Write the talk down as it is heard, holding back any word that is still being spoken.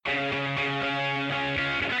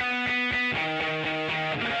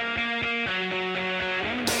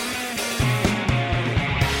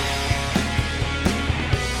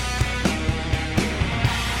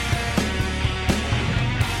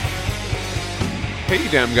Hey, you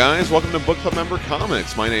damn guys. Welcome to Book Club Member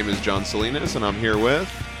Comics. My name is John Salinas, and I'm here with...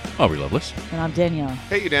 Aubrey Lovelace. And I'm Danielle.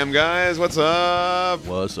 Hey, you damn guys. What's up?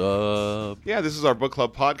 What's up? Yeah, this is our book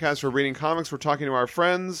club podcast. We're reading comics. We're talking to our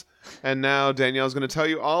friends. And now Danielle's going to tell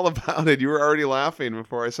you all about it. You were already laughing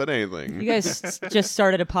before I said anything. You guys just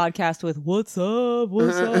started a podcast with "What's up?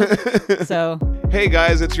 What's up?" So, hey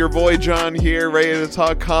guys, it's your boy John here, ready to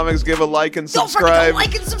talk comics. Give a like and subscribe. Don't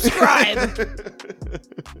forget to like and subscribe.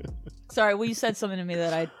 Sorry, well, you said something to me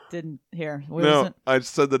that I didn't hear. What was No, it? I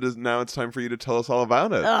said that now it's time for you to tell us all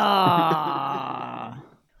about it.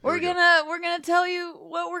 We're gonna tell you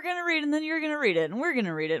what we're gonna read, and then you're gonna read it, and we're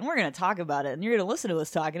gonna read it, and we're gonna talk about it, and you're gonna listen to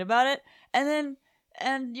us talking about it, and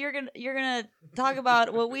you're gonna talk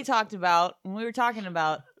about what we talked about when we were talking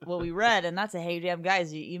about what we read, and that's a hey damn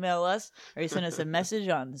guys. You email us or you send us a message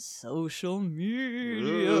on social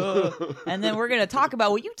media, and then we're gonna talk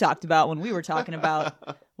about what you talked about when we were talking about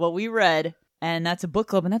what we read. And that's a book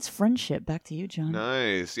club, and that's friendship. Back to you, John.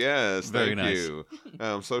 Nice. Yes. Very Thank nice.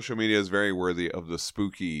 you. Social media is very worthy of the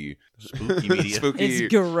spooky media. spooky,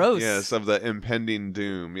 It's gross. Yes, of the impending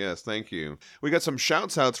doom. Yes, thank you. We got some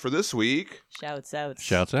shouts outs for this week. Shouts out.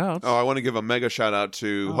 Shouts out. Oh, I want to give a mega shout out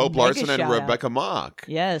to Oh, Hope mega Larson and shout out. Rebecca Mock.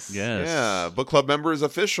 Yes. Yes. Yeah, book club members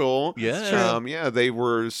official. Yes. True. Yeah, they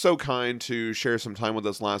were so kind to share some time with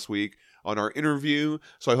us last week on our interview.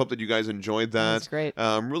 So I hope that you guys enjoyed that. That's great.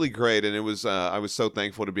 Really great, and it was. I was so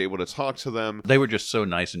thankful to be able to talk to them. They were just so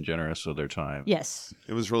nice and generous with their time. Yes.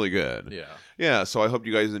 It was really good. Yeah. Yeah, so I hope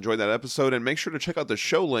you guys enjoyed that episode, and make sure to check out the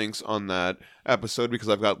show links on that episode because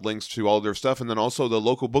I've got links to all their stuff, and then also the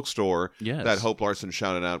local bookstore Yes. that Hope Larson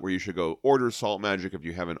shouted out where you should go order Salt Magic if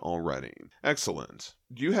you haven't already. Excellent.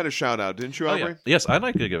 You had a shout out, didn't you, Oh, Aubrey? yeah. Yes, I'd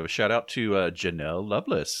like to give a shout out to Janelle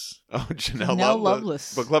Lovelace Oh, Janelle Janelle Lovelace.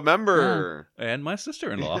 Lovelace. Book club member. and my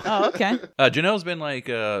sister-in-law. Oh, okay. Janelle's been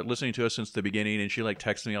listening to us since the beginning, and she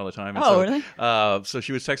texts me all the time. And Oh, so, really? So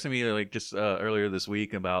she was texting me just earlier this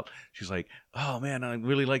week about. She's like, "Oh man, I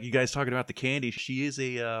really like you guys talking about the candy." She is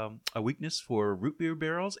a weakness for root beer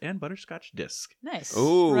barrels and butterscotch disc. Nice.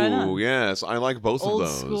 Oh, Right on. yes. I like both Old of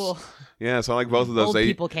those. school. Yes, I like both of those. Old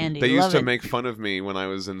people candy. They used Love to it. make fun of me when I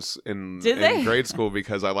was in Did they? grade school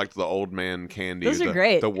because I liked the old man candy. Those are the,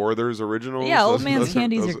 great. The Werther's originals. Yeah, old Those- man's those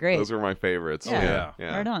candies those are great. Those are my favorites. Yeah.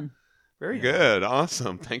 Yeah. Right on. Very good.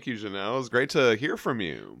 Awesome. Thank you, Janelle. It was great to hear from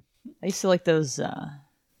you. I used to like those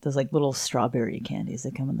like little strawberry candies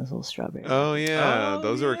that come in those little strawberry. Oh, yeah. Oh,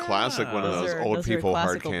 those are a yeah. classic one of Those those are- old those are people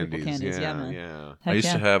hard classic old people candies. candies. Yeah, Yeah, man. yeah. I Heck used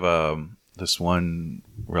yeah. to have this one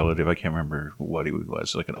relative. I can't remember what he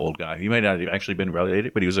was. Like an old guy. He might not have actually been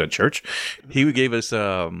related, but he was at church. He gave us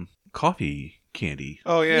coffee candy.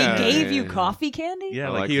 Oh, yeah. He gave you Yeah. coffee candy? Yeah, I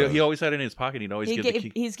like like he those. always had it in his pocket. He'd always give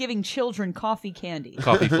the He's giving children coffee candy.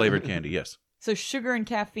 coffee flavored candy. Yes. So sugar and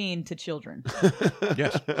caffeine to children.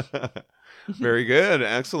 Yes. Very good.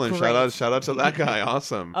 Excellent. Great. Shout out to that guy.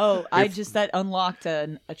 Awesome. Oh, that unlocked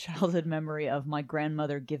a childhood memory of my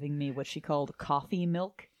grandmother giving me what she called coffee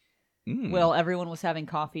milk. Mm. Well, everyone was having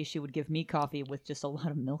coffee. She would give me coffee with just a lot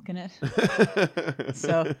of milk in it.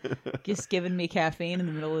 So, just giving me caffeine in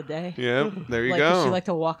the middle of the day. Yep. There you Like, does go. she like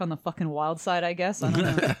to walk on the fucking wild side, I guess? I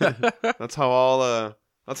don't know. That's how all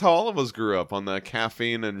of us grew up on the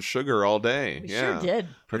caffeine and sugar all day. We yeah. sure did.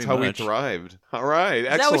 That's Pretty how much. we thrived. All right. Is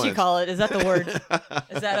Excellent. that what you call it? Is that the word?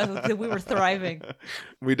 Is that we were thriving?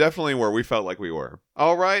 We definitely were. We felt like we were.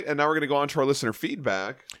 All right. And now we're going to go on to our listener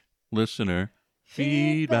feedback. Listener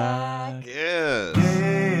feedback. Yes.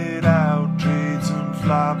 Get out trades and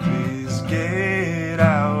floppies. Get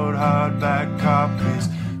out hardback copies.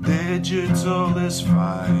 Digital is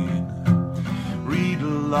fine. Read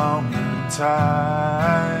along in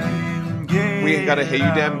time. We got a Hey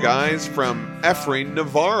You Damn Guys from Efrain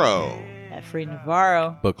Navarro. Efrain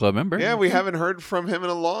Navarro. Book club member. Yeah, we haven't heard from him in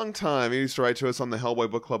a long time. He used to write to us on the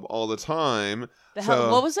Hellboy Book Club all the time.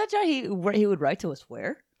 What was that, John? He would write to us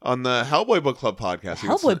where? On the Hellboy Book Club podcast. He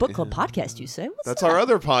would Hellboy say- Book Club podcast, you say? What's That's that? our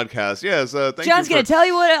other podcast. Yes. Thank John's you going to tell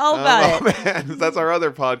you all about it. Man, that's our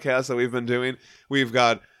other podcast that we've been doing. We've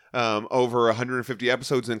got over 150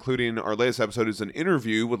 episodes, including our latest episode is an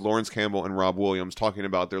interview with Lawrence Campbell and Rob Williams talking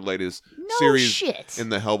about their latest No series shit. in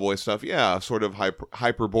the Hellboy stuff. Yeah, sort of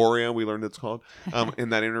Hyperborea, we learned it's called in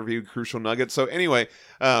that interview, Crucial Nuggets. So anyway,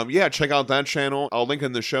 yeah, check out that channel. I'll link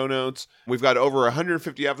in the show notes. We've got over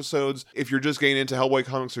 150 episodes. If you're just getting into Hellboy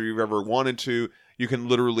comics or you've ever wanted to, you can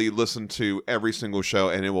literally listen to every single show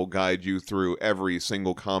and it will guide you through every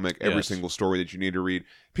single comic, every Yes. single story that you need to read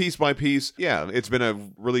piece by piece. Yeah, it's been a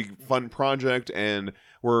really fun project, and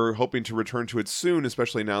we're hoping to return to it soon,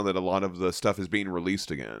 especially now that a lot of the stuff is being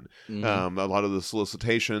released again. Mhm. A lot of the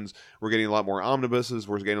solicitations, we're getting a lot more omnibuses,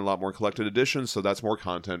 we're getting a lot more collected editions, so that's more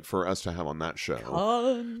content for us to have on that show.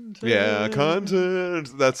 Content. Yeah,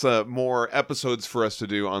 content. That's more episodes for us to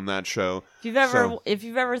do on that show. If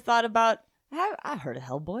you've ever thought about, I heard of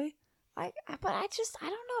Hellboy, but I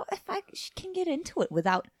don't know if I can get into it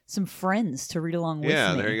without some friends to read along with me.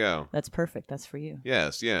 Yeah, there you go. That's perfect. That's for you.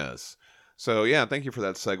 Yes, yes. So yeah, thank you for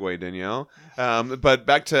that segue, Danielle. But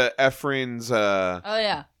back to Ephraim's. Oh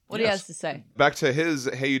yeah. What he Yes. has to say. Back to his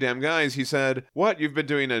Hey You Damn Guys, he said, "What? You've been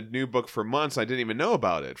doing a new book for months. I didn't even know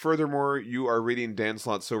about it. Furthermore, you are reading Dan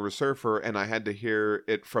Slott's Silver Surfer, and I had to hear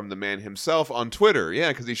it from the man himself on Twitter. Yeah,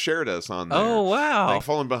 because he shared us on there. Oh, wow. I've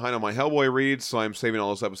fallen behind on my Hellboy reads, so I'm saving all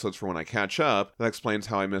those episodes for when I catch up. That explains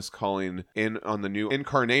how I miss calling in on the new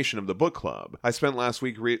incarnation of the book club. I spent last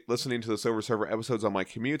week listening to the Silver Surfer episodes on my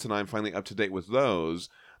commutes, and I'm finally up to date with those.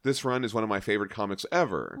 This run is one of my favorite comics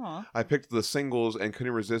ever. Aw. I picked the singles and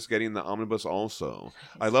couldn't resist getting the omnibus also.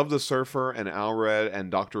 I love the Surfer and Alred and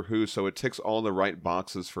Doctor Who, so it ticks all the right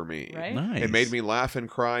boxes for me. Right? Nice. It made me laugh and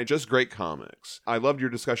cry. Just great comics. I loved your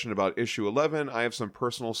discussion about issue 11. I have some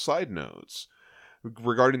personal side notes.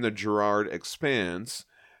 Regarding the Gerard Expanse,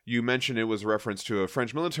 you mentioned it was a reference to a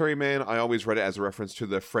French military man. I always read it as a reference to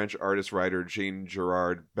the French artist-writer Jean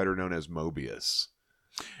Gerard, better known as Mobius.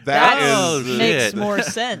 That is- makes shit. more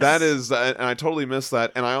sense. That is, and I totally missed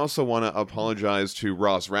that. And I also want to apologize to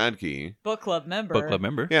Ross Radke. book club member. Book club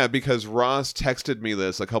member. Yeah, because Ross texted me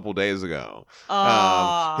this a couple days ago.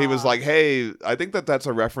 Aw. He was like, "Hey, I think that's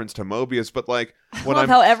a reference to Mobius, but like I when love I'm,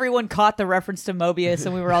 how everyone caught the reference to Mobius,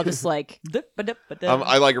 and we were all just like,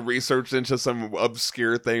 I like researched into some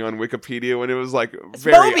obscure thing on Wikipedia when it was like It's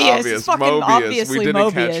very Mobius. obvious. It's fucking Mobius. obviously We didn't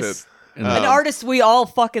Mobius. catch it. And An artist we all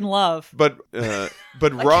fucking love. But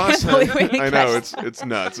Ross, can't believe we didn't I know catch it's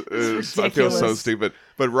nuts. It's I feel so ridiculous. stupid.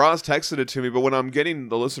 But Ross texted it to me. But when I'm getting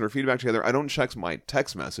the listener feedback together, I don't check my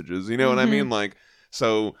text messages. You know what I Mm-hmm. mean? Like,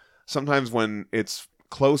 so sometimes when it's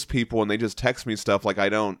close people and they just text me stuff, like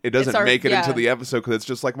it doesn't make it into the episode because it's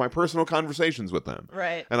just like my personal conversations with them.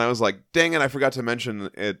 Right. And I was like, dang it, I forgot to mention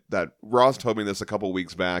it that Ross told me this a couple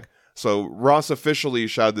weeks back. So Ross officially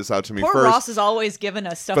shouted this out to me Poor first. Ross has always given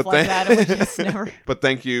us stuff But like then- that, and we just never. But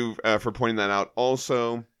thank you for pointing that out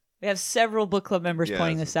also. We have several book club members Yes.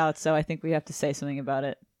 pointing this out, so I think we have to say something about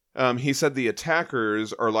it. He said the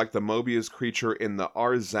attackers are like the Mobius creature in the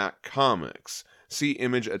Arzak comics. See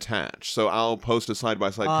image attached. So I'll post a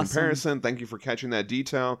side-by-side Awesome. comparison. Thank you for catching that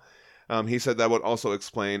detail. He said that would also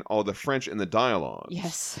explain all the French in the dialogue.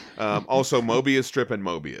 Yes. Also, Mobius strip and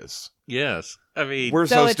Mobius. Yes. I mean, We're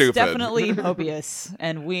So so it's stupid. definitely Mobius,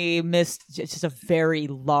 and we missed just a very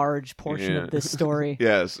large portion Yeah. of this story.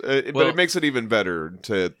 Yes, but Well- it makes it even better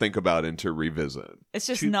to think about and to revisit. It's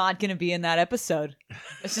just not going to be in that episode.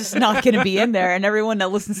 It's just not going to be in there, and everyone that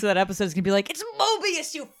listens to that episode is going to be like, "It's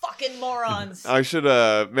Mobius, you fucking morons!" I should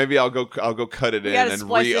maybe I'll go cut it in gotta and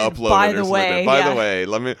splice it in. re-upload By it or the something like way, that. By yeah. the way,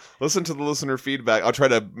 let me listen to the listener feedback. I'll try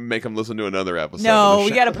to make them listen to another episode. No, of the we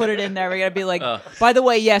show. got to put it in there. We got to be like, by the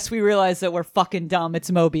way, yes, we realize that we're fucking dumb. It's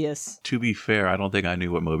Mobius. to be fair, I don't think I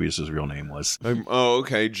knew what Mobius's real name was. Oh,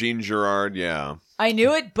 okay, Jean Girard. Yeah, I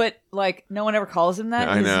knew it, but like no one ever calls him that.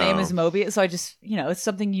 I His know. name is Mobius, so I just it's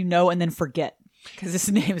something you know and then forget because his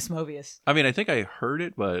name is Mobius. I mean, I think I heard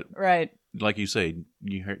it, but Right. like you say,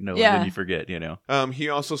 you know, Yeah. and then you forget, you know. He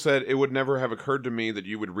also said it would never have occurred to me that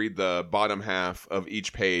you would read the bottom half of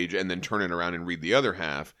each page and then turn it around and read the other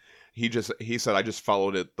half. He said I just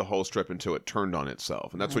followed it the whole strip until it turned on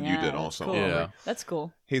itself, and that's what you Yeah, did that's also. Cool. Yeah. That's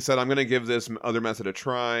cool. He said, I'm going to give this other method a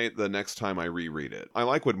try the next time I reread it. I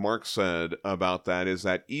like what Mark said about that is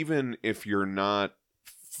that even if you're not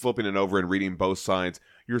flipping it over and reading both sides,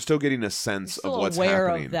 you're still getting a sense You're of still what's aware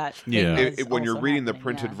happening. of that. thing Yeah. that is When you're also reading the happening,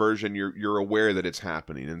 printed yeah. version, you're aware that it's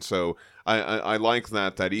happening. And so I like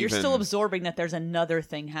that even... You're still absorbing that there's another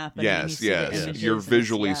thing happening. and you Yes, see the yes. images You're and it's-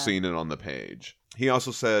 visually yeah. seeing it on the page. He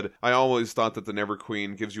also said, I always thought that the Never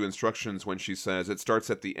Queen gives you instructions when she says it starts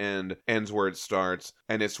at the end, ends where it starts,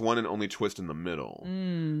 and it's one and only twist in the middle.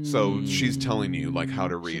 So she's telling you like how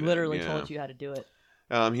to read She it. literally Yeah. told you how to do it.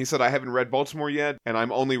 He said, I haven't read Baltimore yet, and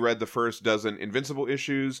I'm only read the first dozen Invincible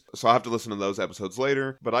issues, so I'll have to listen to those episodes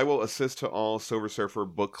later, but I will assist to all Silver Surfer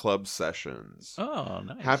book club sessions. Oh,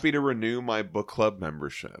 nice. Happy to renew my book club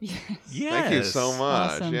membership. Yes. Yes. Thank you so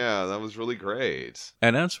much. Awesome. Yeah, that was really great.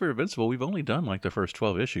 And as for Invincible, we've only done like the first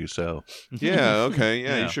 12 issues, so Yeah, okay.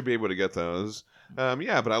 Yeah, Yeah. you should be able to get those.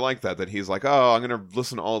 Yeah, but I like that he's like, oh, I'm gonna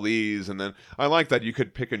listen to all these, and then I like that you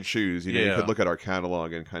could pick and choose. You know, you could look at our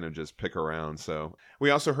catalog and kind of just pick around. So we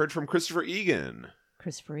also heard from Christopher Egan.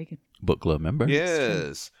 Christopher Egan, Book club member.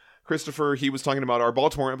 Yes. Christopher, he was talking about our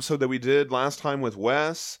Baltimore episode that we did last time with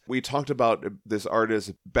Wes. We talked about this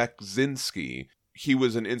artist, Bekzinski. He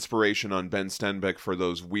was an inspiration on Ben Stenbeck for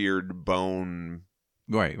those weird bone,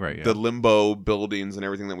 Right. Yeah. the limbo buildings and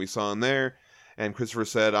everything that we saw in there. And Christopher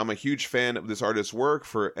said, I'm a huge fan of this artist's work,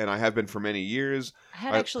 and I have been for many years. I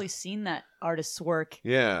had actually seen that artist's work.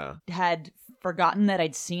 Yeah. Had forgotten that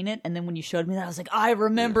I'd seen it, and then when you showed me that, I was like, I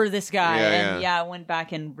remember this guy. I went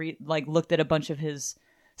back and looked at a bunch of his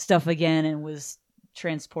stuff again and was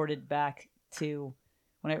transported back to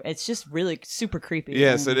whenever. It's just really super creepy.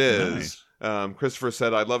 Yes, it is. Nice. Christopher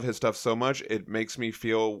said, I love his stuff so much, it makes me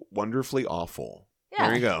feel wonderfully awful. Yeah.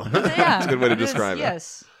 There you go. Yeah. That's a good way to describe it.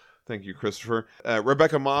 Yes. Thank you, Christopher.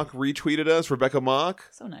 Rebecca Mock retweeted us. Rebecca Mock.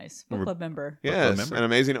 So nice. Book club member. Yes, an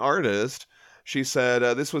amazing artist. She said,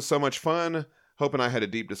 this was so much fun. Hope and I had a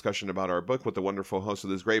deep discussion about our book with the wonderful host of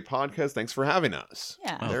this great podcast. Thanks for having us.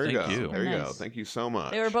 Yeah. There you go. You. There you Nice. go. Thank you so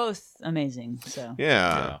much. They were both amazing. So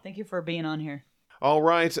Yeah. thank you for being on here. All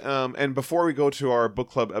right. And before we go to our book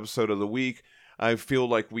club episode of the week, I feel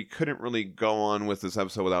like we couldn't really go on with this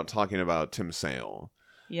episode without talking about Tim Sale.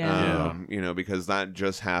 Yeah. You know, because that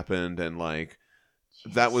just happened and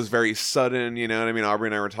that was very sudden, you know what I mean? Aubrey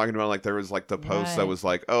and I were talking about there was the post that was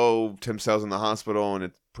like, oh, Tim Sale's in the hospital and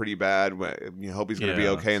it's pretty bad. You hope he's going to be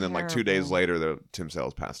okay. And then 2 days later, Tim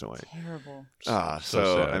Sale's passed away. Terrible.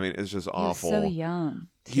 So sad. I mean, it's just He was awful. so young.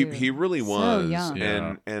 He really was. So young.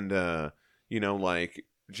 Yeah. And you know,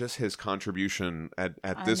 just his contribution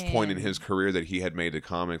at this point in his career that he had made to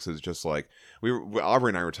comics is just Aubrey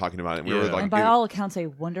and I were talking about it. And we were and by all accounts, a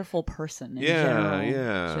wonderful person. In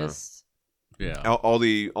general. Just all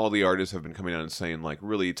the artists have been coming out and saying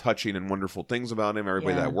really touching and wonderful things about him.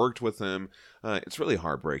 Everybody that worked with him, it's really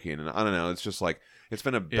heartbreaking. And I don't know, it's just it's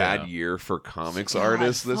been a bad year for comics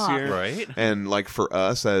artists this year, right? And for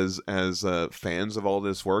us as fans of all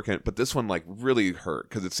this work, but this one really hurt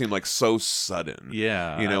because it seemed so sudden.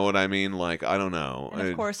 Yeah, you know what I mean? I don't know. And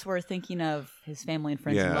of course, we're thinking of his family and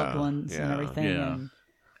friends and loved ones and everything. Yeah. And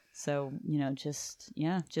so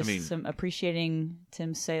some appreciating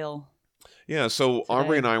Tim Sale. Yeah, so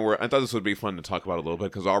Aubrey and I I thought this would be fun to talk about a little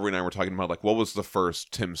bit because Aubrey and I were talking about what was the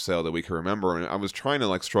first Tim Sale that we can remember, and I was trying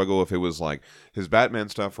to struggle if it was his Batman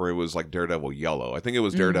stuff or it was Daredevil Yellow. I think it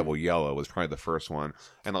was Daredevil Yellow was probably the first one,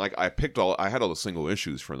 and I had all the single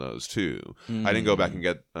issues for those too. I didn't go back and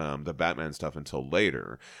get the Batman stuff until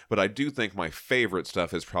later, but I do think my favorite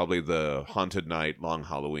stuff is probably the Haunted Night, Long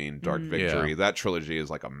Halloween, Dark Victory. Yeah. That trilogy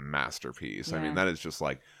is a masterpiece. Yeah. I mean, that is just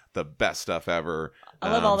the best stuff ever.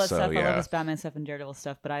 I love all that so, stuff. Yeah. I love his Batman stuff and Daredevil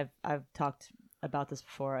stuff, but I've talked about this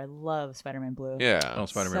before. I love Spider-Man Blue. Yeah. Oh,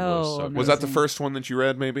 Spider-Man Blue is so good. Was that the amazing. first one that you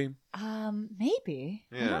read, maybe? Maybe.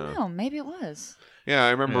 I Yeah. don't know. Maybe it was. Yeah, I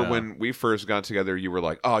remember Yeah. when we first got together, you were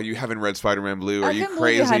like, oh, you haven't read Spider-Man Blue? Are I you couldn't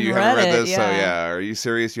believe crazy? you You hadn't haven't read read it, this? So, yeah. are you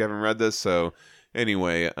serious? You haven't read this? So,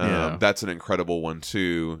 anyway, that's an incredible one,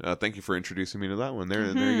 too. Thank you for introducing me to that one. There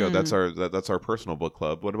you go. That's our personal book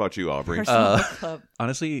club. What about you, Aubrey? Personal book club.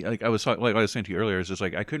 Honestly, I was saying to you earlier, it's just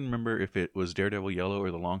I couldn't remember if it was Daredevil Yellow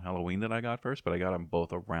or the Long Halloween that I got first, but I got them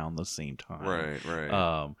both around the same time.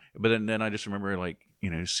 Right. But then I just remember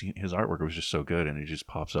seeing his artwork was just so good, and it just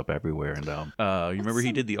pops up everywhere. And you remember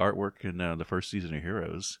he did the artwork in the first season of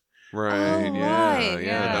Heroes. Right. Oh, Yeah. right,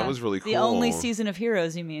 yeah. That was really cool. The only season of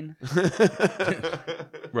Heroes, you mean?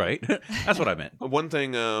 Right. That's what I meant. One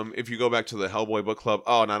thing, if you go back to the Hellboy book club,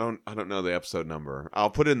 and I don't know the episode number. I'll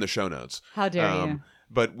put it in the show notes. How dare you?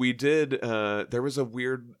 But we did. There was a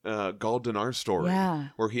weird Gul Dunar story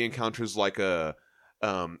where he encounters almost like a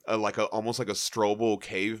Strobel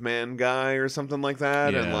caveman guy or something like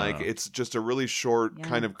that, Yeah. and it's just a really short,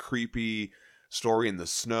 kind of creepy story in the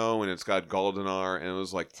snow, and it's got Gul Dunar, and it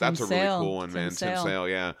was that's a really cool one, man. Tim Sale,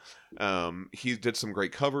 yeah. He did some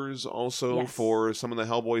great covers also for some of the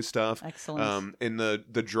Hellboy stuff. Excellent. In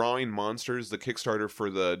the Drawing Monsters, the Kickstarter for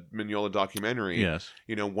the Mignola documentary. Yes.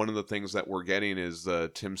 You know, one of the things that we're getting is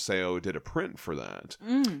Tim Sale did a print for that.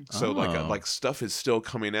 So Oh. like stuff is still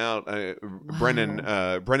coming out.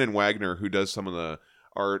 Brennan Wagner, who does some of the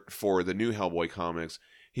art for the new Hellboy comics,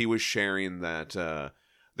 he was sharing that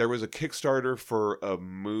there was a Kickstarter for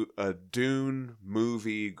a Dune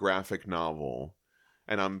movie graphic novel.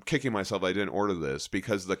 And I'm kicking myself I didn't order this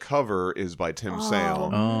because the cover is by Tim Sale.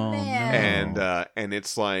 Oh, man. no. And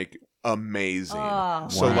it's amazing. Oh,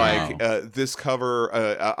 So wow. like this cover,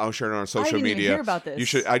 I'll share it on our I social didn't even media. hear about this. You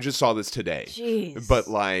should. I just saw this today. Jeez. But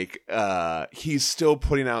like, he's still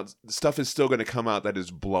putting out stuff. Is still going to come out that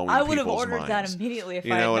is blowing. I would have people's ordered minds. that immediately if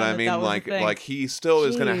You I had know what known I that mean? that was a Like, thing. like he still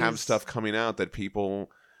is going to have Jeez. stuff coming out that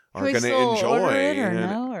people are Can we going to still enjoy. order it or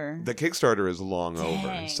and no? Or The Kickstarter is long over,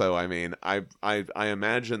 Dang. so I mean, I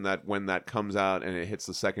imagine that when that comes out and it hits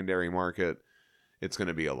the secondary market, it's going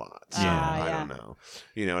to be a lot. Yeah. I yeah. don't know.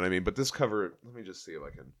 You know what I mean? But this cover, let me just see if I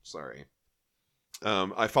can. Sorry.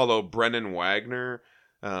 I follow Brennan Wagner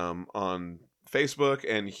on Facebook,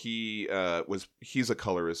 and he's a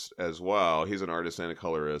colorist as well. He's an artist and a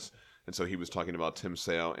colorist, and so he was talking about Tim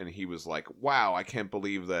Sale, and he was like, "Wow, I can't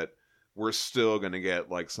believe that we're still gonna get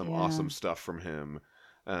like some Yeah. awesome stuff from him."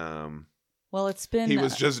 well, it's been. He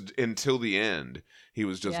was just until the end. He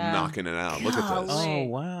was just Yeah. knocking it out. Look at Golly. this. Oh,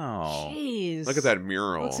 wow. Jeez. Look at that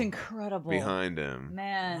mural Looks incredible. behind him.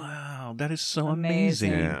 Man. Wow, that is so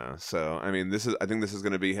Amazing. amazing. Yeah. So I mean, I think this is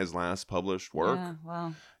going to be his last published work. Yeah,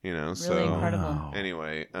 wow. You know. Really So incredible. Wow.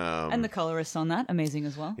 anyway. And the colorist on that, amazing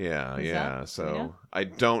as well. Yeah, Who's yeah. that? So You know? I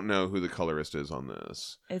don't know who the colorist is on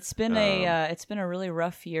this. It's been it's been a really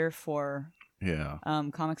rough year for Yeah.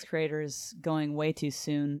 comics creators going way too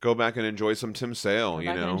soon. Go back and enjoy some Tim Sale. Go You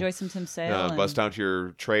back and know, enjoy some Tim Sale. bust out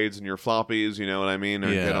your trades and your floppies. You know what I mean?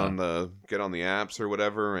 Or Yeah. get on the apps or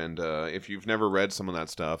whatever. And if you've never read some of that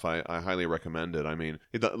stuff, I highly recommend it. I mean,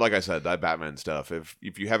 like I said, that Batman stuff. If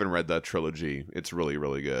you haven't read that trilogy, it's really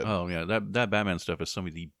really good. Oh yeah, that Batman stuff is some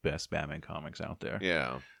of the best Batman comics out there.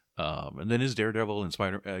 Yeah. And then his Daredevil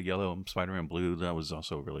and Yellow and Spider-Man Blue, that was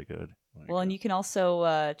also really good. Like, Well, and you can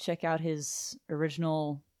also check out his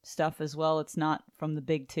original stuff as well. It's not from the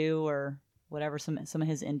big two or whatever. Some of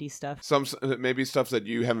his indie stuff. Some maybe stuff that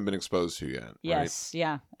you haven't been exposed to yet. Right? Yes,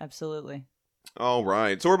 yeah, absolutely. All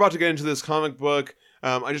right. So we're about to get into this comic book.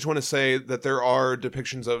 I just want to say that there are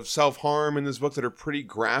depictions of self-harm in this book that are pretty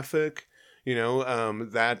graphic. You know,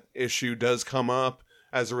 that issue does come up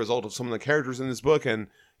as a result of some of the characters in this book. And,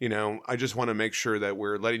 you know, I just want to make sure that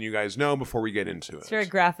we're letting you guys know before we get into it. It's very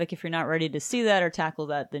graphic. If you're not ready to see that or tackle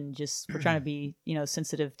that, then just we're trying to be,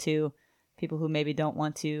 sensitive to people who maybe don't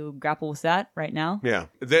want to grapple with that right now. Yeah.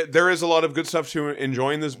 There is a lot of good stuff to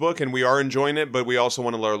enjoy in this book, and we are enjoying it, but we also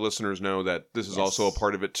want to let our listeners know that this is Yes. also a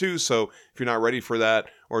part of it, too. So if you're not ready for that,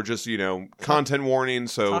 or just, content warning,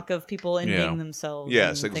 so... Talk of people ending Yeah. themselves.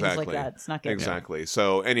 Yes, and exactly. Things like that. It's not good. Exactly.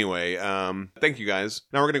 So anyway, thank you guys.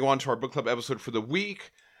 Now we're going to go on to our book club episode for the week.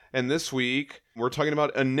 And this week, we're talking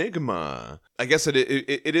about Enigma. I guess it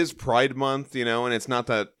is Pride Month, and it's not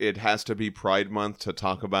that it has to be Pride Month to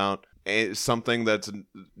talk about something that's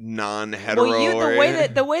non-hetero. Well,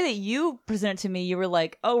 the way that you presented it to me, you were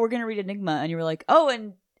like, "Oh, we're gonna read Enigma," and you were like, "Oh,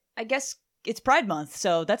 and I guess it's Pride Month,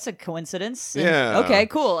 so that's a coincidence." And, Yeah. Okay,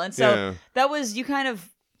 cool. And so Yeah. that was you kind of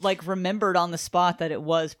like remembered on the spot that it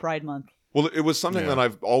was Pride Month. Well, it was something Yeah. that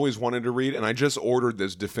I've always wanted to read, and I just ordered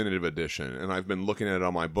this definitive edition, and I've been looking at it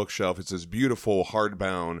on my bookshelf. It's this beautiful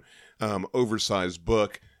hardbound, oversized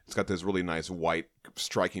book. It's got this really nice white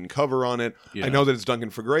striking cover on it. Yeah. I know that it's Duncan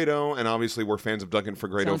Fegredo, and obviously we're fans of Duncan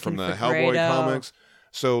Fegredo from the Duncan Hellboy Fegredo. comics.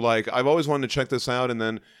 So, I've always wanted to check this out, and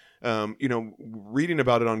then, reading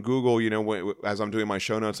about it on Google, as I'm doing my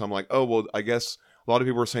show notes, I'm like, oh, well, I guess a lot of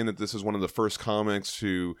people are saying that this is one of the first comics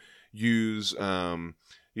to use,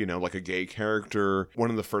 like a gay character, one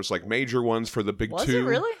of the first like major ones for the big Was two. it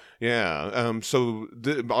really? Yeah. So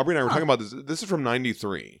Aubrey and I were talking about this. This is from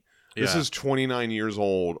 '93. This Yeah. is 29 years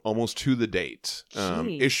old, almost to the date.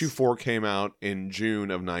 Jeez. Issue 4 came out in June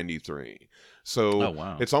of '93. So Oh,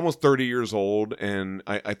 wow. it's almost 30 years old, and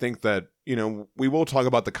I think that, we will talk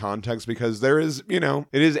about the context because there is, it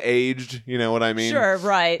is aged, you know what I mean? Sure,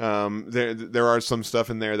 right. There are some stuff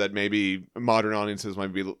in there that maybe modern audiences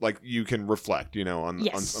might be like, you can reflect, on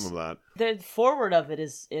Yes. some of that. The forward of it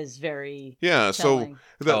is very Yeah, telling.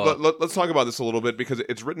 so let's talk about this a little bit because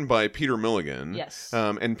it's written by Peter Milligan. Yes.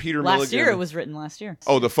 And Peter last Milligan. year it was written last year.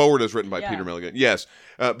 Oh, the forward is written by Yeah. Peter Milligan. Yes,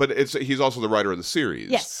 but he's also the writer of the series.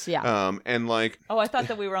 Yes, yeah. And like, Oh, I thought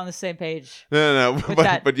that we were on the same page. no, With but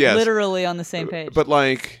that, but yes, literally on the same page. But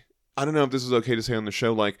like, I don't know if this is okay to say on the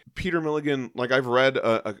show. Like Peter Milligan, like I've read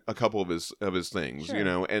a couple of his things,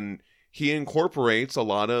 Sure. and he incorporates a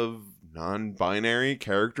lot of non-binary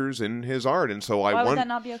characters in his art, and so Why I would wonder. that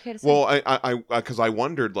not be okay to say? Well, I because I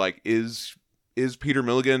wondered, like, is Peter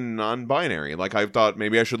Milligan non-binary? Like, I thought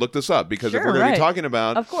maybe I should look this up because if Sure, we're going to right. be talking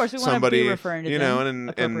about Of course, we want to somebody, be referring to you them know, and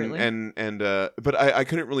appropriately. but I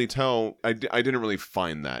couldn't really tell. I didn't really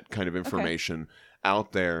find that kind of information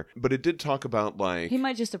out there. But it did talk about like He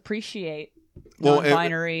might just appreciate Well,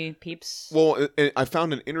 non-binary peeps. Well, I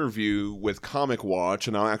found an interview with Comic Watch,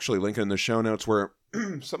 and I'll actually link it in the show notes, where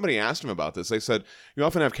somebody asked him about this. They said, you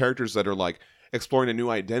often have characters that are like exploring a new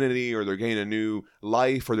identity, or they're gaining a new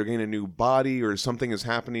life, or they're gaining a new body, or something is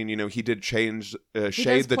happening. You know, he did change,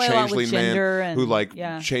 Shade the Changeling Man, who like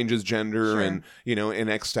changes gender, and you know, in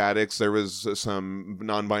Ecstatics there was some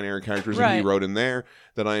non-binary characters that he wrote in there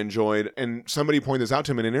that I enjoyed. And somebody pointed this out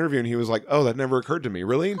to him in an interview, and he was like, "Oh, that never occurred to me.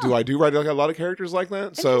 Really? Do I write like a lot of characters like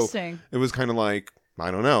that?" So it was kind of like, I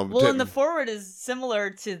don't know. Well, and the forward is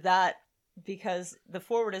similar to that, because the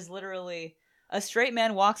forward is literally, a straight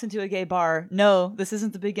man walks into a gay bar. No, this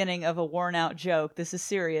isn't the beginning of a worn out joke. This is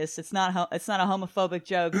serious. It's not a homophobic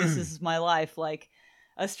joke. This is my life. Like,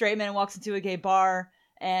 a straight man walks into a gay bar,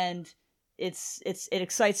 and it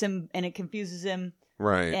excites him and it confuses him.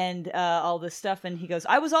 Right. And all this stuff. And he goes,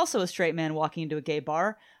 I was also a straight man walking into a gay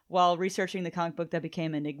bar while researching the comic book that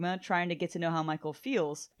became Enigma, trying to get to know how Michael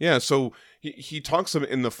feels. Yeah, so he talks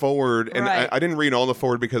in the forward, and I didn't read all the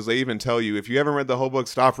forward because they even tell you, if you haven't read the whole book,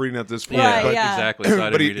 stop reading at this point. Yeah, exactly. So I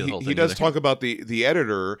didn't read the whole thing. He does talk about the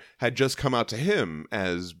editor had just come out to him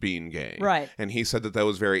as being gay. Right. And he said that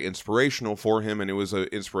was very inspirational for him, and it was an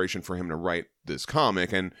inspiration for him to write this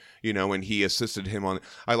comic. And, you know, and he assisted him on,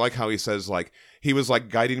 I like how he says, like, he was like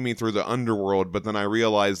guiding me through the underworld, but then I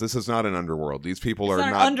realized this is not an underworld. These people are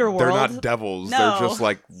not they're not devils. No. They're just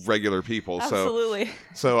like regular people. Absolutely.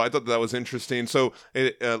 So I thought that was interesting. So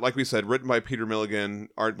it, like we said, written by Peter Milligan,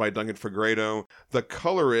 art by Duncan Fegredo. The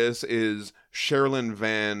colorist is Sherilyn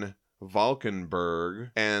Van Valkenburg,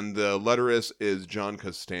 and the letterist is John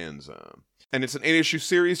Costanza. And it's an 8-issue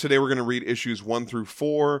series. Today we're going to read issues 1 through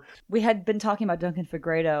 4. We had been talking about Duncan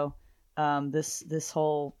Fegredo this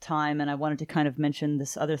whole time, and I wanted to kind of mention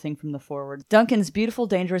this other thing from the forward. Duncan's beautiful,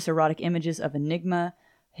 dangerous, erotic images of Enigma,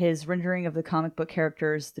 his rendering of the comic book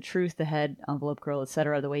characters, the truth, the head, envelope girl,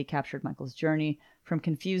 etc., the way he captured Michael's journey from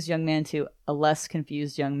confused young man to a less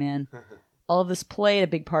confused young man. All of this played a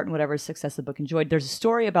big part in whatever success the book enjoyed. There's a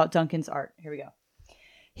story about Duncan's art. Here we go.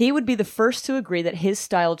 He would be the first to agree that his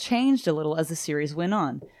style changed a little as the series went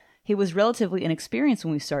on. He was relatively inexperienced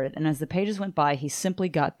when we started, and as the pages went by, he simply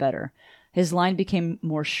got better. His line became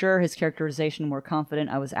more sure, his characterization more confident.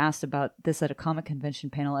 I was asked about this at a comic convention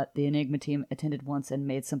panel at the Enigma team attended once and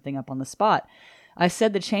made something up on the spot. I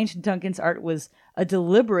said the change in Duncan's art was a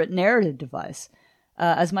deliberate narrative device.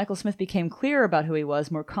 As Michael Smith became clearer about who he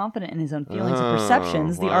was, more confident in his own feelings and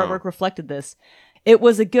perceptions, the artwork reflected this. It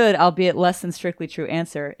was a good, albeit less than strictly true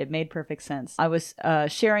answer. It made perfect sense. I was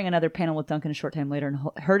sharing another panel with Duncan a short time later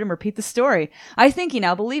and heard him repeat the story. I think he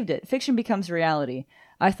now believed it. Fiction becomes reality.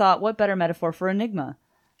 I thought, what better metaphor for Enigma?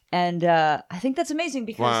 And I think that's amazing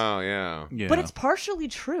because... Wow, yeah. But it's partially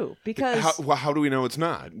true because... How do we know it's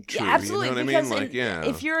not true? Yeah, absolutely. You know what I mean?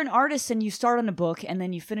 If you're an artist and you start on a book and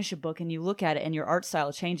then you finish a book and you look at it and your art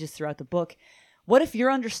style changes throughout the book, what if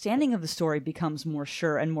your understanding of the story becomes more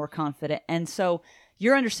sure and more confident? And so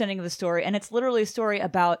your understanding of the story, and it's literally a story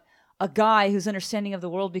about a guy whose understanding of the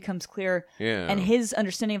world becomes clear, and his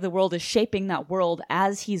understanding of the world is shaping that world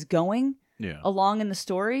as he's going along in the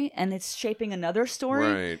story, and it's shaping another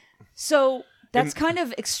story. Right. So that's kind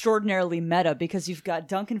of extraordinarily meta because you've got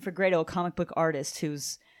Duncan Fegredo, a comic book artist,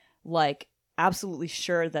 who's like absolutely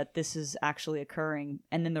sure that this is actually occurring,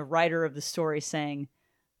 and then the writer of the story saying,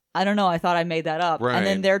 I don't know, I thought I made that up. Right. And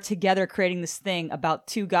then they're together creating this thing about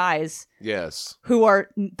two guys who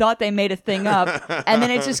thought they made a thing up. And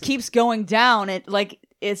then it just keeps going down.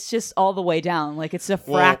 It's just all the way down. Like it's a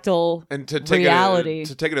fractal and to take reality.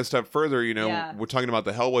 To take it a step further, you know, we're talking about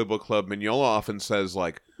the Hellboy book club. Mignola often says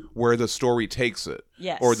like where the story takes it.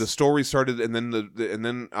 Yes. Or the story started and then and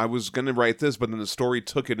then I was going to write this, but then the story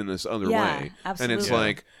took it in this other way. Absolutely. And it's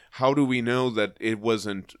like, how do we know that it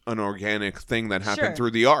wasn't an organic thing that happened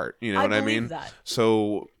through the art? You know what I mean? That.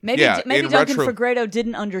 So maybe Duncan Fegredo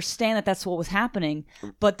didn't understand that that's what was happening,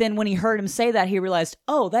 but then when he heard him say that, he realized,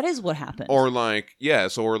 oh, that is what happened. Or like,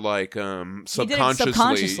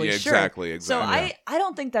 subconsciously. Yeah, sure. Exactly. So I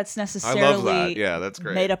don't think that's necessarily I love that. Yeah, that's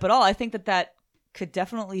great. Made up at all. I think that could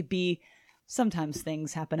definitely be, sometimes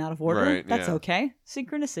things happen out of order. Right, that's okay.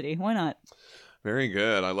 Synchronicity. Why not? Very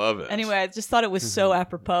good. I love it. Anyway, I just thought it was so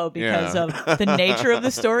apropos because of the nature of the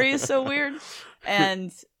story is so weird.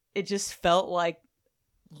 And it just felt like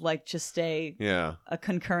just a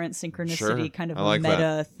concurrent synchronicity kind of a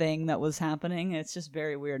meta thing that was happening. It's just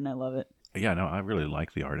very weird and I love it. Yeah, no, I really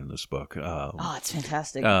like the art in this book. Oh, it's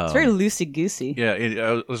fantastic. It's very loosey-goosey. Yeah,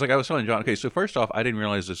 it was like I was telling John. Okay, so first off, I didn't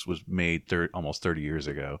realize this was made almost 30 years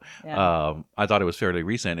ago. Yeah. I thought it was fairly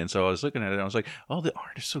recent, and so I was looking at it, and I was like, "Oh, the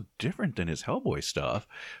art is so different than his Hellboy stuff,"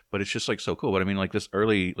 but it's just like so cool. But I mean, like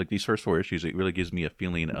these first 4 issues, it really gives me a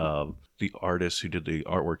feeling of the artist who did the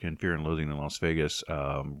artwork in Fear and Loathing in Las Vegas,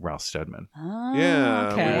 Ralph Steadman. Oh, Yeah,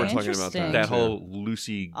 we okay. were talking about Interesting. That too. whole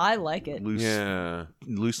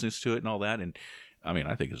looseness to it and all that, and I mean,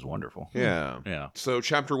 I think it's wonderful. Yeah. Yeah. So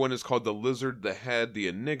chapter 1 is called The Lizard, the Head, the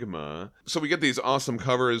Enigma. So we get these awesome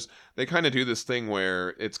covers. They kind of do this thing where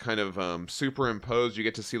it's kind of superimposed. You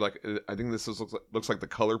get to see, like, I think this looks like the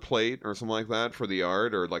color plate or something like that for the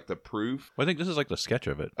art, or like the proof. Well, I think this is like the sketch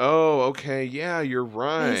of it. Oh, okay. Yeah, you're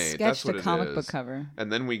right. They That's sketched what a it comic is. book cover.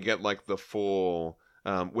 And then we get like the full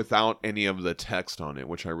without any of the text on it,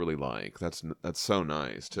 which I really like. That's so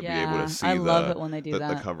nice to be able to see I love it when they do the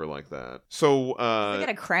that. cover like that. So They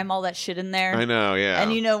gotta cram all that shit in there. I know, yeah.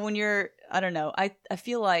 And you know, when you're, I don't know, I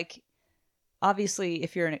feel like, obviously,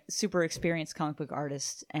 if you're a super experienced comic book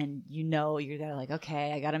artist and you know, you're gotta like,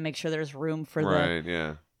 okay, I gotta make sure there's room for right,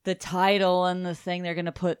 yeah. the title and the thing they're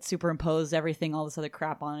gonna put, superimpose everything, all this other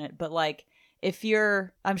crap on it. But like, if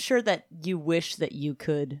you're, I'm sure that you wish that you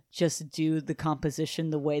could just do the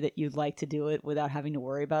composition the way that you'd like to do it without having to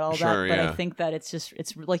worry about all Sure, that. But yeah. I think that it's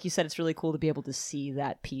like you said, it's really cool to be able to see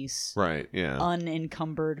that piece Right, yeah.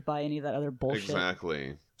 unencumbered by any of that other bullshit.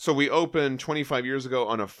 Exactly. So we opened 25 years ago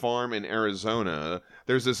on a farm in Arizona.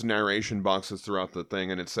 There's this narration boxes throughout the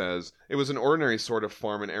thing, and it says, it was an ordinary sort of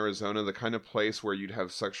farm in Arizona, the kind of place where you'd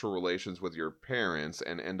have sexual relations with your parents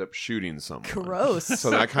and end up shooting someone. Gross. So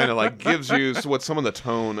that kind of like gives you what some of the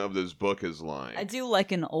tone of this book is like. I do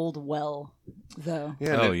like an old well, though.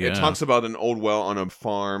 Yeah, and Oh, it yeah. talks about an old well on a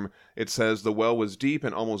farm. It says the well was deep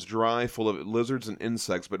and almost dry, full of lizards and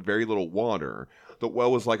insects, but very little water. The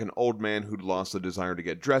well was like an old man who'd lost the desire to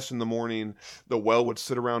get dressed in the morning. The well would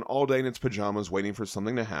sit around all day in its pajamas waiting for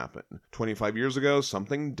something to happen. 25 years ago,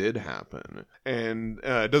 something did happen. And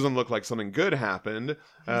it doesn't look like something good happened.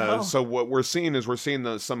 No. So what we're seeing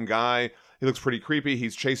is some guy. He looks pretty creepy.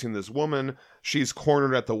 He's chasing this woman. She's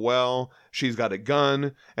cornered at the well. She's got a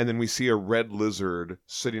gun. And then we see a red lizard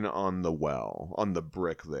sitting on the well, on the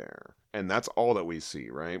brick there. And that's all that we see,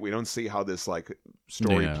 right? We don't see how this like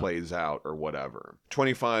story Yeah. plays out or whatever.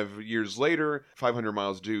 25 years later, 500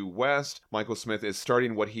 miles due west, Michael Smith is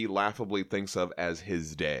starting what he laughably thinks of as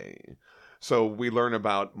his day. So we learn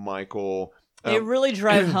about Michael. They really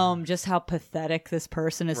drive home just how pathetic this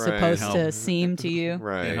person is Right. supposed How- to seem to you.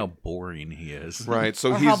 Right. And how boring he is. Right.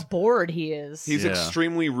 So Or he's how bored he is. He's Yeah.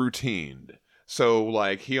 extremely routined. So,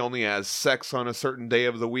 like, he only has sex on a certain day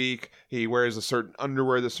of the week. He wears a certain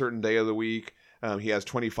underwear the certain day of the week. He has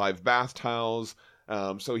 25 bath towels.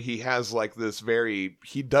 So he has, like, this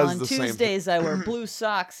he does On the same Tuesdays, I wear blue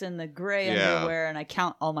socks and the gray Yeah. underwear, and I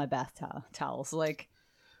count all my bath towels. Like,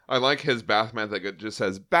 I like his bath mat that just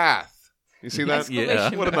says bath. You see that?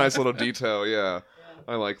 Yeah. What a nice little detail, yeah.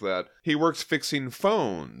 I like that. He works fixing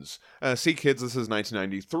phones. See, kids, this is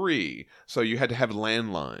 1993, so you had to have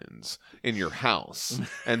landlines in your house.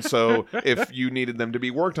 And so if you needed them to be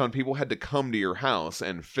worked on, people had to come to your house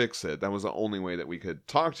and fix it. That was the only way that we could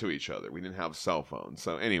talk to each other. We didn't have cell phones.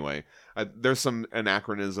 So anyway, there's some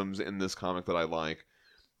anachronisms in this comic that I like.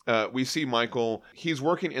 We see Michael. He's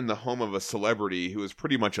working in the home of a celebrity who is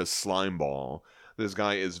pretty much a slime ball. This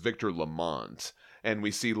guy is Victor Lamont. And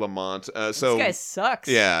we see Lamont. this guy sucks.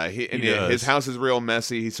 Yeah, does. his house is real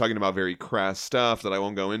messy. He's talking about very crass stuff that I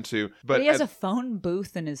won't go into. But he has a phone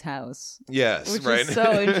booth in his house, yes, which right. is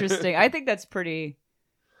so interesting. I think that's pretty.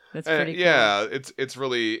 That's pretty cool. Yeah, it's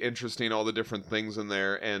really interesting, all the different things in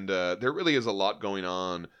there, and there really is a lot going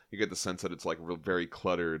on. You get the sense that it's like very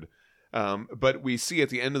cluttered. But we see at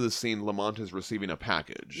the end of the scene, Lamont is receiving a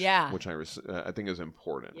package. Yeah. Which I think is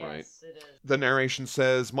important, right? Yes, it is. The narration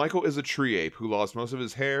says, Michael is a tree ape who lost most of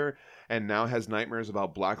his hair and now has nightmares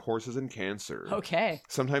about black horses and cancer. Okay.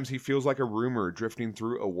 Sometimes he feels like a rumor drifting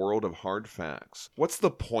through a world of hard facts. What's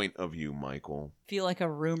the point of you, Michael? Feel like a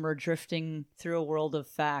rumor drifting through a world of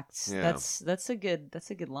facts. Yeah. That's a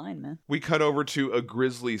good line, man. We cut over to a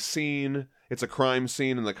grisly scene. It's a crime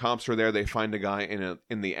scene, and the cops are there. They find a guy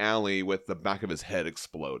in the alley with the back of his head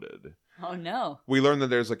exploded. Oh no. We learn that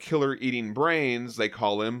there's a killer eating brains. They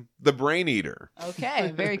call him the Brain Eater.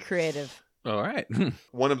 Okay, very creative. All right.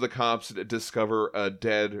 One of the cops discover a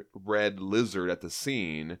dead red lizard at the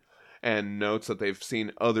scene and notes that they've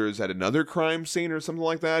seen others at another crime scene or something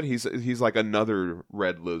like that. He's like another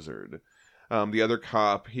red lizard. The other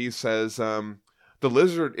cop, he says, The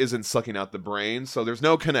lizard isn't sucking out the brain, so there's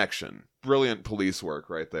no connection. Brilliant police work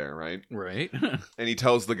right there, right? Right. And he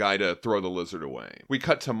tells the guy to throw the lizard away. We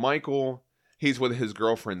cut to Michael. He's with his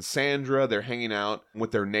girlfriend Sandra. They're hanging out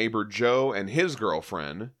with their neighbor Joe and his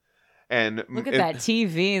girlfriend. And Look at that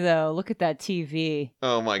TV, though. Look at that TV.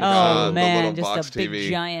 Oh my God. Oh, man. The little Just box a big TV.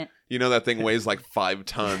 giant. You know that thing weighs like 5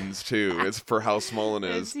 tons too. It's for how small it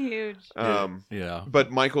It's is. huge. Yeah.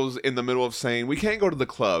 But Michael's in the middle of saying, we can't go to the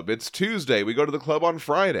club. It's Tuesday. We go to the club on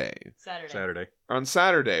Friday. Saturday. On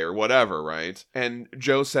Saturday or whatever, right? And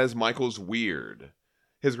Joe says Michael's weird.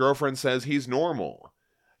 His girlfriend says he's normal.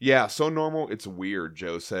 Yeah, so normal, it's weird,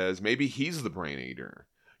 Joe says. Maybe he's the brain eater.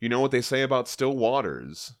 You know what they say about still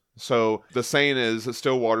waters? So the saying is,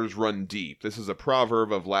 still waters run deep. This is a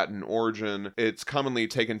proverb of Latin origin. It's commonly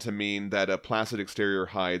taken to mean that a placid exterior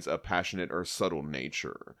hides a passionate or subtle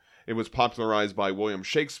nature. It was popularized by William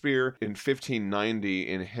Shakespeare in 1590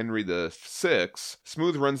 in Henry VI.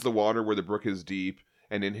 Smooth runs the water where the brook is deep,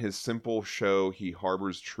 and in his simple show he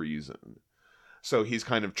harbors treason. So he's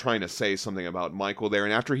kind of trying to say something about Michael there,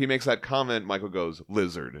 and after he makes that comment, Michael goes,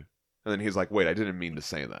 lizard. And then he's like, wait, I didn't mean to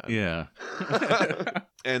say that. Yeah.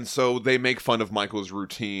 And so they make fun of Michael's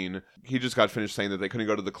routine. He just got finished saying that they couldn't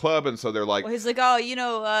go to the club, and so they're like, Well, he's like, oh,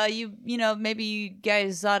 maybe you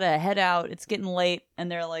guys ought to head out. It's getting late.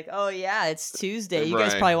 And they're like, oh, yeah, it's Tuesday. You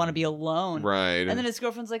guys Right. probably want to be alone. right. And then his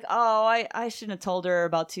girlfriend's like, oh, I shouldn't have told her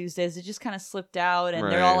about Tuesdays. It just kind of slipped out.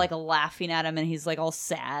 And they're all Right. like laughing at him, and he's like all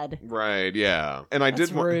sad. Right, yeah. And I That's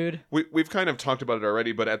did want. rude. We've kind of talked about it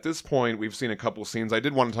already, but at this point, we've seen a couple scenes. I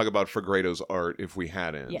did want to talk about Fregredo's art if we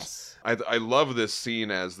hadn't. Yes. I love this scene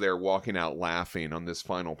as they're walking out laughing on this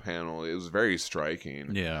final panel. It was very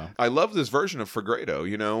striking. Yeah. I love this version of Fregredo,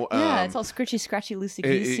 you know? Yeah, it's all scritchy, scratchy,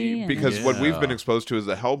 loosey-goosey. Because what we've been Yeah. exposed to is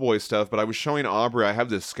the Hellboy stuff, but I was showing Aubrey, I have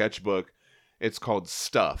this sketchbook. It's called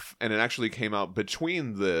Stuff, and it actually came out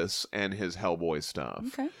between this and his Hellboy stuff.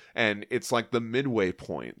 Okay. And it's like the midway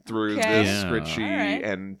point through Okay. this Yeah. Scritchy Alright.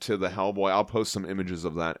 and to the Hellboy. I'll post some images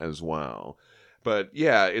of that as well. But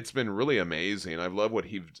yeah, it's been really amazing. I love what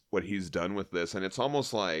he's done with this, and it's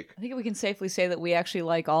almost like I think we can safely say that we actually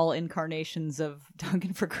like all incarnations of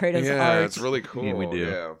Duncan Fregredo's yeah, art. it's really cool. Yeah, we do.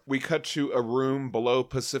 Yeah. We cut to a room below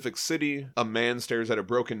Pacific City. A man stares at a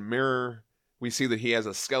broken mirror. We see that he has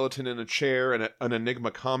a skeleton in a chair and an Enigma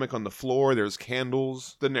comic on the floor. There's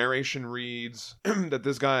candles. The narration reads that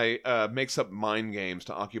this guy makes up mind games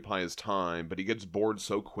to occupy his time, but he gets bored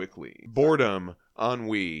so quickly. Boredom,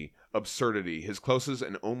 ennui, absurdity, his closest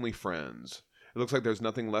and only friends. It looks like there's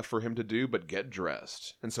nothing left for him to do but get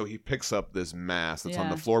dressed. And so he picks up this mask that's on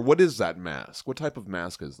the Yeah. floor. What is that mask? What type of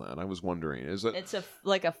mask is that? I was wondering. Is it? It's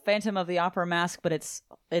like a Phantom of the Opera mask, but it's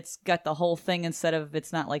got the whole thing instead of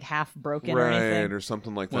it's not like half broken or right, anything. or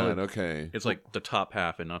something like Well, that. Okay. It's like the top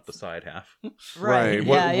half and not the side half. Right.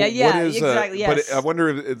 What- Yeah. what- Yeah. what is, Exactly. Yes. But I wonder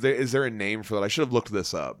is there a name for that? I should have looked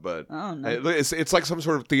this up, but Oh no. it's like some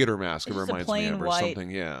sort of theater mask. It's It just a reminds me plain of or white- something.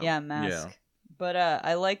 Yeah. Yeah, mask. Yeah. But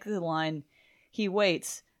I like the line, he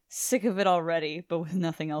waits, sick of it already, but with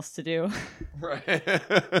nothing else to do. Right.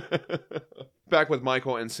 Back with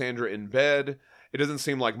Michael and Sandra in bed. It doesn't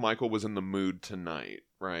seem like Michael was in the mood tonight,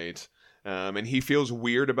 right? And he feels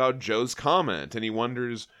weird about Joe's comment, and he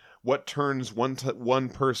wonders what turns one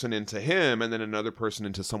person into him and then another person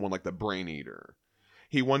into someone like the Brain Eater.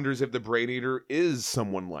 He wonders if the Brain Eater is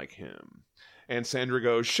someone like him. And Sandra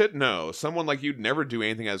goes, shit, no. Someone like you'd never do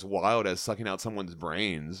anything as wild as sucking out someone's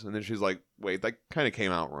brains. And then she's like, wait, that kind of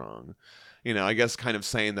came out wrong. You know, I guess kind of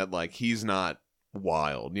saying that, like, he's not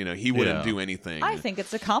wild. You know, he wouldn't Yeah. do anything. I think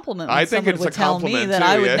it's a compliment when I think someone it's would a tell me compliment, that too,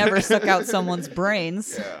 I would yeah. never suck out someone's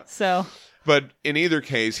brains. Yeah. So But in either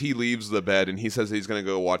case, he leaves the bed and he says he's going to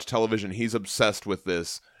go watch television. He's obsessed with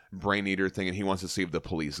this Brain Eater thing, and he wants to see if the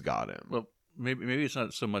police got him. Well, maybe it's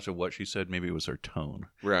not so much of what she said. Maybe it was her tone.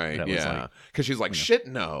 Right, that was yeah. like- Because she's like, you know. shit,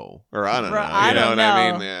 no. Or I don't know. Right, I You know don't what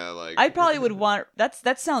I know. mean? Yeah, like... I probably would want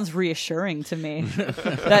that sounds reassuring to me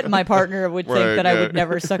that my partner would think Right, that I yeah. would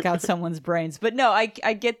never suck out someone's brains. But no, I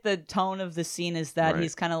get the tone of the scene is that Right.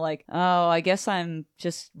 he's kind of like, oh, I guess I'm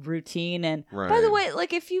just routine. And by Right. the way,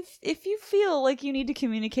 like if you feel like you need to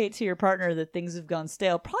communicate to your partner that things have gone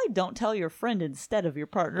stale, probably don't tell your friend instead of your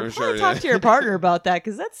partner. Oh, Probably sure, talk yeah. to your partner about that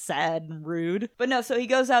because that's sad and rude. But no, so he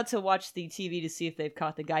goes out to watch the TV to see if they've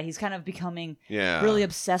caught the guy. He's kind of becoming yeah. really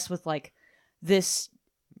obsessed with like This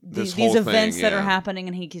these whole events thing, that are yeah. happening,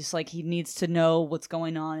 and he needs to know what's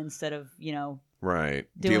going on instead of Right.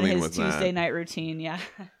 doing Dealing his with Tuesday that. night routine. Yeah.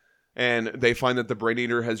 And they find that the Brain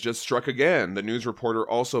Eater has just struck again. The news reporter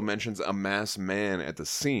also mentions a masked man at the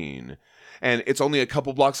scene. And it's only a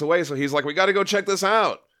couple blocks away, so he's like, we got to go check this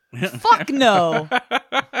out. Fuck no.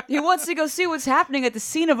 He wants to go see what's happening at the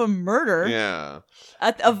scene of a murder. Yeah.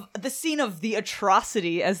 Of the scene of the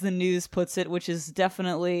atrocity, as the news puts it, which is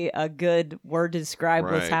definitely a good word to describe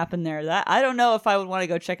what's Right. happened there. That I don't know if I would want to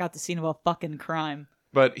go check out the scene of a fucking crime.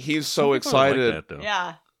 But he's so People like excited. that, though.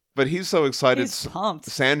 Yeah, But he's so excited. he's pumped.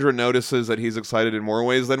 Sandra notices that he's excited in more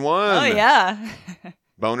ways than one. Oh yeah,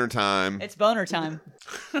 Boner time. it's boner time.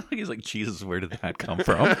 He's like, Jesus, where did that come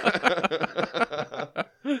from?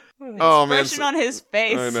 Oh man, Expression on his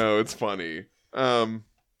face. I know, it's funny.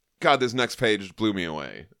 God, this next page blew me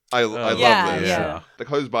away. I love yeah, this. yeah. The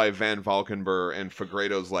close by Van Valkenburg and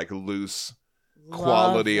Fagredo's like loose Love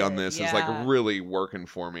quality it, on this is like yeah. really working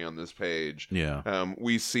for me on this page. Yeah.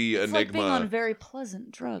 We see It's like Enigma. being on very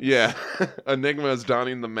pleasant drugs. Yeah, Enigma is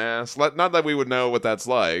donning the mask. Not that we would know what that's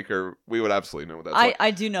like, or we would absolutely know what that's like.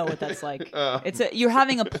 I do know what that's like. You're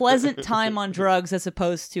having a pleasant time on drugs as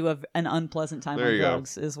opposed to an unpleasant time There on you go.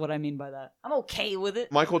 drugs, is what I mean by that. I'm okay with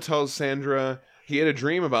it. Michael tells Sandra he had a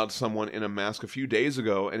dream about someone in a mask a few days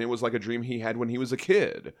ago, and it was like a dream he had when he was a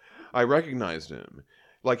kid. I recognized him.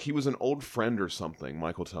 Like he was an old friend or something,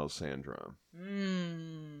 Michael tells Sandra.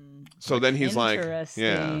 So then he's like,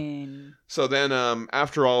 yeah. Interesting. So then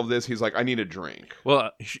after all of this, he's like, I need a drink.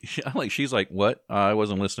 Well, she's like, what? I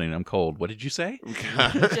wasn't listening. I'm cold. What did you say?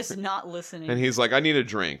 Just not listening. And he's like, I need a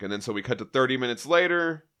drink. And then so we cut to 30 minutes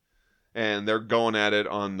later, and they're going at it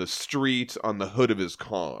on the street on the hood of his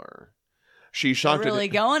car. She's shocked really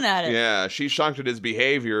at going at it. Yeah, she's shocked at his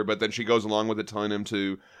behavior, but then she goes along with it, telling him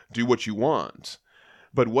to do what you want.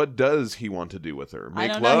 But what does he want to do with her? I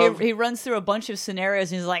Make don't love? know. He runs through a bunch of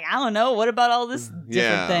scenarios and he's like, I don't know. What about all this different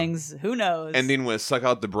Yeah. things? Who knows? Ending with suck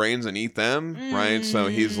out the brains and eat them, right? So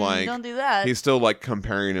he's like, don't do that. he's still like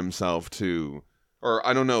comparing himself to, or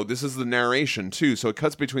I don't know, this is the narration too. So it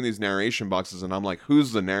cuts between these narration boxes, and I'm like,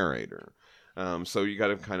 who's the narrator? So you got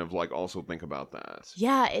to kind of like also think about that.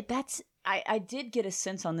 Yeah, I did get a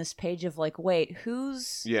sense on this page of like, wait,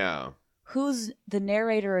 who's the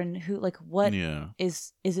narrator and who, like, what Yeah.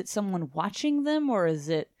 is it someone watching them, or is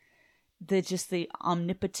it just the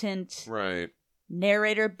omnipotent Right.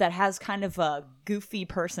 narrator that has kind of a goofy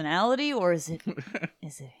personality, or is it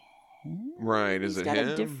him? Right, is He's it got him?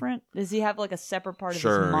 a different, does he have like a separate part of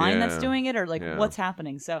Sure, his mind yeah. that's doing it, or like Yeah. what's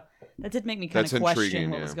happening? So that did make me kind That's of question intriguing,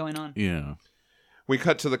 what yeah. was going on. Yeah. We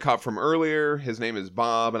cut to the cop from earlier. His name is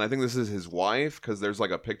Bob, and I think this is his wife because there's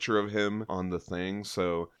like a picture of him on the thing.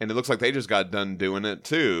 So, and it looks like they just got done doing it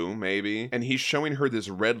too, maybe. And he's showing her this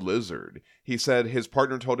red lizard. He said his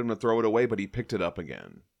partner told him to throw it away, but he picked it up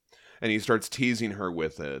again. And he starts teasing her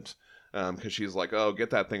with it because she's like, "Oh,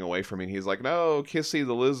 get that thing away from me." And he's like, "No, Kissy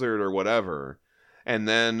the lizard or whatever." And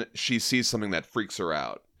then she sees something that freaks her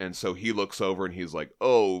out. And so he looks over and he's like,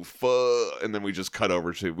 oh, fuck. And then we just cut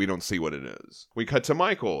over to, we don't see what it is. We cut to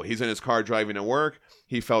Michael. He's in his car driving to work.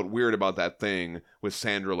 He felt weird about that thing with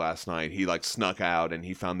Sandra last night. He like snuck out and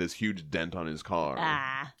he found this huge dent on his car.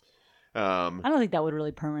 I don't think that would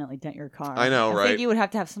really permanently dent your car. I know, I right? think you would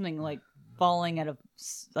have to have something like falling at a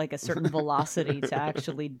certain velocity to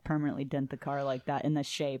actually permanently dent the car like that in the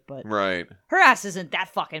shape. But Right. her ass isn't that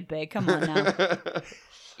fucking big. Come on now.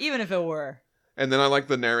 Even if it were. And then I like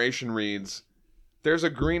the narration reads, there's a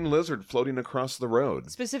green lizard floating across the road.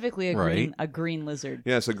 Specifically Right. a green lizard.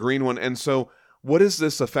 Yes, a green one. And so what is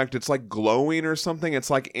this effect? It's like glowing or something. It's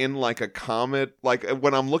like in like a comet. Like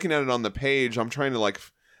when I'm looking at it on the page, I'm trying to like,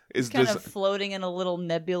 is Kind this... of floating in a little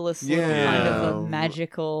nebulous little Yeah. kind of a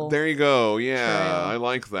magical. There you go. Yeah, trail. I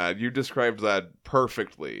like that. You described that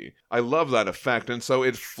perfectly. I love that effect. And so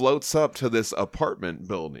it floats up to this apartment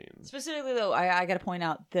building. Specifically though, I gotta point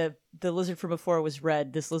out the lizard from before was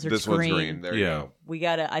red. This lizard's This one's green. There Yeah. you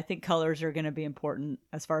go. I think colors are gonna be important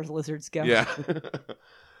as far as lizards go. Yeah.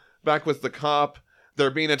 Back with the cop.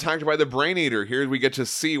 They're being attacked by the Brain Eater. Here we get to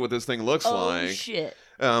see what this thing looks Oh like. shit.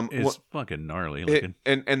 It's fucking gnarly looking.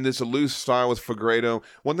 And this loose style with Fagredo.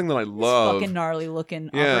 One thing that I love, Fucking gnarly looking.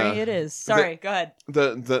 Yeah. Aubrey, it is. Sorry, go ahead.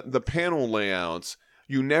 the panel layouts,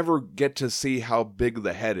 you never get to see how big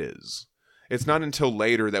the head is. It's not until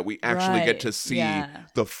later that we actually get to Right, see yeah.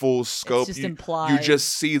 the full scope. just you implied. just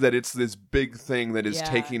see that it's this big thing that is Yeah.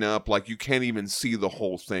 taking up, like you can't even see the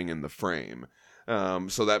whole thing in the frame.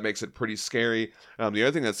 So that makes it pretty scary. The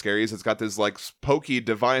other thing that's scary is it's got this like pokey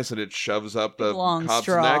device that it shoves up the Big long cop's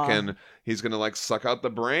straw. neck, and he's gonna like suck out the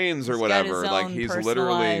brains or He's whatever. Got his Like own he's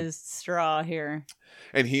literally, personalized straw here.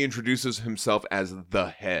 and he introduces himself as the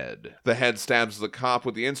head. The head stabs the cop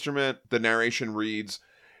with the instrument. The narration reads,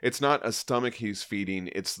 "It's not a stomach he's feeding;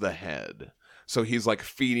 it's the head." So he's like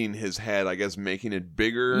feeding his head, I guess, making it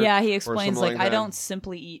bigger. Yeah, he or explains something like I that. don't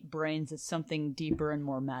simply eat brains. It's something deeper and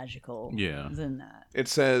more magical Yeah. than that. It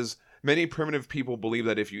says, many primitive people believe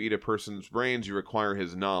that if you eat a person's brains, you acquire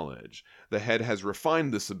his knowledge. The head has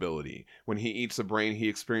refined this ability. When he eats a brain, he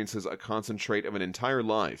experiences a concentrate of an entire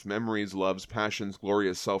life, memories, loves, passions,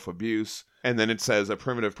 glorious self-abuse. And then it says, a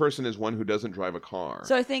primitive person is one who doesn't drive a car.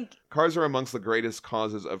 So I think Cars are amongst the greatest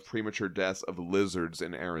causes of premature deaths of lizards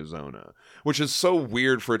in Arizona, which is so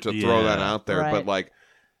weird for it to throw that Yeah. out there. Right. But like,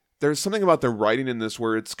 there's something about the writing in this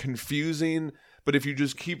where it's confusing. But if you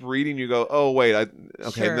just keep reading, you go, oh, wait,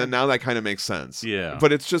 okay, Sure. then now that kind of makes sense. Yeah.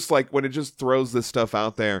 But it's just like when it just throws this stuff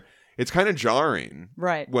out there, it's kind of jarring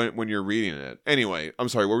right. when you're reading it. Anyway, I'm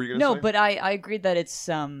sorry, what were you going to No, say? but I agreed that it's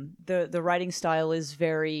the writing style is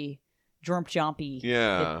very jumpy.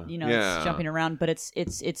 Yeah, yeah. It's jumping around, but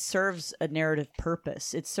it serves a narrative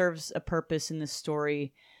purpose. It serves a purpose in the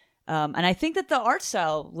story. And I think that the art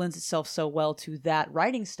style lends itself so well to that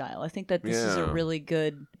writing style. I think that this is a Yeah. really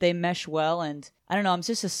good, they mesh well. And I don't know, I'm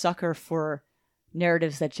just a sucker for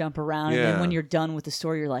narratives that jump around. And Yeah. then when you're done with the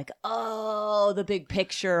story, you're like, oh, the big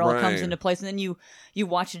picture all comes Right. into place. And then you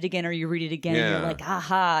watch it again or you read it again and Yeah. you're like,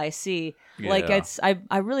 aha, I see. Like Yeah.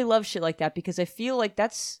 I really love shit like that because I feel like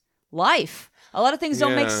that's life. A lot of things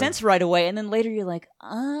don't make Yeah. sense right away. And then later you're like,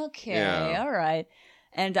 okay, Yeah. all right.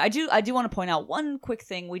 And I do want to point out one quick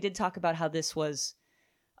thing. We did talk about how this was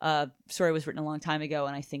story was written a long time ago,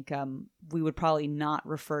 and I think we would probably not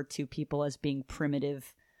refer to people as being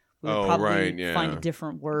primitive. We would Oh, probably right, yeah. find a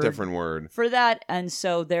different word Different word. for that. And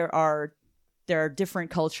so there are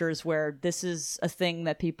different cultures where this is a thing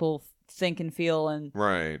that people think and feel and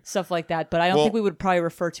Right. stuff like that. But I don't Well- think we would probably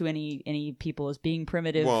refer to any people as being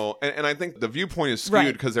primitive. Well, and I think the viewpoint is skewed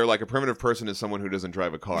Right. because they're like a primitive person is someone who doesn't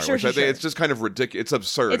drive a car, Sure, which sure, I think sure. it's just kind of ridiculous. It's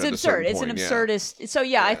absurd. It's at a absurd. certain It's an point, yeah. absurdist. So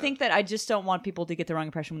yeah, I Yeah. think that I just don't want people to get the wrong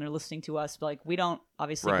impression when they're listening to us. Like we don't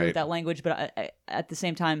obviously agree Right. with that language, but at the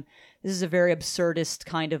same time, this is a very absurdist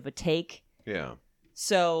kind of a take. Yeah.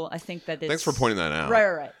 So I think that it's Thanks for pointing that out.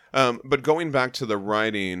 Right. But going back to the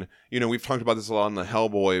writing, we've talked about this a lot in the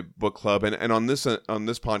Hellboy book club, and on this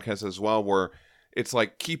podcast as well, where it's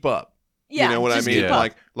like keep up. Yeah, You know what I just mean? keep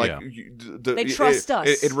up. Like Yeah. They trust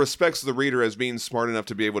us. It respects the reader as being smart enough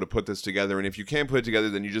to be able to put this together, and if you can't put it together,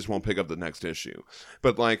 then you just won't pick up the next issue.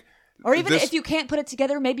 But like, Or even this- if you can't put it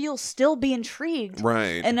together, maybe you'll still be intrigued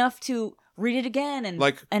right? enough to read it again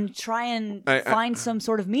and try and I- find some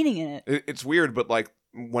sort of meaning in it. It's weird, but like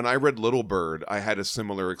when I read Little Bird, I had a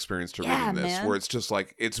similar experience to Yeah, reading this, man. where it's just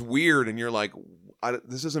like it's weird, and you're like,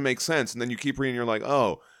 this doesn't make sense, and then you keep reading, you're like,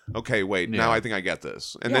 oh, okay, wait, now Yeah. I think I get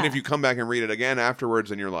this, and then Yeah. if you come back and read it again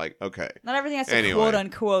afterwards, and you're like, okay, Not everything has to Anyway, quote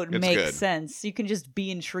unquote it's make good. sense. You can just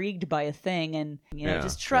be intrigued by a thing and Yeah,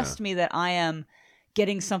 just trust me that I am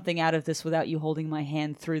getting something out of this without you holding my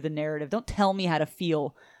hand through the narrative. Don't tell me how to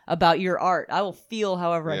feel about your art. I will feel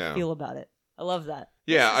however Yeah. I feel about it. I love that.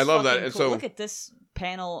 Yeah, This I is love that. fucking And cool. so- Look at this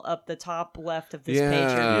panel up the top left of this Yeah. page.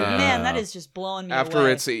 Here. Yeah. Man, that is just blowing me after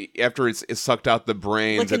away. it's sucked out the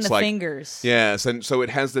brains, Licking it's the like fingers. yes, and so it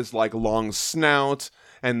has this like long snout,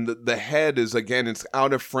 and the head is again it's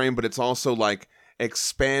out of frame, but it's also like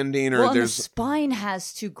expanding, or Well, and the there's spine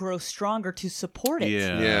has to grow stronger to support it.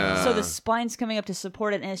 Yeah. So the spine's coming up to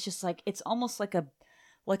support it, and it's just like it's almost like a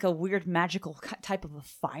weird magical type of a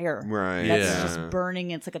fire right. that's Yeah. just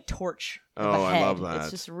burning. It's like a torch. Of Oh, a I head. love that.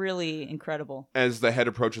 It's just really incredible. As the head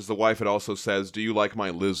approaches the wife, it also says, "Do you like my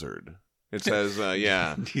lizard?" It says,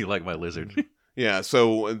 "Yeah, Do you like my lizard? yeah."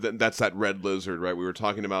 So that's that red lizard, right? We were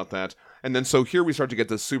talking about that, and then so here we start to get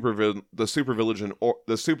the supervillain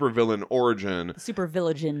origin. Super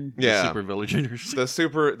Villain. Yeah, Super villagers. the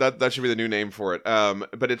super that should be the new name for it.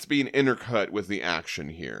 But it's being intercut with the action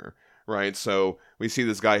here, right? So we see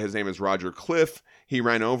this guy. His name is Roger Cliff. He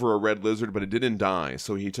ran over a red lizard, but it didn't die,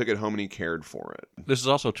 so he took it home and he cared for it. This is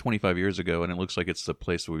also 25 years ago, and it looks like it's the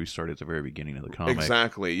place where we started at the very beginning of the comic.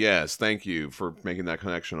 Exactly. Yes. Thank you for making that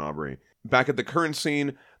connection, Aubrey. Back at the current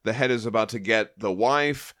scene, the head is about to get the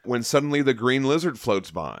wife when suddenly the green lizard floats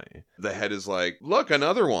by. The head is like, look,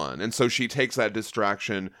 another one. And so she takes that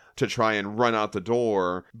distraction to try and run out the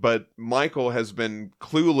door. But Michael has been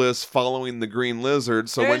clueless following the green lizard.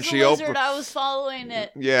 So when she opens. I was following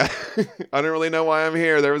it. Yeah, I don't really know why I'm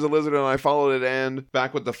here. There was a lizard and I followed it. And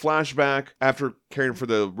back with the flashback, after caring for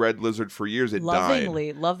the red lizard for years, it died.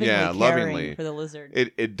 Lovingly Yeah, caring lovingly. for the lizard.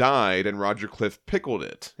 It died, and Roger Cliff pickled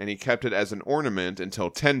it, and he kept it as an ornament until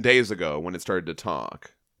 10 days ago when it started to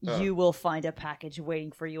talk. You will find a package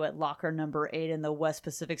waiting for you at locker number 8 in the West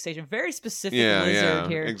Pacific Station. Very specific Yeah, lizard yeah,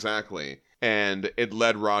 here. exactly. And it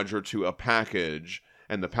led Roger to a package,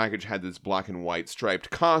 and the package had this black and white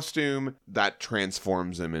striped costume that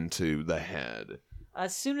transforms him into the head.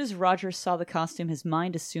 As soon as Roger saw the costume, his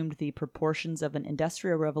mind assumed the proportions of an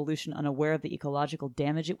industrial revolution, unaware of the ecological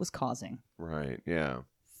damage it was causing. Right, yeah.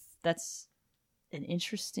 That's an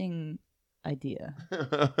interesting idea.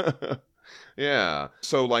 Yeah.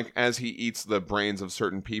 So, like, as he eats the brains of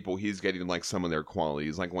certain people, he's getting, like, some of their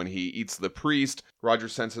qualities. Like, when he eats the priest,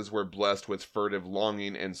 Roger's senses were blessed with furtive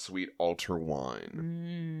longing and sweet altar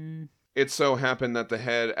wine. It so happened that the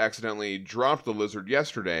head accidentally dropped the lizard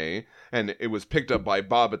yesterday, and it was picked up by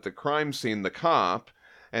Bob at the crime scene, the cop,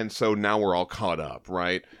 and so now we're all caught up,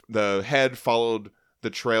 right? The head followed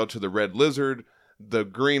the trail to the red lizard. The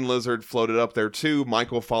green lizard floated up there, too.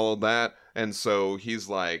 Michael followed that, and so he's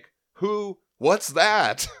like, who? What's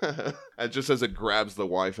that? And just as it grabs the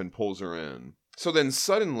wife and pulls her in. So then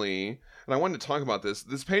suddenly, and I wanted to talk about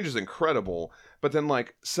this page is incredible, but then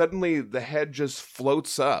like suddenly the head just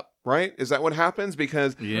floats up, right? Is that what happens?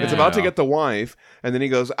 Because it's about to get the wife, and then he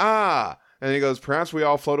goes, ah! And he goes, perhaps we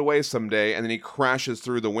all float away someday, and then he crashes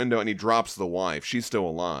through the window and he drops the wife. She's still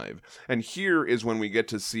alive. And here is when we get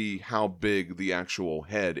to see how big the actual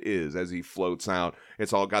head is as he floats out.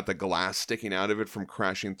 It's all got the glass sticking out of it from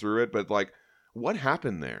crashing through it, but like, what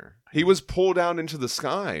happened there? He was pulled out into the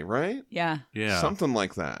sky, right? Yeah. Something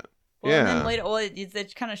like that. Well, yeah. And then later,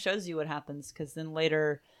 it kind of shows you what happens, because then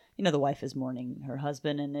later, the wife is mourning her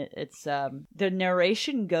husband, and it's the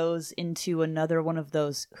narration goes into another one of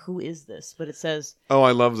those, who is this? But it says, oh,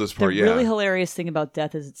 I love this part, the really hilarious thing about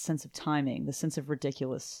death is its sense of timing, the sense of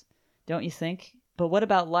ridiculous. Don't you think? But what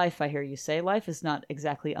about life, I hear you say? Life is not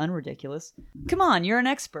exactly unridiculous. Come on, you're an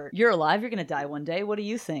expert. You're alive, you're going to die one day. What do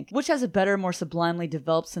you think? Which has a better, more sublimely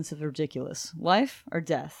developed sense of ridiculous? Life or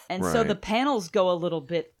death? And so the panels go a little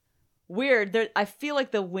bit weird. I feel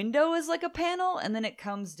like the window is like a panel, and then it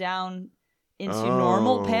comes down into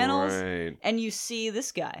normal panels, and you see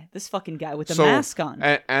this fucking guy with the mask on.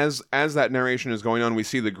 As that narration is going on, we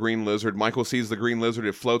see the green lizard. Michael sees the green lizard.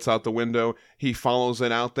 It floats out the window. He follows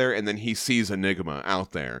it out there, and then he sees Enigma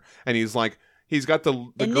out there, and he's like, he's got the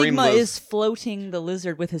green lizard. Enigma is floating the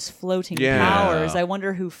lizard with his floating powers. I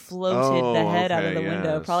wonder who floated the head out of the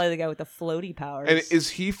window. Probably the guy with the floaty powers. And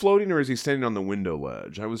is he floating, or is he standing on the window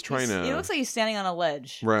ledge? I was trying to... It looks like he's standing on a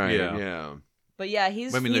ledge. Right, yeah. But yeah,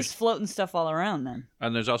 he's floating stuff all around then.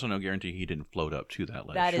 And there's also no guarantee he didn't float up to that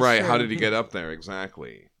ledge. That is right, true. How did he get up there?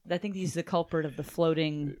 Exactly. I think he's the culprit of the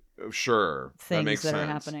floating things that are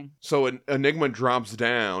happening. So Enigma drops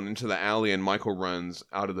down into the alley, and Michael runs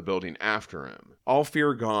out of the building after him. All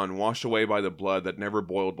fear gone, washed away by the blood that never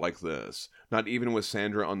boiled like this. Not even with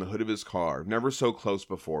Sandra on the hood of his car. Never so close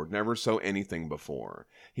before. Never so anything before.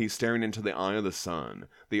 He's staring into the eye of the sun.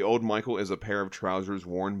 The old Michael is a pair of trousers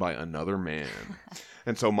worn by another man.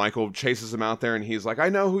 And so Michael chases him out there, and he's like, I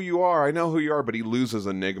know who you are, but he loses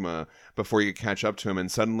Enigma before he can catch up to him,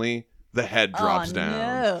 and suddenly the head drops down.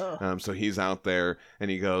 No. So he's out there, and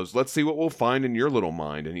he goes, let's see what we'll find in your little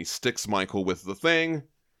mind, and he sticks Michael with the thing.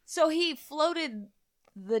 So he floated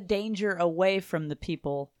the danger away from the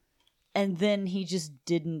people, and then he just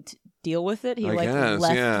didn't deal with it. He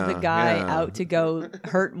left the guy out to go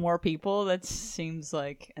hurt more people. That seems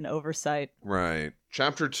like an oversight. Right.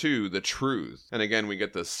 Chapter 2, The Truth. And again, we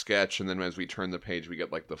get the sketch, and then as we turn the page, we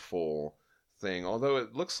get like the full thing. Although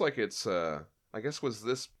it looks like it's, I guess, was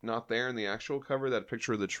this not there in the actual cover, that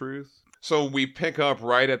picture of the truth? So we pick up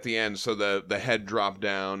right at the end, so the head dropped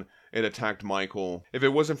down. It attacked Michael. If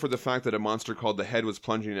it wasn't for the fact that a monster called the Head was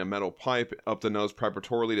plunging a metal pipe up the nose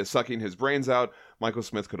preparatorily to sucking his brains out, Michael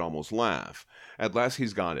Smith could almost laugh. At last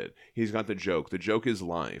he's got it. He's got the joke. The joke is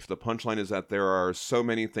life. The punchline is that there are so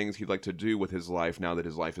many things he'd like to do with his life now that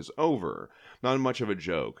his life is over. Not much of a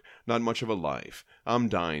joke. Not much of a life. I'm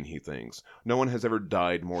dying, he thinks. No one has ever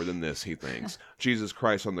died more than this, he thinks. Jesus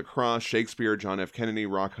Christ on the cross, Shakespeare, John F. Kennedy,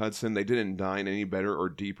 Rock Hudson, they didn't die in any better or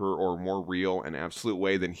deeper or more real and absolute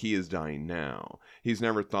way than he is dying now. He's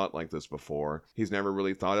never thought like this before. He's never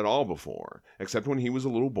really thought at all before, except when he was a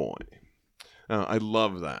little boy. I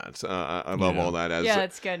love that. I love all that.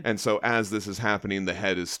 It's good. And so as this is happening, the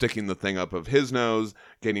head is sticking the thing up of his nose,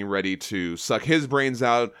 getting ready to suck his brains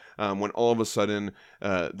out, when all of a sudden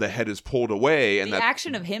the head is pulled away. And the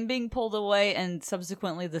action of him being pulled away and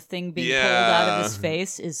subsequently the thing being pulled out of his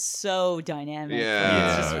face is so dynamic.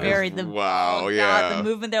 Yeah. It's just very... God, the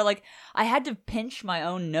movement there. Like, I had to pinch my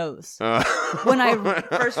own nose. When I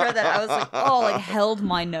first read that, I was like, held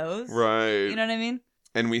my nose. Right. You know what I mean?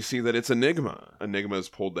 And we see that it's Enigma. Enigma's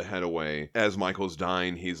pulled the head away. As Michael's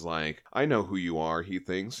dying, he's like, I know who you are, he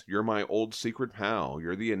thinks. You're my old secret pal.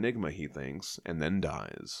 You're the Enigma, he thinks. And then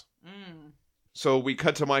dies. So we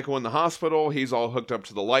cut to Michael in the hospital. He's all hooked up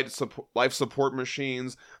to the life support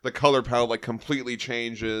machines. The color palette like completely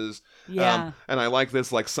changes. Yeah. And I like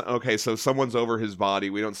this, like, okay, so someone's over his body.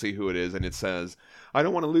 We don't see who it is. And it says, I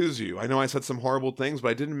don't want to lose you. I know I said some horrible things, but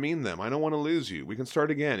I didn't mean them. I don't want to lose you. We can start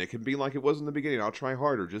again. It can be like it was in the beginning. I'll try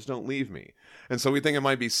harder. Just don't leave me. And so we think it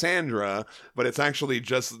might be Sandra, but it's actually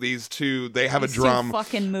just these two. They have These a two drama.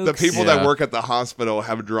 fucking mooks. The people that work at the hospital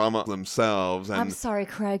have drama themselves. And I'm sorry,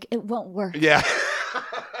 Craig. It won't work. yeah.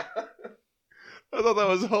 I thought that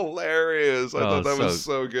was hilarious. I thought that was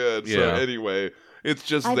so good. So Yeah. anyway, it's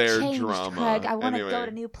just I've their changed, drama. Craig. I want to Anyway. go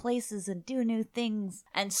to new places and do new things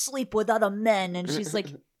and sleep with other men. And she's like,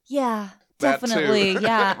 yeah, That too. definitely.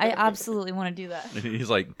 Yeah, I absolutely want to do that. And he's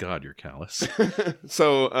like, God, you're callous.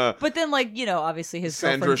 So But then, like, you know, obviously his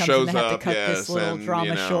Sandra girlfriend comes shows and they have up, to cut yes, this little and, drama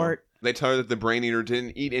you know, short. They tell her that the brain eater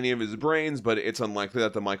didn't eat any of his brains, but it's unlikely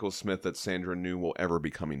that the Michael Smith that Sandra knew will ever be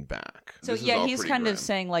coming back. So This is yeah, all he's pretty kind grim. of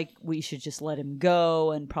saying like we should just let him go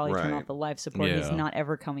and probably turn Right. off the life support. He's Yeah. not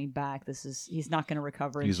ever coming back. He's not going to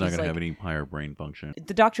recover. And He's not she's going to like- have any higher brain function.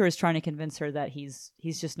 The doctor is trying to convince her that he's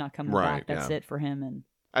just not coming Right, back. That's yeah. it for him. And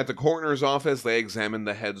At the coroner's office, they examine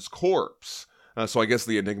the head's corpse. So I guess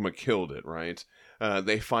the Enigma killed it, right?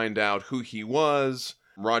 They find out who he was,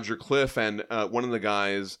 Roger Cliff, and one of the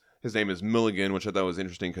guys, his name is Milligan, which I thought was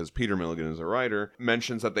interesting because Peter Milligan is a writer,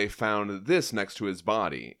 mentions that they found this next to his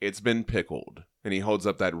body. It's been pickled. And he holds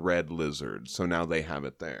up that red lizard, so now they have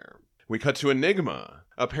it there. We cut to Enigma.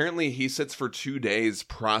 Apparently, he sits for 2 days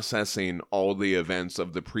processing all the events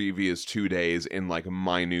of the previous 2 days in, like,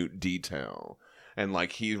 minute detail. And,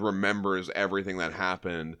 like, he remembers everything that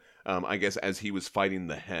happened, I guess, as he was fighting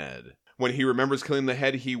the head. When he remembers killing the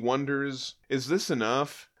head, he wonders, is this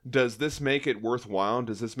enough? Does this make it worthwhile?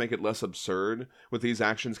 Does this make it less absurd? With these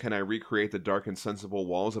actions, can I recreate the dark and sensible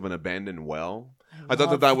walls of an abandoned well? I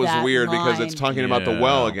thought that was love weird because line. it's talking about the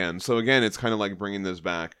well Yeah. again. So again, it's kind of like bringing this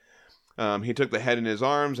back. He took the head in his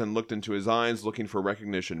arms and looked into his eyes, looking for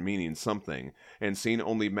recognition, meaning something. And seeing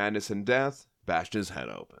only madness and death, bashed his head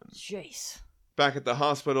open. Jace. Back at the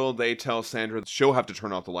hospital, they tell Sandra she'll have to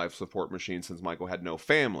turn off the life support machine since Michael had no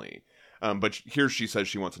family. But here she says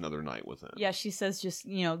she wants another night with him. Yeah, she says just,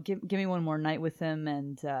 you know, give me one more night with him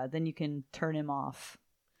and then you can turn him off.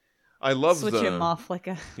 I love Switch the... him off like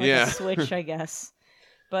a Yeah. switch, I guess.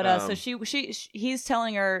 But so he's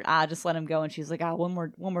telling her, just let him go, and she's like, one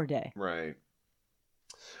more day. Right.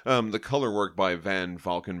 The color work by Van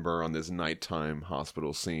Valkenburg on this nighttime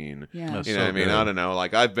hospital scene. Yeah. That's You know so what I mean? good. I don't know.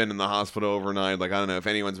 Like, I've been in the hospital overnight. Like, I don't know if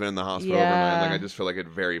anyone's been in the hospital Yeah. overnight. Like, I just feel like it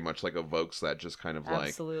very much, like, evokes that just kind of, like...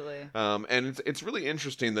 Absolutely. And it's really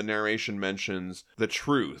interesting. The narration mentions the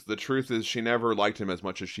truth. The truth is she never liked him as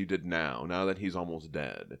much as she did now that he's almost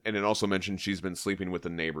dead. And it also mentions she's been sleeping with the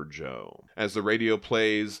neighbor Joe. As the radio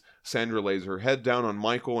plays, Sandra lays her head down on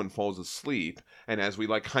Michael and falls asleep. And as we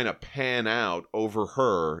like kind of pan out, over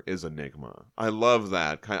her is Enigma. I love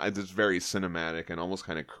that. It's very cinematic and almost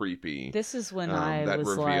kind of creepy. This is when that I was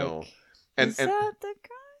reveal. like, And- is and- that the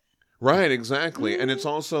guy? Right, exactly. And it's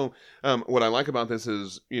also, what I like about this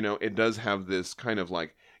is, you know, it does have this kind of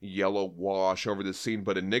like yellow wash over the scene,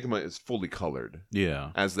 but Enigma is fully colored Yeah.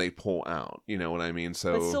 as they pull out. You know what I mean?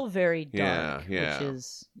 So But still very dark. yeah. Which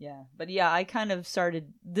is, yeah. But yeah, I kind of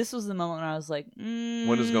started, this was the moment when I was like,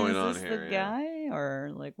 What is going on this here? the Yeah. guy?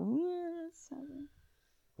 Or like, what's happening?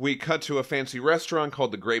 we cut to a fancy restaurant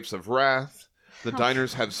called the Grapes of Wrath. The Oh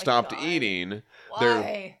diners have my stopped God. eating.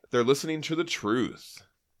 Why? They're listening to the truth.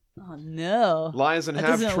 Oh no. Lies and That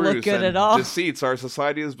half doesn't look truths good and at all. deceits our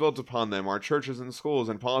society is built upon them. Our churches and schools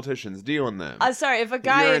and politicians deal in them. I'm sorry, if a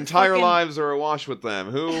guy Your entire fucking- lives are awash with them.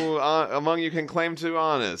 Who among you can claim to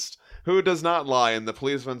honest? Who does not lie? And the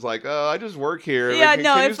policeman's like, I just work here. Yeah, Like,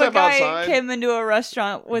 no, can you if a step guy outside? came into a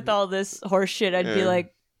restaurant with all this horse shit, I'd be Yeah.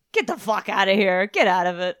 like, get the fuck out of here. Get out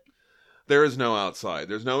of it. There is no outside.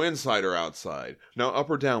 There's no inside or outside. No up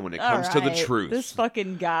or down when it comes to the Alright, truth. This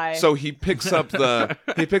fucking guy. So he picks up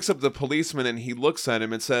the policeman and he looks at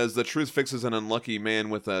him and says, "The truth fixes an unlucky man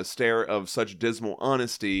with a stare of such dismal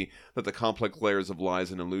honesty that the complex layers of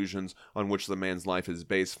lies and illusions on which the man's life is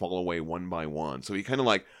based fall away one by one." So he kind of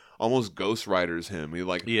like almost Ghost Riders him. He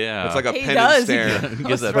like Yeah. it's like a He pen does. and stare. He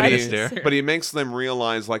gives that But funny he- stare. But he makes them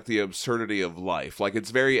realize like the absurdity of life. Like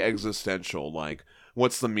it's very existential. Like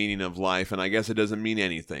what's the meaning of life? And I guess it doesn't mean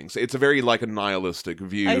anything. So it's a very like a nihilistic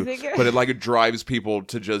view. I think it- But it drives people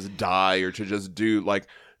to just die or to just do like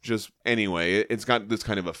just anyway. It's got this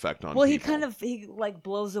kind of effect on. well, people. he like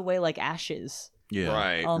blows away like ashes. Yeah.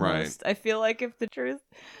 right, right. Almost. I feel like if the truth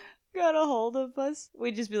got a hold of us,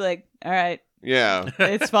 we'd just be like, all right, Yeah.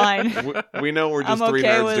 It's fine. We know we're just I'm three okay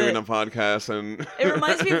nerds with doing it. a podcast, and It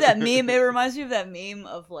reminds me of that meme. It reminds me of that meme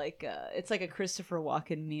of like, it's like a Christopher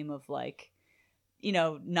Walken meme of like, you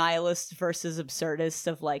know, nihilist versus absurdist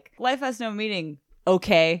of like, life has no meaning.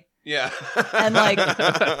 Okay. yeah, And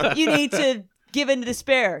like, you need to give in to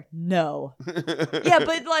despair. No. Yeah,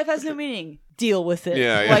 but life has no meaning. Deal with it.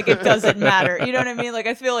 Yeah, yeah. Like, it doesn't matter. You know what I mean? Like,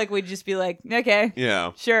 I feel like we'd just be like, okay.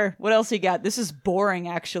 yeah, Sure. What else you got? This is boring,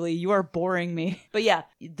 actually. You are boring me. But yeah,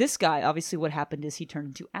 this guy, obviously what happened is he turned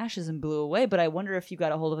into ashes and blew away. But I wonder if you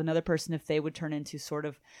got a hold of another person, if they would turn into sort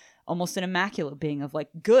of almost an immaculate being of like,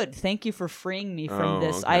 good, thank you for freeing me from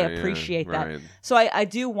this. okay, I yeah, appreciate that. right. So I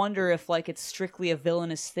do wonder if like it's strictly a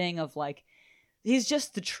villainous thing of like, he's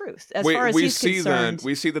just the truth. As far as he's concerned.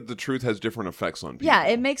 We see that the truth has different effects on people. Yeah,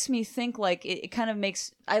 it makes me think like it kind of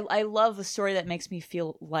makes I love a story that makes me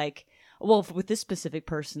feel like, well, with this specific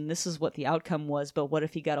person, this is what the outcome was, but what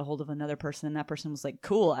if he got a hold of another person and that person was like,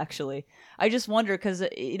 cool, actually. I just wonder because,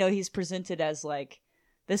 you know, he's presented as like,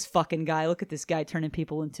 this fucking guy, look at this guy turning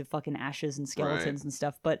people into fucking ashes and skeletons Right. and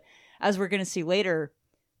stuff. But as we're going to see later,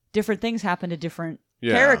 different things happen to different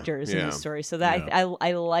Yeah, characters in yeah. the story. So that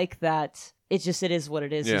I like that. It is what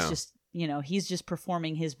it is. Yeah. It's just, you know, he's just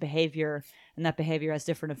performing his behavior, and that behavior has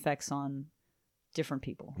different effects on different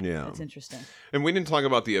people. Yeah. It's interesting. And we didn't talk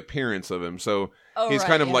about the appearance of him. So Oh, he's right,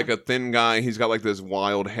 kind of yeah. like a thin guy. He's got like this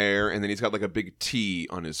wild hair, and then he's got like a big T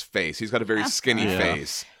on his face. He's got a very skinny Yeah.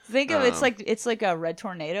 face. Think of it's like a Red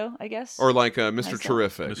Tornado, I guess. Or like Mr. Nice.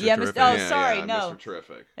 Terrific. Mr. yeah, Terrific. Oh, Yeah, sorry, yeah, no. Mr.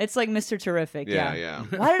 Terrific. It's like Mr. Terrific. Yeah, Yeah.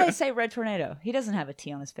 yeah. Why did I say Red Tornado? He doesn't have a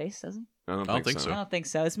T on his face, does he? I don't, don't think I so. don't think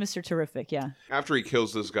so. It's Mr. Terrific. Yeah. After he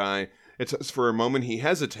kills this guy, it's for a moment he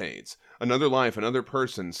hesitates. Another life, another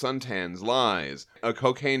person, suntans, lies, a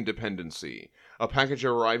cocaine dependency, a package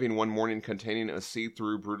arriving one morning containing a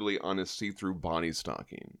see-through, brutally honest see-through body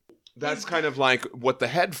stocking. That's kind of like what the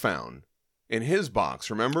head found in his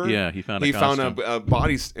box, remember? Yeah, he found a He found costume. a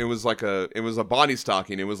body. It was a body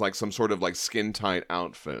stocking. It was like some sort of like skin tight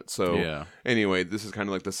outfit. So Yeah. anyway, this is kind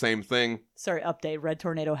of like the same thing. Sorry, update. Red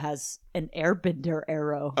Tornado has an airbender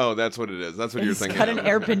arrow. Oh, that's what it is. That's what you're He's thinking. got an of.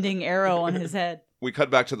 airbending arrow on his head. We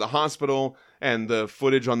cut back to the hospital, and the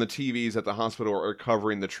footage on the TVs at the hospital are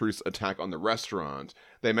covering the Truth's attack on the restaurant.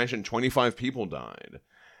 They mentioned 25 people died,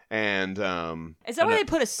 and Is that why they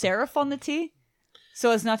put a serif on the T?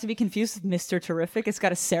 So as not to be confused with Mr. Terrific, it's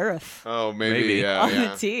got a serif oh, maybe, Maybe. yeah, on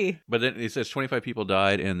yeah. the T. But then it says 25 people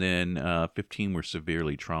died, and then 15 were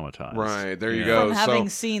severely traumatized. Right, there you Yeah. go. From having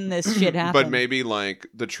So, seen this shit happen. but maybe like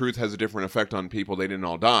the Truth has a different effect on people. They didn't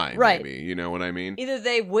all die, Right. Maybe, you know what I mean? Either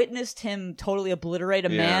they witnessed him totally obliterate a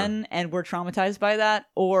Yeah. man and were traumatized by that,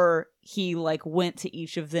 or he like went to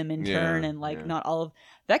each of them in Yeah, turn and like yeah. not all of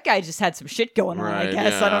that guy just had some shit going on, I Right,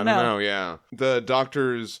 guess. yeah, I don't know. Yeah, the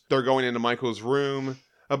doctors, they're going into Michael's room.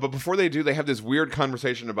 But before they do, they have this weird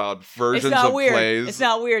conversation about versions It's not of weird. plays. It's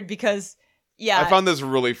not weird because yeah. I found this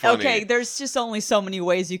really funny. Okay, there's just only so many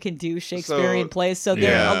ways you can do Shakespearean So, plays. So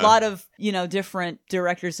there yeah. are a lot of, you know, different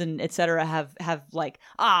directors and et cetera have like,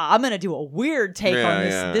 I'm gonna do a weird take Yeah, on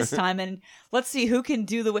yeah. this time, and let's see who can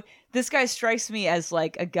do the. This guy strikes me as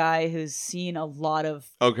like a guy who's seen a lot of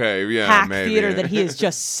Okay, yeah, hack maybe. theater that he is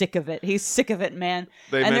just sick of it. He's sick of it, man.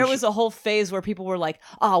 They And there mention- was a whole phase where people were like,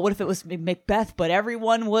 what if it was Macbeth, but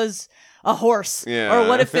everyone was a horse? Yeah. Or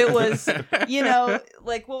what if it was, you know,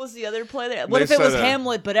 like what was the other play there? What They if it was said,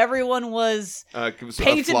 Hamlet, but everyone was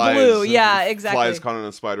painted flies, blue? Yeah, exactly. Flies caught on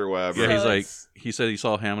a spider web. Yeah, So he's like, it's- he said he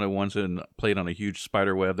saw Hamlet once and played on a huge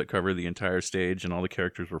spider web that covered the entire stage, and all the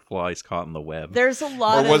characters were flies caught in the web. There's a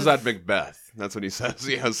lot Or of was that Macbeth? That's what he says.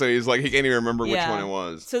 Yeah, so he's like, he can't even remember which Yeah. one it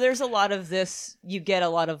was. So there's a lot of this. You get a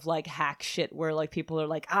lot of like hack shit where like people are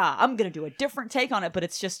like, I'm gonna do a different take on it, but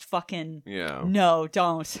it's just fucking Yeah. no,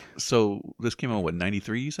 don't. So this came out, what,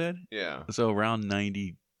 93, you said? Yeah. So around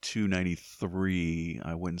 92, 93,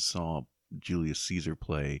 I went and saw Julius Caesar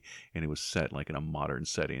play, and it was set like in a modern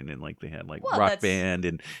setting, and like they had like Well, rock that's- band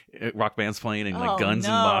and rock bands playing and like Oh, guns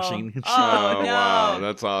no. and moshing and shit. Oh, no. wow,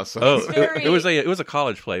 that's awesome. Oh, It's very- it was a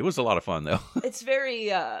college play. It was a lot of fun though. It's very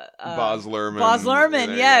Boz Lerman. Boz Lerman,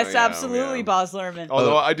 There you yes, go, yeah, absolutely, yeah. Boz Lerman.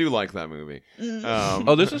 Although I do like that movie. Mm.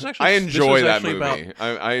 Oh, this is actually. I this enjoy was that actually movie.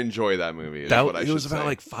 about- I enjoy that movie. Is that what I it should was about say.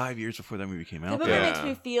 like 5 years before that movie came That out. movie though. Yeah. makes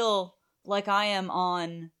me feel like I am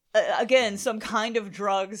on again some kind of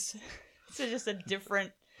drugs. It's just a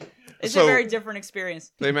different. It's So- a very different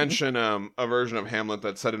experience. They mention a version of Hamlet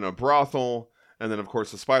that's set in a brothel, and then of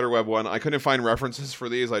course the spiderweb one. I couldn't find references for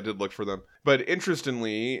these. I did look for them, but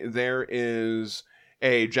interestingly, there is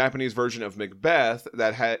a Japanese version of Macbeth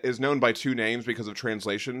that is known by two names because of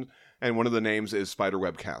translation. and one of the names is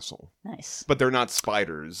Spiderweb Castle. Nice. But they're not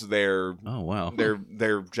spiders. They're Oh wow.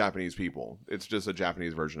 they're Japanese people. It's just a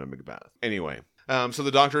Japanese version of Macbeth. Anyway, so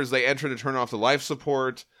the doctors, they enter to turn off the life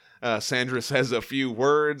support. Sandra says a few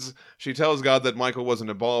words. She tells God that Michael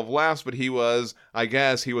wasn't a ball of laughs, but I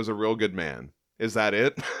guess he was a real good man. Is that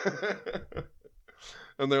it?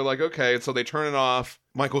 And they're like, okay. So they turn it off.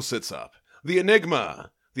 Michael sits up. The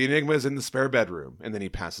Enigma is in the spare bedroom. And then he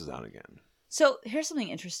passes out again. So here's something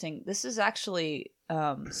interesting. This is actually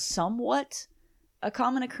somewhat a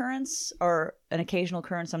common occurrence or an occasional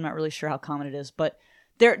occurrence. I'm not really sure how common it is, but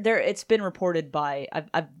it's been reported by.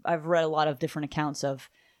 I've read a lot of different accounts of,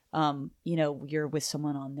 you're with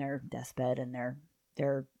someone on their deathbed and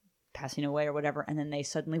they're passing away or whatever, and then they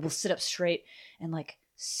suddenly will sit up straight and like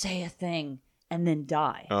say a thing and then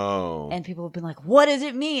die. Oh. And people have been like, what does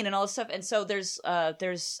it mean? And all this stuff. And so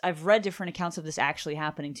I've read different accounts of this actually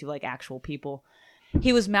happening to like actual people.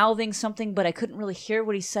 He was mouthing something, but I couldn't really hear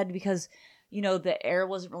what he said because, the air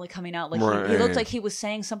wasn't really coming out. Like he looked like he was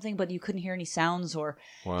saying something, but you couldn't hear any sounds, or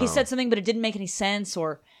he said something, but it didn't make any sense,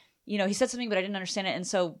 or, he said something, but I didn't understand it. And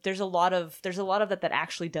so there's a lot of that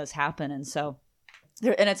actually does happen. And so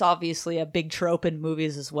and it's obviously a big trope in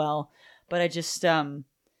movies as well. But I just,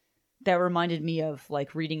 that reminded me of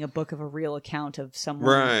like reading a book of a real account of someone.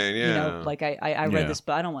 Right, yeah. Like I read this,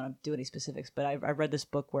 but I don't want to do any specifics, but I read this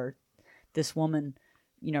book where this woman,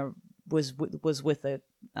 was with a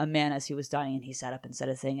man as he was dying, and he sat up and said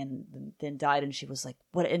a thing and then died, and she was like,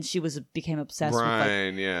 what? And she became obsessed with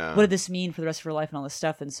like, what did this mean for the rest of her life and all this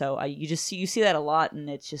stuff. And so you see that a lot, and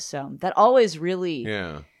it's just, that always really,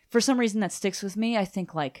 for some reason that sticks with me. I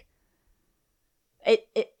think like,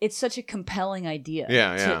 it's such a compelling idea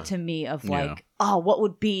to me of like, what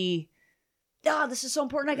would be, this is so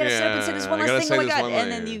important. I gotta sit up and say this one last thing. Oh my God.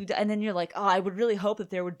 And then you're like, I would really hope that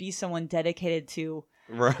there would be someone dedicated to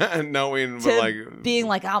knowing, to like being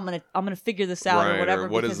like, I'm gonna figure this out or whatever,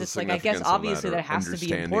 what because it's like, I guess obviously that has to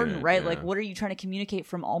be important, right? Like, what are you trying to communicate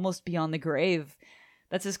from almost beyond the grave?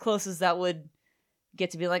 That's as close as that would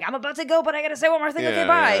get to be like, I'm about to go, but I gotta say one more thing. Okay,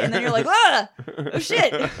 bye. And then you're like, oh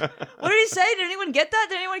shit, what did he say? Did anyone get that?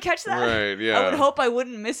 Did anyone catch that? Right, yeah. I would hope I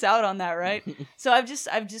wouldn't miss out on that, right? So I've just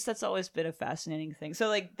that's always been a fascinating thing. So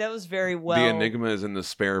like, that was very well. The Enigma is in the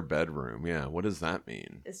spare bedroom. Yeah, what does that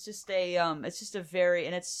mean? It's just a very,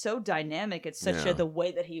 and it's so dynamic. It's such the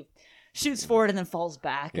way that he shoots forward and then falls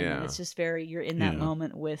back, and then it's just very, you're in that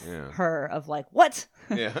moment with her of like, what?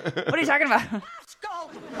 Yeah. What are you talking about? Let's go!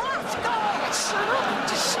 Shut up!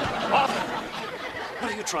 Just shut up!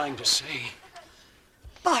 What are you trying to say?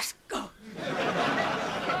 Let's go!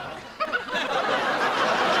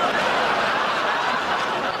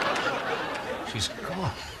 She's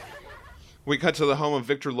gone. We cut to the home of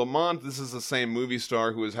Victor Lamont. This is the same movie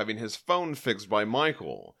star who is having his phone fixed by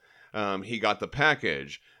Michael. He got the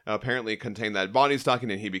package. Apparently it contained that body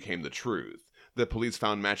stocking, and he became the truth. The police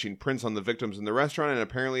found matching prints on the victims in the restaurant, and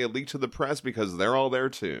apparently it leaked to the press because they're all there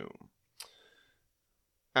too.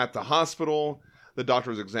 At the hospital, the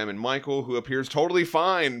doctors examine Michael, who appears totally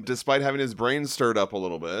fine despite having his brain stirred up a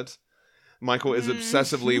little bit. Michael is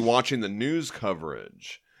obsessively watching the news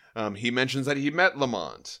coverage. He mentions that he met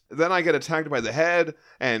Lamont. Then I get attacked by the head,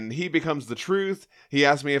 and he becomes the truth. He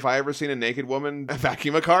asked me if I ever seen a naked woman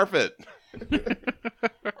vacuum a carpet.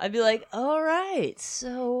 I'd be like, all right,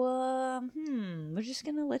 so, we're just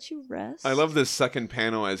gonna let you rest. I love this second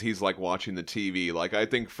panel as he's, like, watching the TV. Like, I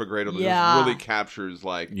think Fagredo just really captures,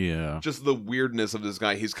 like, just the weirdness of this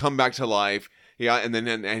guy. He's come back to life. Yeah,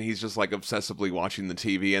 and he's just like obsessively watching the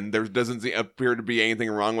TV, and there doesn't appear to be anything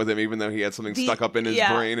wrong with him, even though he had something stuck up in his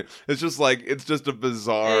brain. It's just like, it's just a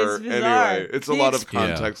bizarre. Anyway, it's a lot of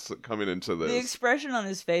context coming into this. The expression on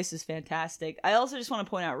his face is fantastic. I also just want to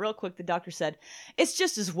point out real quick, the doctor said, it's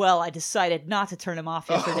just as well I decided not to turn him off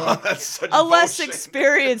yesterday. That's such a less bullshit.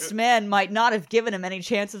 Experienced man might not have given him any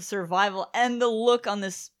chance of survival. And the look on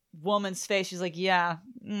this woman's face, she's like, well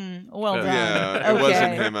done. Yeah, it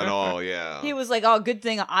wasn't him at all, yeah. He was like, oh, good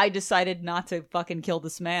thing I decided not to fucking kill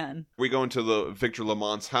this man. We go into the Victor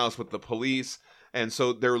Lamont's house with the police, and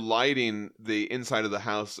so they're lighting the inside of the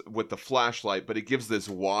house with the flashlight, but it gives this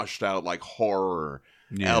washed out, like, horror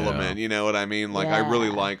element, you know what I mean? Like, I really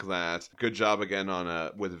like that. Good job again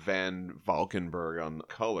on with Van Valkenburg on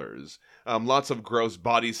colors. Lots of gross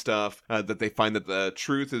body stuff that they find that the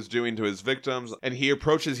truth is doing to his victims. And he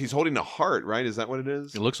approaches, he's holding a heart, right? Is that what it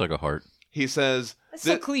is? It looks like a heart. He says... That's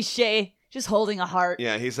so cliche. Just holding a heart.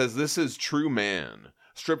 Yeah, he says, this is true man,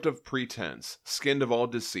 stripped of pretense, skinned of all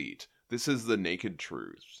deceit. This is the naked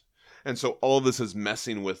truth. And so all of this is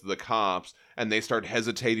messing with the cops, and they start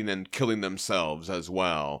hesitating and killing themselves as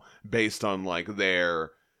well, based on, like, their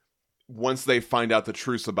once they find out the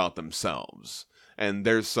truth about themselves. And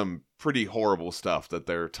there's some pretty horrible stuff that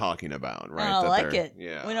they're talking about, right? I That like they're- it.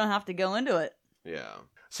 Yeah. We don't have to go into it. Yeah.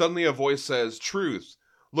 Suddenly a voice says, "Truth,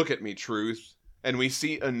 look at me, Truth." And we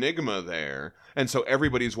see Enigma there. And so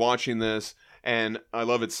everybody's watching this. And I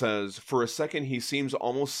love it says, "For a second he seems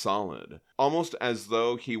almost solid. Almost as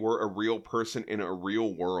though he were a real person in a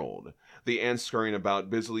real world. The ants scurrying about,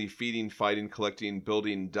 busily feeding, fighting, collecting,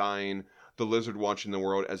 building, dying. The lizard watching the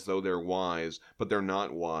world as though they're wise. But they're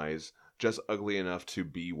not wise. Just ugly enough to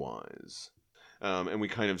be wise." And we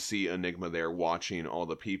kind of see Enigma there watching all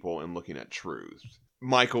the people and looking at Truth.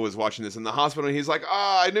 Michael is watching this in the hospital, and he's like,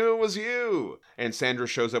 "Ah, I knew it was you." And Sandra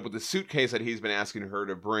shows up with the suitcase that he's been asking her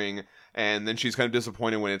to bring, and then she's kind of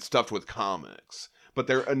disappointed when it's stuffed with comics. But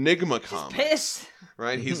they're Enigma comics. Pissed.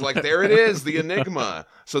 Right? He's like, there it is, the Enigma.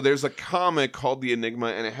 So there's a comic called The Enigma,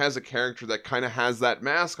 and it has a character that kind of has that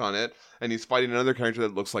mask on it, and he's fighting another character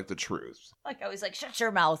that looks like the Truth. Like I was like, "Shut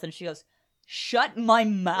your mouth," and she goes, "Shut my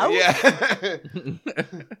mouth." Yeah.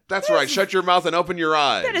 That's right. Shut your mouth and open your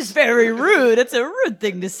eyes. That is very rude. It's a rude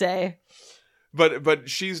thing to say. But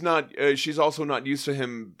she's not. She's also not used to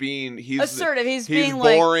him being. He's Assertive. He's He's being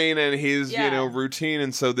like, boring and he's Yeah. routine,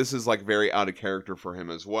 and so this is like very out of character for him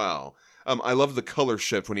as well. I love the color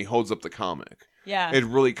shift when he holds up the comic. yeah. It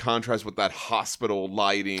really contrasts with that hospital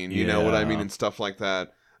lighting. You know what I mean, Yeah. and stuff like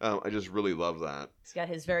that. I just really love that. He's got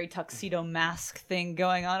his very tuxedo mask thing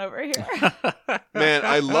going on over here. Man,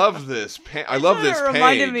 I love this. I love this That's what it page.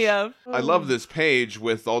 reminded me of. I love this page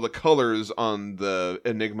with all the colors on the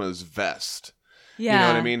Enigma's vest. Yeah. You know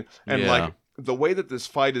what I mean? And Yeah. like the way that this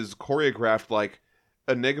fight is choreographed, like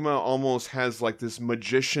Enigma almost has like this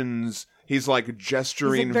magician's. He's like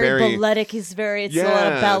gesturing He's very balletic. He's very. It's a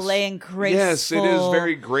lot of ballet and graceful. Yes, it is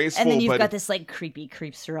very graceful. And then you've but got this like creepy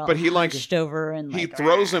creepster all but he, like, hunched over and he like,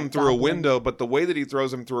 throws him through a gobbling. window, but the way that he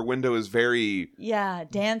throws him through a window is very Yeah,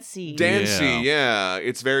 dancey. dancey. Yeah,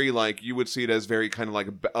 it's very like you would see it as very kind of like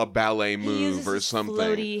a ballet He move uses or his something.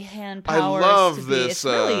 floaty hand I powers love to be- this, It's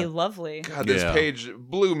really lovely. God, this Yeah. page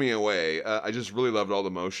blew me away. I just really loved all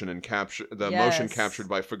the motion and motion Yes. captured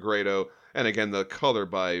by Fagredo, and again the color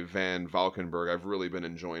by Van Valkenburg. I've really been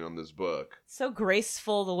enjoying on this book. So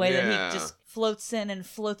graceful the way that Yeah. he just floats in and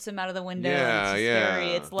floats him out of the window. Yeah, it's just yeah. very,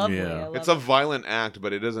 it's lovely. Yeah. I love It's a it. violent act,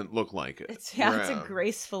 but it doesn't look like it. It's it's a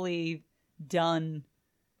gracefully done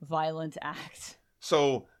violent act.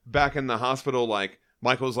 So back in the hospital, like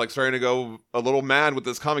Michael's like starting to go a little mad with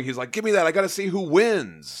this comic. He's like, "Give me that! I got to see who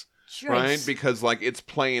wins." Right? Because like it's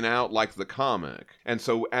playing out like the comic. And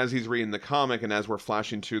so as he's reading the comic and as we're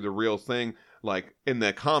flashing to the real thing, like in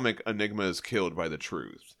the comic, Enigma is killed by the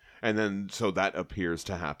Truth. And then so that appears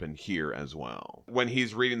to happen here as well. When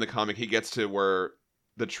he's reading the comic, he gets to where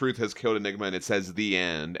the Truth has killed Enigma and it says the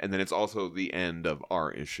end, and then it's also the end of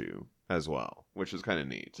our issue as well, which is kind of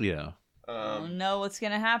neat. Yeah. Oh no, what's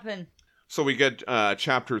gonna happen? So we get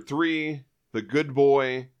chapter 3, The Good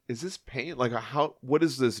Boy. Is this paint? Like how? What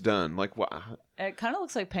is this done? Like what? It kind of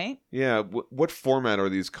looks like paint. Yeah. What format are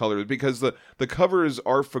these colors? Because the covers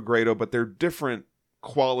are Fagredo, but they're different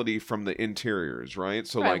quality from the interiors, right?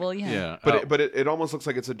 So Right, like, well, yeah. Yeah. but it almost looks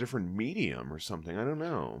like it's a different medium or something. I don't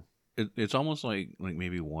know. It's almost like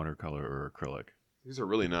maybe watercolor or acrylic. These are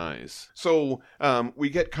really nice. So we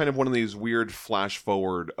get kind of one of these weird flash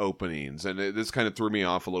forward openings, and this kind of threw me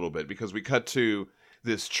off a little bit because we cut to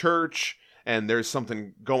this church. And there's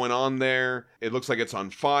something going on there. It looks like it's on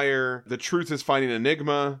fire. The Truth is fighting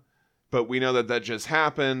Enigma, but we know that that just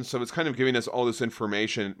happened. So it's kind of giving us all this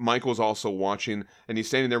information. Michael's also watching, and he's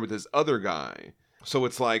standing there with this other guy. So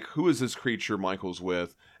it's like, who is this creature Michael's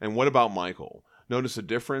with? And what about Michael? Notice a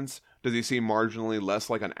difference? Does he seem marginally less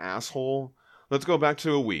like an asshole? Let's go back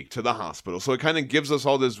to a week, to the hospital. So it kind of gives us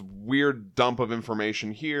all this weird dump of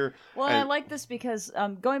information here. Well, and I And- like this because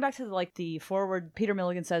going back to the forward, Peter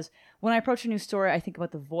Milligan says, "When I approach a new story, I think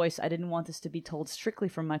about the voice. I didn't want this to be told strictly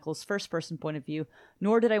from Michael's first-person point of view,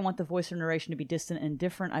 nor did I want the voice or narration to be distant and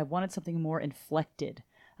different. I wanted something more inflected.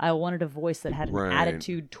 I wanted a voice that had an Right.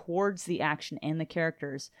 attitude towards the action and the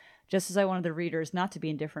characters, just as I wanted the readers not to be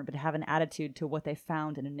indifferent, but to have an attitude to what they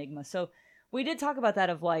found in Enigma." So we did talk about that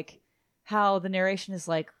of like how the narration is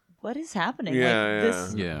like, what is happening? Yeah, like,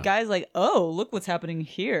 this yeah. guy's like, oh, look what's happening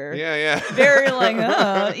here. Yeah. Very like,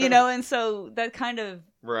 and so that kind of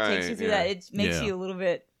Right. takes you through yeah. that. It makes Yeah. you a little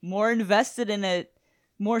bit more invested in a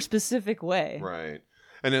more specific way. Right.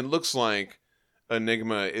 And it looks like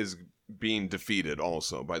Enigma is being defeated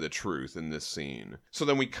also by the Truth in this scene. So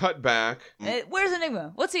then we cut back. Where's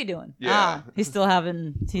Enigma? What's he doing? Yeah. He's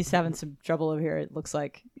having some trouble over here. It looks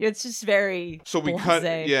like it's just very So we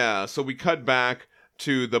blasé. cut so we cut back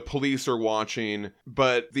to the police are watching,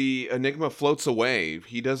 but the Enigma floats away.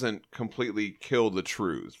 He doesn't completely kill the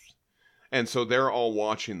truth. And so they're all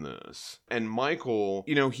watching this. And Michael,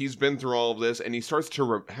 he's been through all of this, and he starts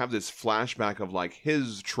to have this flashback of, like,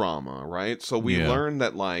 his trauma, right? So we learn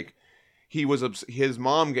that, like, his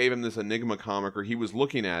mom gave him this Enigma comic, or he was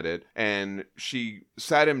looking at it, and she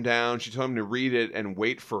sat him down, she told him to read it and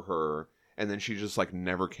wait for her, and then she just, like,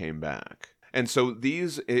 never came back. And so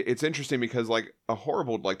it's interesting because, like, a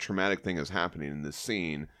horrible, like, traumatic thing is happening in this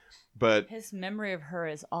scene. But his memory of her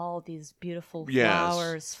is all these beautiful yes,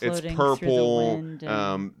 flowers floating it's purple. through the wind.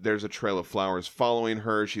 And... there's a trail of flowers following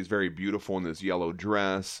her. She's very beautiful in this yellow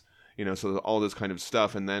dress, so all this kind of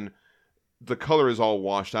stuff. And then the color is all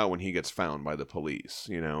washed out when he gets found by the police,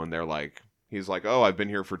 and they're like, he's like, oh, I've been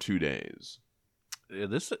here for 2 days. Yeah,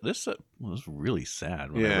 this was really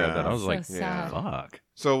sad when I read that. I was like, sad. fuck.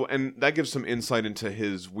 So, and that gives some insight into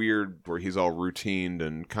his weird, where he's all routined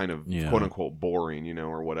and kind of quote unquote boring,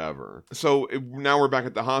 or whatever. So now we're back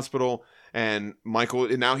at the hospital, and Michael,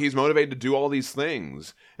 now he's motivated to do all these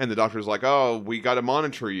things. And the doctor's like, oh, we got to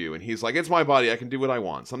monitor you. And he's like, it's my body. I can do what I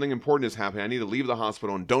want. Something important is happening. I need to leave the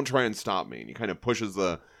hospital, and don't try and stop me. And he kind of pushes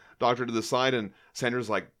the doctor to the side, and Sandra's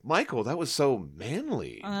like, Michael, that was so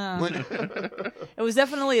manly. It was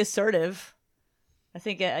definitely assertive. I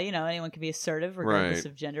think anyone can be assertive regardless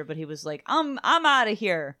of gender, but he was like, I'm out of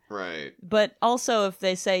here. Right. But also, if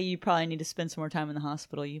they say you probably need to spend some more time in the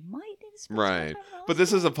hospital, you might need to spend some more time in the hospital. But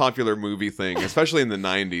this is a popular movie thing, especially in the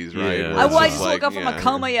 90s, right? Yeah. I just woke up from a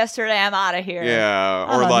coma yesterday. I'm out of here. Yeah.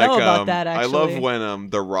 I don't know about that, actually. I love when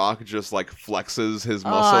The Rock just, like, flexes his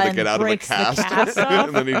muscle to get out of the cast.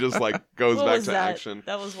 And then he just, like, goes back to action.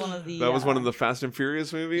 That was one of the... That was one of the Fast and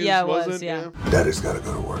Furious movies, yeah, it was it? Yeah. Daddy's gotta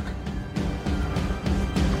go to work.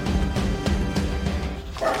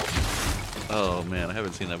 Oh man, I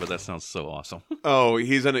haven't seen that, but that sounds so awesome. Oh,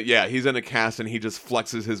 he's in a cast, and he just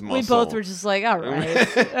flexes his muscle. We both were just like, all right,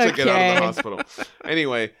 to get out of the hospital.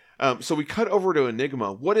 Anyway, so we cut over to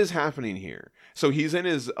Enigma. What is happening here? So he's in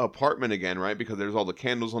his apartment again, right? Because there's all the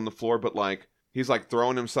candles on the floor, but like he's like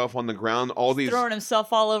throwing himself on the ground. Throwing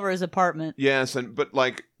himself all over his apartment. Yes, but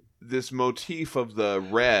like this motif of the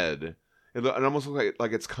red. It almost looks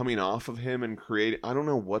like it's coming off of him and creating. I don't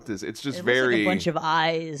know what this. It's just very like a bunch of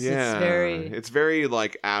eyes. Yeah, it's very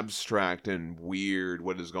like abstract and weird.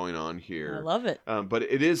 What is going on here? I love it. But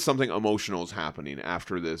it is something emotional is happening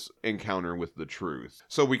after this encounter with the truth.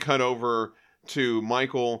 So we cut over to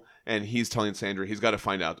Michael, and he's telling Sandra he's got to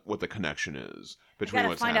find out what the connection is between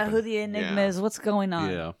what's happening. Find out who the Enigma is. What's going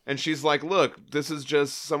on? Yeah. And she's like, look, this is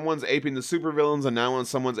just someone's aping the supervillains, and now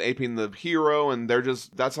someone's aping the hero, and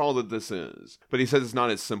that's all that this is. But he says it's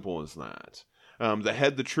not as simple as that.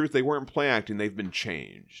 The truth, they weren't play acting, they've been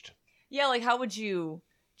changed. Yeah, like how would you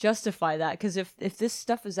justify that? Because if this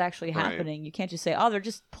stuff is actually happening, you can't just say, oh, they're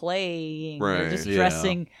just playing. Right. They're just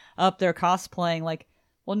dressing up, they're cosplaying. Like,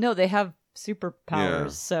 well, no, they have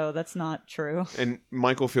superpowers, so that's not true. And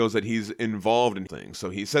Michael feels that he's involved in things. So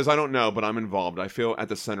he says, I don't know, but I'm involved. I feel at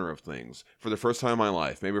the center of things for the first time in my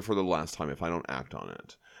life, maybe for the last time if I don't act on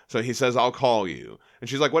it. So he says, I'll call you. And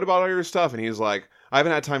she's like, what about all your stuff? And he's like, I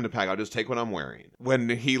haven't had time to pack. I'll just take what I'm wearing. When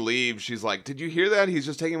he leaves, she's like, did you hear that? He's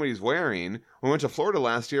just taking what he's wearing. When we went to Florida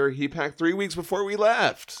last year, he packed 3 weeks before we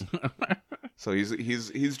left. So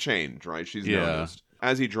he's changed, right? She's noticed.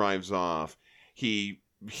 As he drives off, he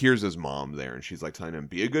hears his mom there, and she's like telling him,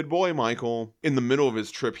 be a good boy, Michael. In the middle of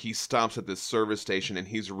his trip, he stops at this service station, and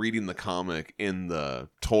he's reading the comic in the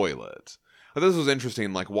toilet. But this was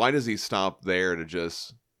interesting. Like, why does he stop there to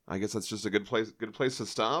just... I guess that's just a good place to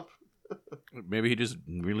stop? Maybe he just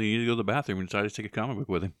really needed to go to the bathroom and decided to take a comic book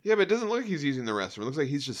with him. Yeah, but it doesn't look like he's using the restroom. It looks like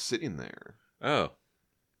he's just sitting there. Oh.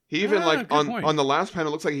 He even, point. on the last panel,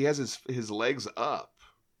 it looks like he has his legs up.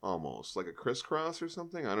 Almost like a crisscross or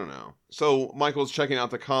something. I don't know. So Michael's checking out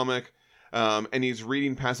the comic, and he's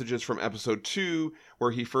reading passages from episode 2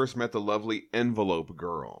 where he first met the lovely envelope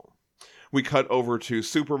girl. We cut over to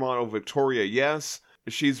supermodel Victoria Yes.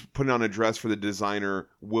 She's putting on a dress for the designer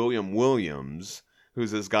William Williams, who's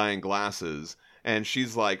this guy in glasses, and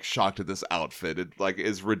she's like shocked at this outfit. It like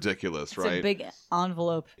is ridiculous, right? It's a big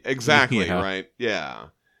envelope. Exactly, right? Yeah.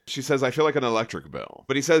 She says, I feel like an electric bill.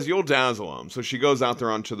 But he says, you'll dazzle him. So she goes out there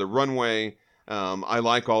onto the runway. I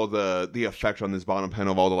like all the effect on this bottom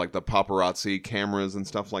panel of all the paparazzi cameras and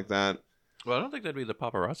stuff like that. Well, I don't think that'd be the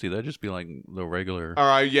paparazzi. That'd just be like the regular... All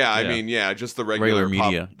right, I mean, just the regular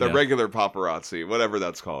media. Regular paparazzi, whatever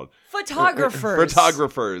that's called. Photographers.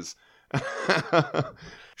 Photographers.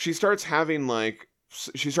 She starts having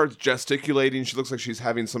she starts gesticulating. She looks like she's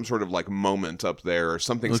having some sort of like moment up there, or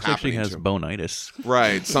something's Looks like she happening. has to her. bonitis.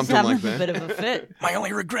 Right, She's something having like a that. bit of a fit. My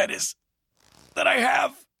only regret is that I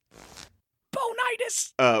have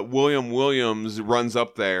bonitis. William Williams runs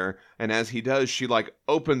up there, and as he does, she like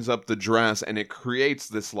opens up the dress, and it creates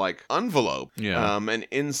this like envelope. Yeah. And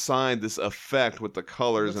inside this effect with the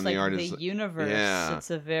colors Looks and like the art is the universe. Yeah. It's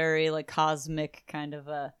a very like cosmic kind of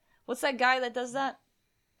a. What's that guy that does that?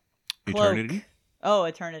 Cloak. Eternity? Oh,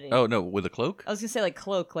 Eternity. Oh, no, with a cloak? I was gonna say like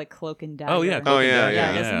Cloak and Dagger. Oh, yeah. Oh, Cloak and yeah, Dagger,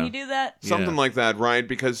 yeah. Doesn't he do that? something Yeah. like that, right?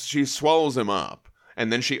 Because she swallows him up,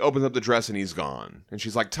 and then she opens up the dress, and he's gone, and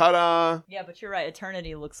she's like, "Ta-da!" Yeah, but you're right.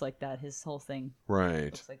 Eternity looks like that. His whole thing Right.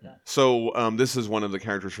 looks like that. So this is one of the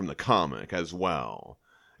characters from the comic as well.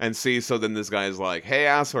 And see, so then this guy's like, "Hey,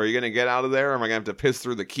 asshole, are you going to get out of there, or am I going to have to piss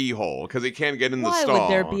through the keyhole? Because he can't get in the Why stall."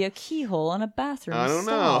 would there be a keyhole on a bathroom I don't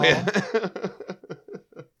stall? know. Yeah.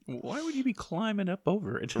 Why would you be climbing up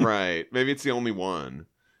over it? Right. Maybe it's the only one.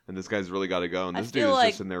 And this guy's really got to go. And I this feel dude's like-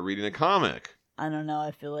 just in there reading a comic. I don't know.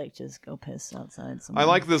 I feel like just go piss outside I somewhere.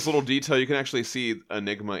 like this little detail. You can actually see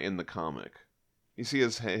Enigma in the comic. You see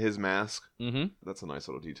his mask? Mm-hmm. That's a nice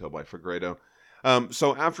little detail by Fagredo.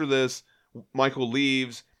 So after this, Michael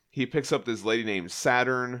leaves. He picks up this lady named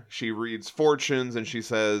Saturn. She reads fortunes, and she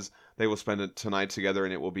says they will spend it tonight together,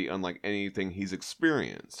 and it will be unlike anything he's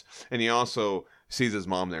experienced. And he also sees his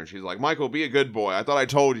mom there, and she's like, "Michael, be a good boy. I thought I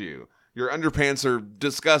told you. Your underpants are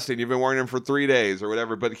disgusting. You've been wearing them for 3 days or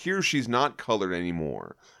whatever." But here she's not colored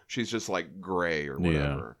anymore. She's just like gray or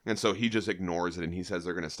whatever. And so he just ignores it, and he says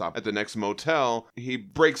they're going to stop at the next motel. He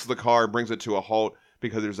brakes the car, brings it to a halt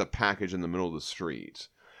because there's a package in the middle of the street.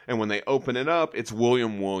 And when they open it up, it's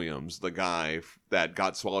William Williams, the guy that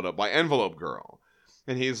got swallowed up by Envelope Girl.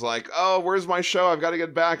 And he's like, "Oh, where's my show? I've got to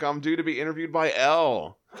get back. I'm due to be interviewed by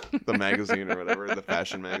Elle," the magazine or whatever, the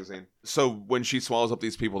fashion magazine. So when she swallows up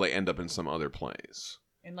these people, they end up in some other place.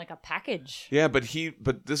 in like a package. Yeah, but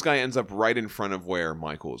this guy ends up right in front of where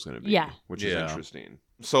Michael is going to be. Yeah. Which is Yeah. interesting.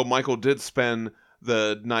 So Michael did spend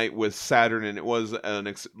the night with Saturn, and it was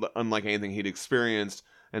unlike anything he'd experienced.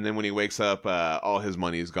 And then when he wakes up, all his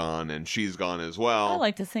money's gone, and she's gone as well. I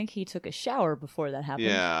like to think he took a shower before that happened.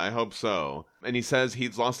 Yeah, I hope so. And he says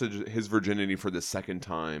he's lost his virginity for the second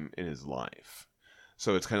time in his life.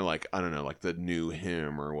 So it's kind of like, I don't know, like the new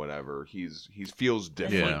him or whatever. He feels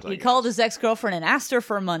different. Yeah. I He guess. called his ex-girlfriend and asked her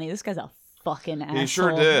for money. This guy's a fucking asshole. He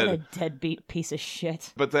sure did. What a deadbeat piece of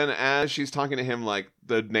shit. But then as she's talking to him, like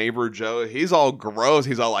the neighbor Joe, he's all gross.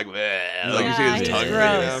 He's all like, "Bleh," like you see his he's tongue.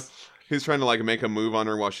 gross. He's trying to like make a move on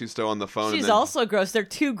her while she's still on the phone. She's and then, also gross. They're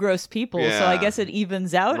two gross people, so Yeah. I guess it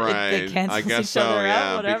evens out. right. It cancels I guess each so. other Yeah,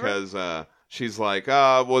 out, whatever. because she's like,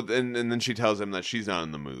 well, and then she tells him that she's not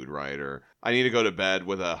in the mood, right? Or I need to go to bed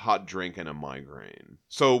with a hot drink and a migraine.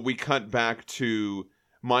 So we cut back to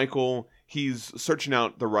Michael. He's searching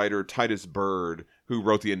out the writer Titus Bird, who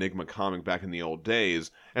wrote the Enigma comic back in the old days.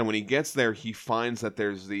 And when he gets there, he finds that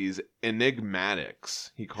there's these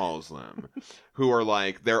enigmatics, he calls them, who are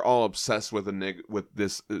like, they're all obsessed with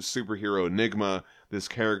this superhero Enigma, this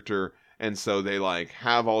character. And so they like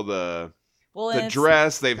have all the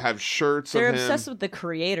dress, they have shirts They're of him. obsessed with the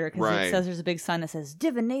creator because Right. it says there's a big sign that says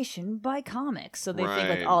 "Divination by Comics," so they think like,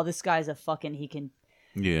 Right. "Oh, this guy's a fucking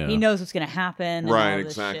Yeah. he knows what's gonna happen." And all Right,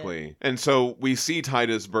 this exactly. shit. And so we see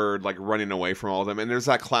Titus Bird like running away from all of them. And there's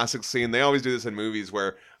that classic scene. They always do this in movies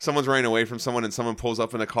where someone's running away from someone and someone pulls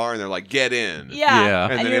up in a car and they're like, "Get in." Yeah, Yeah.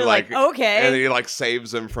 and, then you're he like, "Okay." And then he like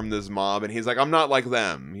saves them from this mob. And he's like, "I'm not like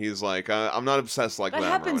them." He's like, "I'm not obsessed like that them."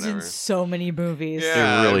 happens or in whatever. so many movies.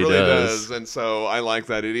 Yeah, It really does. does. And so I like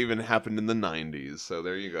that. It even happened in the 90s. So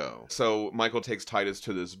there you go. So Michael takes Titus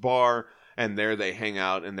to this bar, and there they hang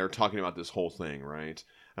out, and they're talking about this whole thing, right?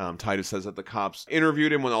 Titus says that the cops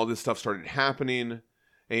interviewed him when all this stuff started happening,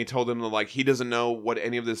 and he told them that, like, he doesn't know what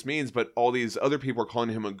any of this means, but all these other people are calling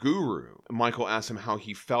him a guru. Michael asked him how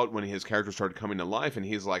he felt when his character started coming to life, and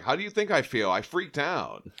he's like, "How do you think I feel? I freaked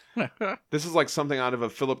out." This is like something out of a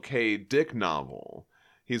Philip K. Dick novel.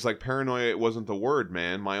 He's like, "Paranoia, it wasn't the word,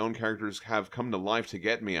 man. My own characters have come to life to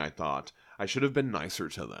get me, I thought. I should have been nicer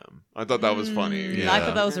to them." I thought that was funny. Yeah. I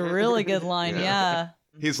thought that was a really good line. Yeah. Yeah.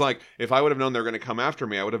 He's like, "If I would have known they were going to come after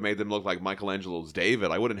me, I would have made them look like Michelangelo's David.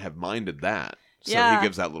 I wouldn't have minded that." So Yeah. he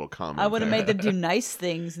gives that little comment. I would have there. made them do nice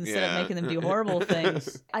things instead Yeah. of making them do horrible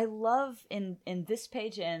things. I love in this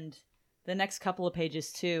page and the next couple of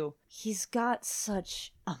pages too. He's got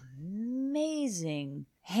such amazing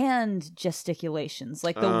hand gesticulations,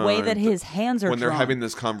 like the way that his hands are when drawn. they're having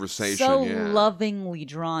this conversation, so yeah. lovingly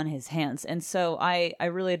drawn, his hands. And so I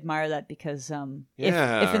really admire that because if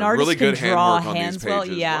Yeah, an artist really can good draw handwork on these hands well,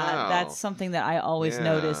 pages. yeah, Wow. that's something that I always Yeah.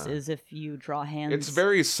 notice is if you draw hands. It's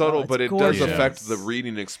very subtle, it's but it gorgeous. does affect the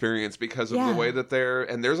reading experience because of the Yeah. way that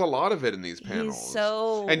and there's a lot of it in these panels. He's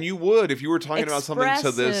so and you would, if you were talking about something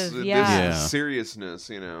to this expressive, yeah. Yeah. seriousness,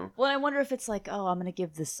 Well, I wonder if it's like, oh, I'm going to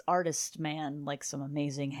give this artist man like some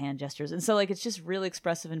amazing hand gestures. And so like it's just really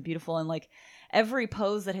expressive and beautiful, and like every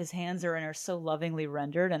pose that his hands are in are so lovingly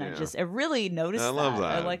rendered, and Yeah. I really noticed I love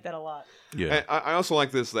that. I like that a lot. Yeah. And I also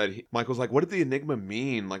like this that Michael's like, what did the Enigma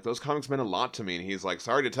mean? Like, those comics meant a lot to me. And he's like,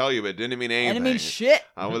 sorry to tell you, but it didn't mean anything. And it means shit.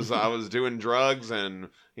 I was doing drugs and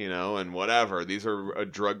and whatever. These are a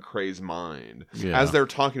drug crazed mind. Yeah. As they're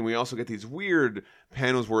talking, we also get these weird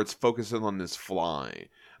panels where it's focusing on this fly.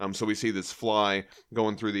 So we see this fly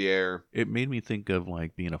going through the air. It made me think of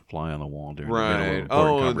like being a fly on the wall during the middle of Right. an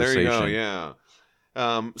important Oh, there you go. conversation.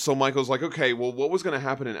 Yeah. So Michael's like, okay, well, what was going to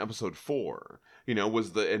happen in episode 4?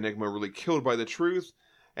 Was the Enigma really killed by the truth?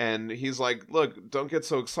 And he's like, look, don't get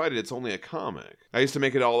so excited. It's only a comic. I used to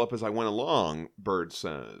make it all up as I went along, Bird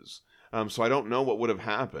says. So I don't know what would have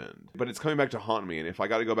happened. But it's coming back to haunt me. And if I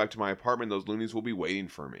got to go back to my apartment, those loonies will be waiting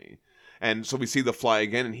for me. And so we see the fly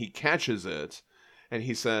again, and he catches it. And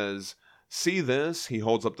he says, see this? He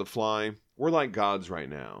holds up the fly. We're like gods right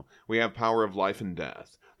now. We have power of life and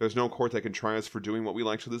death. There's no court that can try us for doing what we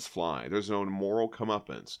like to this fly. There's no moral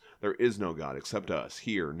comeuppance. There is no God except us,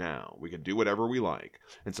 here, now. We can do whatever we like.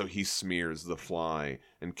 And so he smears the fly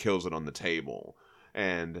and kills it on the table.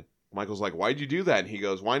 And Michael's like, why'd you do that? And he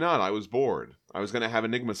goes, why not? I was bored. I was going to have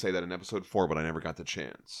Enigma say that in episode 4, but I never got the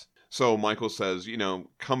chance. So Michael says,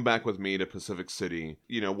 come back with me to Pacific City.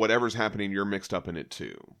 Whatever's happening, you're mixed up in it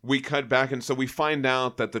too. We cut back, and so we find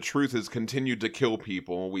out that the truth has continued to kill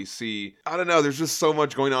people. We see, I don't know, there's just so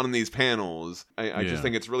much going on in these panels. I just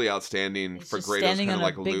think it's really outstanding He's for just Grado's standing kind on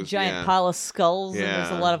of like a big loose, giant pile of skulls, and there's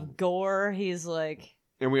Yeah. a lot of gore. He's like,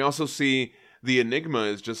 And we also see the Enigma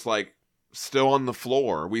is just like still on the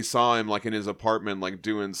floor. We saw him like in his apartment, like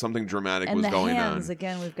doing something dramatic and was the going hands on.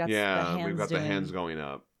 again. We've got Yeah, the hands we've got doing... the hands going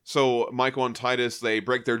up. So Michael and Titus, they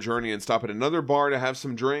break their journey and stop at another bar to have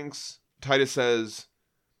some drinks. Titus says,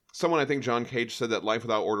 I think John Cage said that life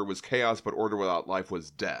without order was chaos, but order without life was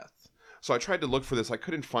death. So I tried to look for this. I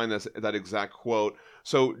couldn't find that exact quote.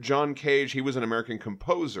 So John Cage, he was an American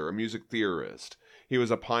composer, a music theorist. He was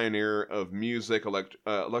a pioneer of music,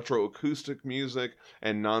 electroacoustic music,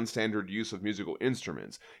 and non-standard use of musical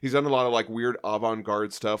instruments. He's done a lot of like weird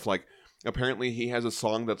avant-garde stuff. Like apparently he has a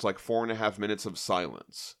song that's like 4.5 minutes of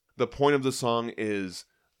silence. The point of the song is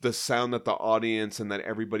the sound that the audience and that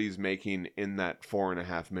everybody's making in that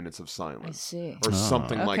 4.5 minutes of silence. I see. Or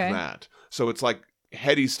something like Okay. that. So it's like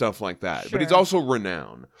heady stuff like that. But he's Sure. also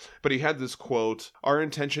renowned. But he had this quote, our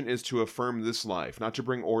intention is to affirm this life, not to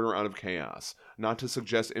bring order out of chaos, not to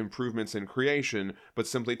suggest improvements in creation, but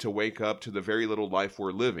simply to wake up to the very little life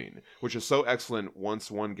we're living, which is so excellent once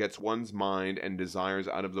one gets one's mind and desires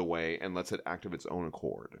out of the way and lets it act of its own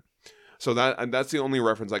accord. So that's the only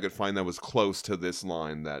reference I could find that was close to this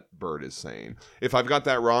line that Bird is saying. If I've got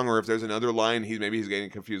that wrong, or if there's another line maybe he's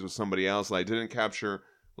getting confused with somebody else that I didn't capture,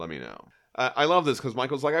 let me know. I love this because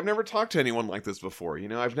Michael's like, I've never talked to anyone like this before.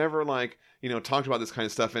 I've never talked about this kind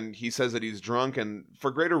of stuff. And he says that he's drunk, and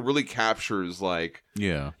For Grado really captures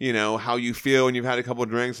Yeah. how you feel when you've had a couple of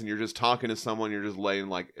drinks and you're just talking to someone, you're just letting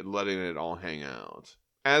it all hang out.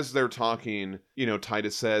 As they're talking,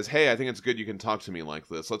 Titus says, hey, I think it's good you can talk to me like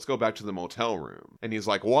this. Let's go back to the motel room. And he's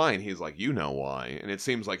like, why? And he's like, you know why. And it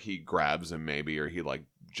seems like he grabs him maybe, or he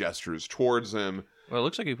gestures towards him. Well, it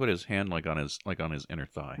looks like he put his hand on his inner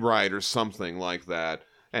thigh. Right, or something like that.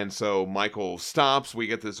 And so Michael stops. We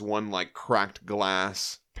get this one cracked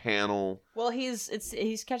glass panel. Well, he's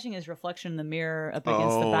catching his reflection in the mirror up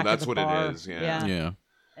against the back that's of the what bar. it is. Yeah. Yeah.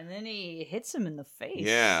 And then he hits him in the face.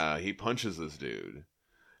 Yeah, he punches this dude.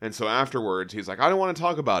 And so afterwards, he's like, I don't want to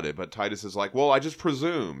talk about it. But Titus is like, well, I just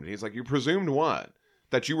presumed. He's like, you presumed what?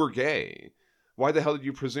 That you were gay. Why the hell did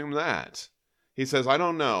you presume that? He says, I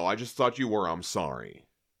don't know. I just thought you were. I'm sorry.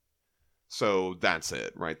 So that's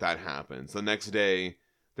it, right? That happens. The next day,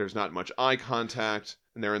 there's not much eye contact,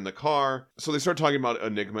 and they're in the car. So they start talking about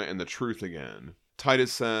Enigma and the truth again.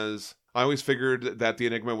 Titus says, I always figured that the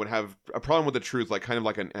Enigma would have a problem with the truth, kind of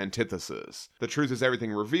like an antithesis. The truth is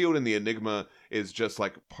everything revealed, and the Enigma is just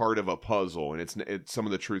part of a puzzle, and some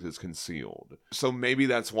of the truth is concealed. So maybe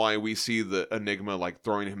that's why we see the Enigma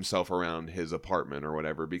throwing himself around his apartment or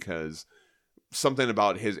whatever, because something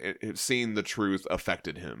about his seeing the truth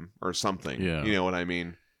affected him or something. Yeah. You know what I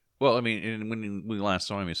mean? Well, I mean, and when we last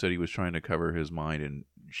saw him, he said he was trying to cover his mind in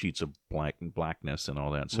sheets of blackness and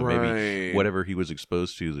all that. So maybe Right. whatever he was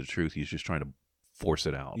exposed to, the truth, he's just trying to force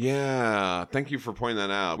it out. Yeah, thank you for pointing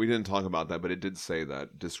that out. We didn't talk about that, but it did say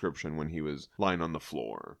that description when he was lying on the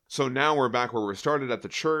floor. So now we're back where we started at the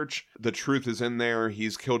church. The truth is in there.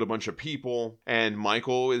 He's killed a bunch of people, and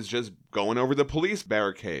Michael is just going over the police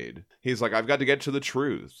barricade. He's like, I've got to get to the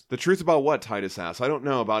truth. The truth about what, Titus asks? I don't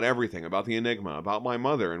know. About everything. About the enigma. About my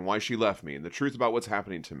mother and why she left me. And the truth about what's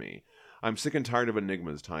happening to me. I'm sick and tired of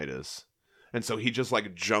enigmas, Titus. And so he just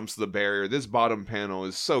like jumps the barrier. This bottom panel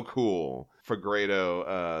is so cool.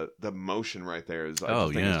 Fagredo, the motion right there is, I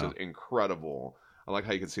just think it's just incredible. I like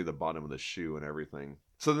how you can see the bottom of the shoe and everything.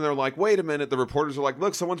 So then they're like, wait a minute. The reporters are like,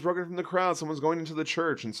 look, someone's broken from the crowd. Someone's going into the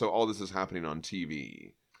church. And so all this is happening on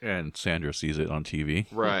TV. And Sandra sees it on TV.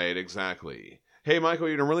 Right, exactly. Hey, Michael,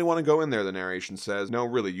 you don't really want to go in there, the narration says. No,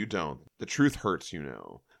 really, you don't. The truth hurts, you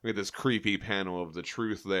know. We get this creepy panel of the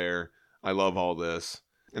truth there. I love all this.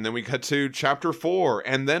 And then we cut to chapter 4,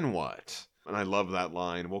 and then what? And I love that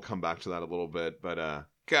line. We'll come back to that a little bit. But,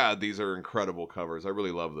 God, these are incredible covers. I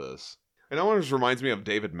really love this. And it always reminds me of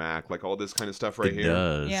David Mack, like all this kind of stuff right It here.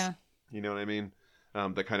 does. Yeah. You know what I mean?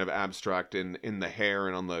 The kind of abstract in the hair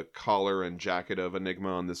and on the collar and jacket of Enigma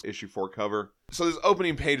on this issue 4 cover. So this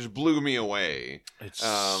opening page blew me away. It's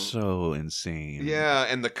so insane. Yeah,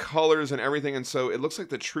 and the colors and everything. And so it looks like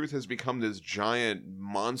the truth has become this giant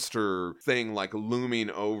monster thing like looming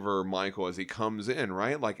over Michael as he comes in,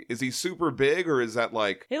 right? Like, is he super big or is that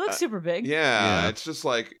like... He looks super big. Yeah, Yeah. it's just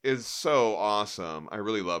like, it's so awesome. I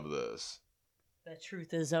really love this. The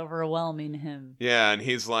truth is overwhelming him. Yeah, and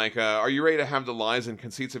he's like, are you ready to have the lies and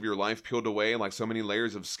conceits of your life peeled away like so many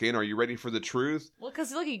layers of skin? Are you ready for the truth? Well,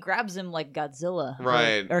 because look, he grabs him like Godzilla.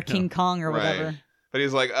 Right. Or King Kong or whatever. Right. But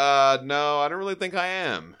he's like, no, I don't really think I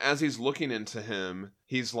am. As he's looking into him,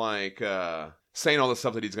 he's like, saying all the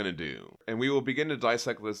stuff that he's going to do. And we will begin to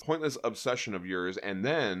dissect this pointless obsession of yours.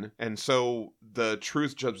 And so the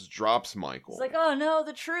truth just drops Michael. He's like, oh no,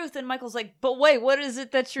 the truth. And Michael's like, but wait, what is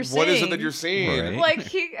it that you're seeing? What is it that you're seeing? Right. Like,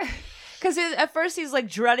 because at first he's like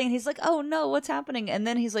dreading. He's like, oh no, what's happening? And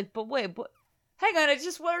then he's like, but wait, hang on, it's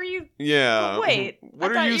just, what are you... Yeah. But wait, What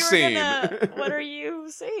I are thought you were seeing? what are you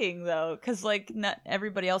seeing, though? Because, like, not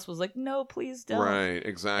everybody else was like, no, please don't. Right,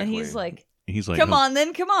 exactly. And he's like, Come on,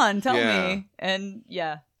 then, come on, tell Yeah. me. And,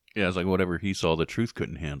 yeah. Yeah, it's like whatever he saw, the truth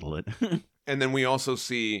couldn't handle it. And then we also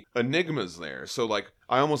see enigmas there. So, like,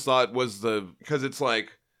 I almost thought because it's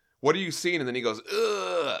like, what are you seeing? And then he goes,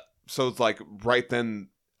 ugh. So it's like, right then,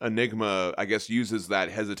 Enigma, I guess, uses that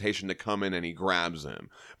hesitation to come in and he grabs him.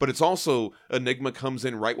 But it's also, Enigma comes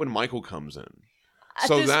in right when Michael comes in. At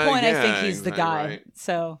So this that- point, I yeah, think he's the exactly guy. right.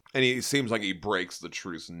 So, And he seems like he breaks the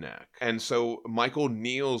truth's neck. And so Michael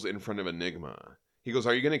kneels in front of Enigma. He goes,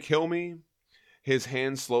 are you going to kill me? His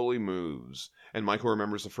hand slowly moves. And Michael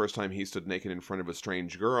remembers the first time he stood naked in front of a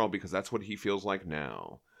strange girl because that's what he feels like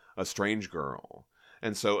now. A strange girl.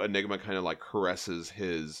 And so Enigma kind of like caresses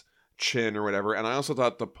his chin or whatever. And I also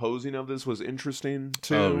thought the posing of this was interesting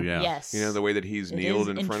too. Oh, yeah. yes. You know, the way that he's It kneeled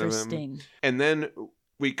is in front of him. interesting. And then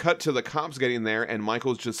we cut to the cops getting there, and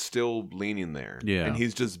Michael's just still leaning there. Yeah. And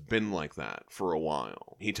he's just been like that for a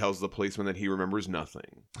while. He tells the policeman that he remembers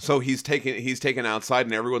nothing. So he's taken outside,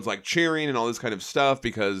 and everyone's like cheering and all this kind of stuff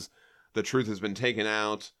because the truth has been taken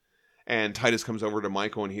out. And Titus comes over to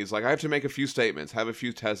Michael, and he's like, I have to make a few statements, have a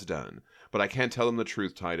few tests done. But I can't tell them the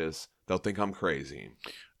truth, Titus. They'll think I'm crazy.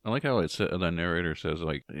 I like how the narrator says,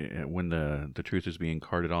 like, when the truth is being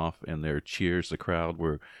carted off and there cheers, the crowd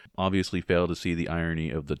were obviously failed to see the irony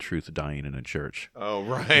of the truth dying in a church. Oh,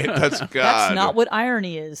 right. That's God. That's not what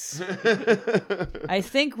irony is. I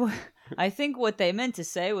think what they meant to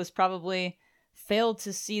say was probably failed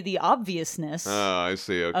to see the obviousness Oh, I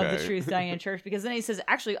see. Okay. of the truth dying in church, because then he says,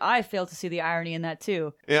 actually, I failed to see the irony in that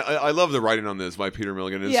too. Yeah, I love the writing on this by Peter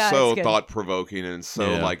Milligan. It's Yeah, so it's good. thought-provoking and so,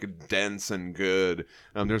 Yeah. like, dense and good.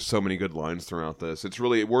 There's so many good lines throughout this. It's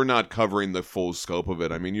really, we're not covering the full scope of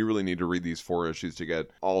it. I mean, you really need to read these 4 issues to get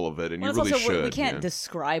all of it, and Well, you it's really also, should. we can't yeah.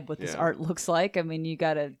 describe what this Yeah. art looks like. I mean, you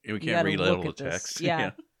gotta We you can't gotta read look all at the this. text.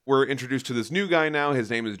 Yeah. We're introduced to this new guy now. His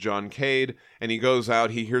name is John Cade, and he goes out.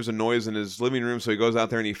 He hears a noise in his living room, so he goes out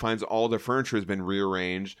there and he finds all the furniture has been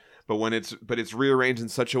rearranged. But it's rearranged in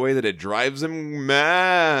such a way that it drives him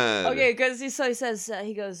mad. Okay, because he says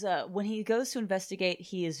he goes when he goes to investigate,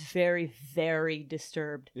 he is very, very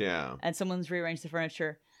disturbed, Yeah. and someone's rearranged the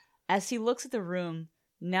furniture. As he looks at the room,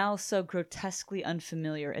 now so grotesquely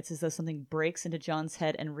unfamiliar. It's as though something breaks into John's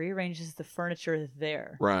head and rearranges the furniture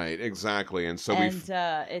there. Right, exactly. And so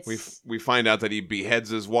it's we find out that he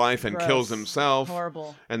beheads his wife and gross. kills himself.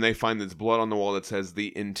 Horrible. And they find this blood on the wall that says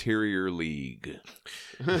the Interior League.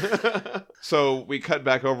 So we cut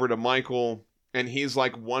back over to Michael, and he's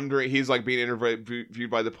like wondering, he's like being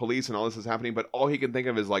interviewed by the police and all this is happening, but all he can think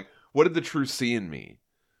of is like, what did the truth see in me?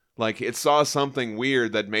 Like, it saw something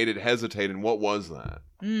weird that made it hesitate, and what was that?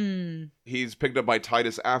 He's picked up by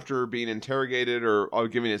Titus after being interrogated or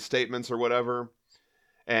giving his statements or whatever,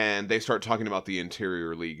 and they start talking about the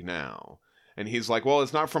Interior League now. And he's like, well,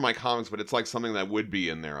 it's not from my comics, but it's like something that would be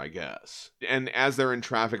in there, I guess. And as they're in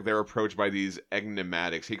traffic, they're approached by these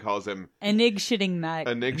enigmatics. He calls them...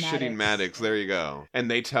 Enigmatics, there you go.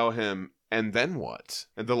 And they tell him... And then what?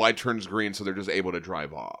 And the light turns green, so they're just able to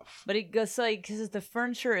drive off. But it goes like, because the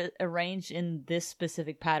furniture arranged in this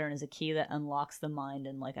specific pattern is a key that unlocks the mind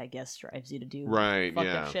and, like, I guess drives you to do fucked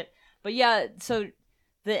up shit. But yeah, so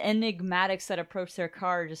the enigmatics that approach their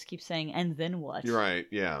car just keep saying, and then what? You're right,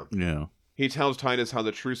 yeah. Yeah. He tells Titus how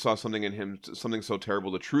the truth saw something in him, something so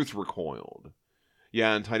terrible, the truth recoiled.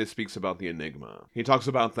 Yeah, and Titus speaks about the enigma. He talks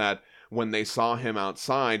about that when they saw him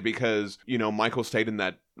outside because, you know, Michael stayed in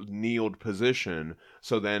that kneeled position.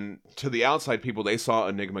 So then to the outside people, they saw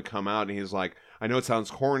Enigma come out and he's like, I know it sounds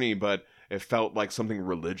corny, but it felt like something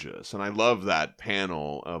religious. And I love that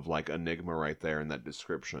panel of like Enigma right there in that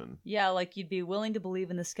description. Yeah, like you'd be willing to believe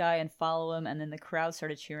in this guy and follow him. And then the crowd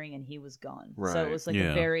started cheering and he was gone. Right. So it was like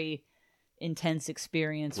a very intense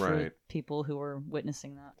experience for people who were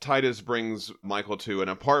witnessing that. Titus brings Michael to an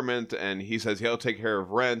apartment and he says he'll take care of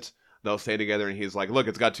rent. They'll stay together and he's like, look,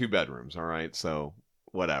 it's got 2 bedrooms. All right. So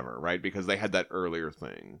whatever. Right. Because they had that earlier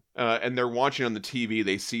thing. And they're watching on the TV.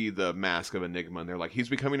 They see the mask of Enigma and they're like, he's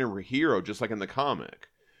becoming a hero just like in the comic.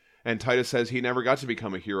 And Titus says he never got to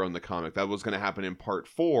become a hero in the comic. That was going to happen in part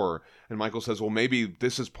 4. And Michael says, well, maybe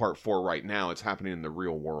this is part 4 right now. It's happening in the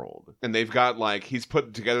real world. And they've got like, he's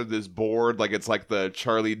put together this board, like it's like the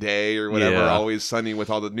Charlie Day or whatever, Always Sunny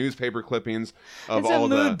with all the newspaper clippings of all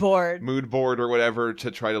the mood board or whatever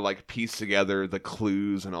to try to like piece together the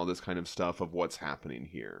clues and all this kind of stuff of what's happening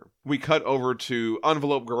here. We cut over to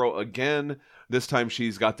Envelope Girl again. This time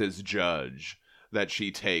she's got this judge that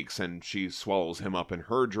she takes and she swallows him up in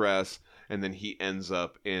her dress and then he ends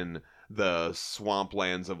up in the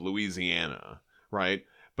swamplands of Louisiana, right?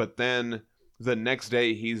 But then the next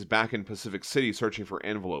day he's back in Pacific City searching for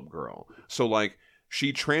Envelope Girl. So like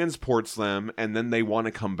she transports them and then they want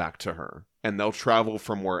to come back to her and they'll travel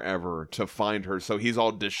from wherever to find her. So he's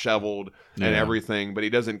all disheveled and everything, but he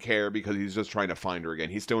doesn't care because he's just trying to find her again.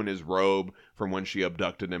 He's still in his robe from when she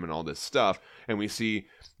abducted him and all this stuff. And we see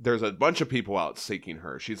there's a bunch of people out seeking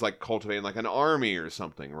her. She's like cultivating like an army or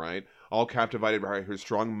something, right? All captivated by her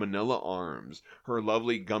strong manila arms, her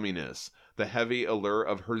lovely gumminess, the heavy allure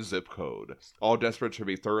of her zip code, all desperate to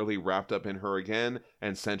be thoroughly wrapped up in her again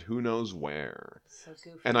and sent who knows where. So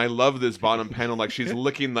goofy. And I love this bottom panel, like she's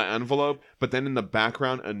licking the envelope, but then in the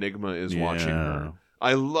background, Enigma is watching her.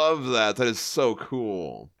 I love that. That is so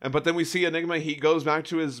cool. But then we see Enigma, he goes back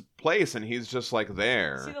to his place and he's just like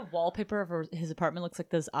there. See the wallpaper of his apartment looks like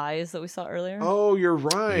those eyes that we saw earlier? Oh, you're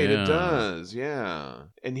right. It does. Yeah.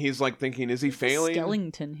 And he's like thinking, is he failing?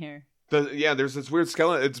 Skellington here. There's this weird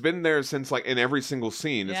skeleton. It's been there since like in every single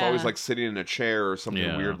scene. It's always like sitting in a chair or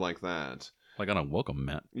something weird like that. Like on a welcome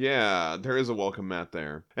mat. Yeah, there is a welcome mat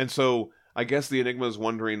there. And so I guess the Enigma is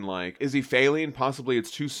wondering, like, is he failing? Possibly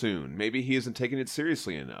it's too soon. Maybe he isn't taking it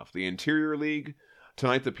seriously enough. The Interior League?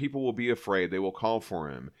 Tonight the people will be afraid. They will call for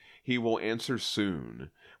him. He will answer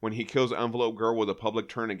soon. When he kills Envelope Girl, will the public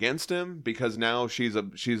turn against him? Because now she's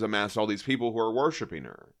amassed all these people who are worshipping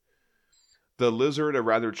her. The lizard, a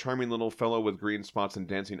rather charming little fellow with green spots and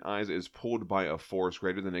dancing eyes, is pulled by a force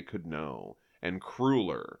greater than it could know, and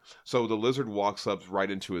crueler. So the lizard walks up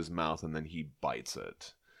right into his mouth and then he bites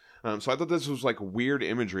it. So I thought this was like weird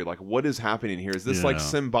imagery. Like, what is happening here? Is this like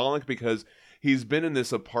symbolic? Because he's been in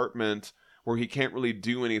this apartment where he can't really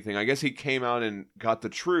do anything. I guess he came out and got the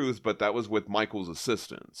truth, but that was with Michael's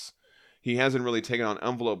assistance. He hasn't really taken on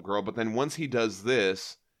Envelope Girl, but then once he does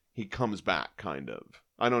this, he comes back, kind of.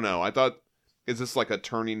 I don't know. I thought, is this like a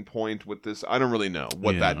turning point with this? I don't really know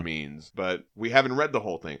what that means, but we haven't read the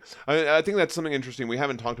whole thing. I think that's something interesting we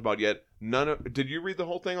haven't talked about yet. Did you read the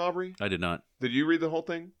whole thing, Aubrey? I did not. Did you read the whole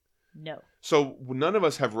thing? No. So none of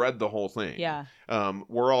us have read the whole thing. Yeah.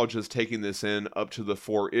 We're all just taking this in up to the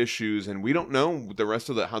 4 issues, and we don't know how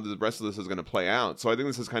the rest of this is going to play out. So I think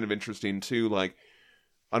this is kind of interesting too. Like,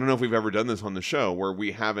 I don't know if we've ever done this on the show where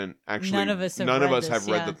we haven't actually. None of us have none read of us this, have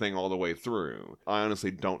read yeah. the thing all the way through. I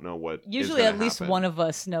honestly don't know what. Usually, is at gonna least happen. one of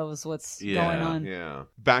us knows what's Yeah. going on. Yeah.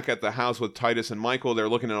 Back at the house with Titus and Michael, they're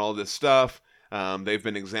looking at all this stuff. They've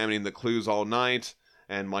been examining the clues all night,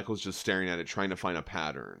 and Michael's just staring at it, trying to find a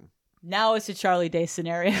pattern. Now it's a Charlie Day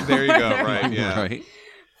scenario. There you where go. they're Right. Yeah. Right.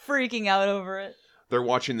 freaking out over it. They're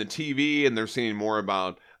watching the TV and they're seeing more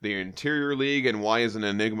about the Interior League and why is an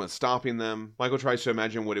Enigma stopping them. Michael tries to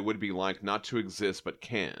imagine what it would be like not to exist but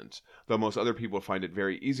can't, though most other people find it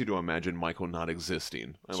very easy to imagine Michael not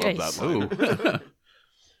existing. I love that Jeez. line.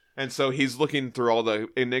 And so he's looking through all the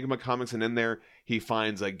Enigma comics, and in there he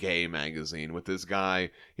finds a gay magazine with this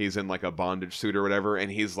guy. He's in like a bondage suit or whatever,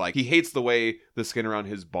 and he's like, he hates the way the skin around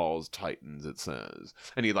his balls tightens, it says.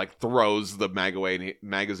 And he like throws the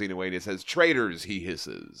magazine away and it says, "Traitors," he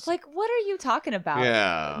hisses. Like, what are you talking about?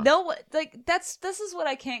 Yeah. No, like this is what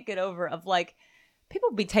I can't get over. Of like,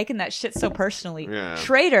 people be taking that shit so personally. Yeah.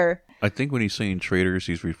 Traitor. I think when he's saying traitors,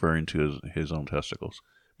 he's referring to his own testicles.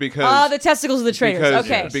 Because The testicles of the traitors. because,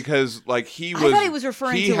 Okay. because like he I was, thought he was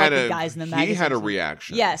referring to, like, the guys in the He had a magazines.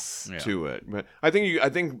 reaction. Yes. Yeah. To it, but I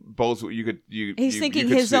think both you could you. He's you thinking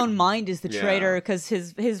could his see- own mind is the Yeah. traitor because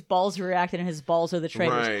his balls reacted and his balls are the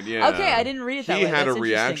traitors. Right. Yeah. Okay, I didn't read it that He way. had That's a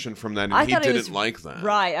reaction from that, and I he thought it didn't was- like that.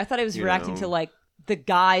 Right. I thought I was You reacting know? to like the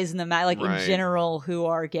guys in the like Right. in general who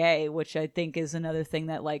are gay, which I think is another thing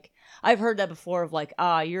that like I've heard that before of like,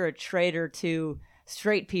 you're a traitor to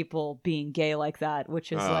straight people being gay like that,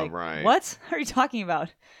 which is like, right. what are you talking about?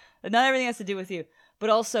 Not everything has to do with you. But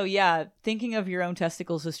also, yeah, thinking of your own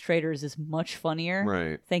testicles as traitors is much funnier.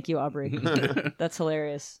 Right. Thank you, Aubrey. That's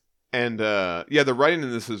hilarious. And yeah, the writing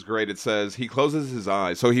in this is great. It says he closes his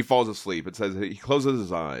eyes, so he falls asleep. It says he closes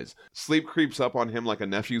his eyes. Sleep creeps up on him like a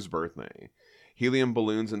nephew's birthday. Helium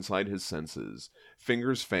balloons inside his senses.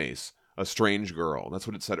 Fingers face. A strange girl. That's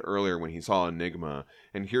what it said earlier when he saw Enigma.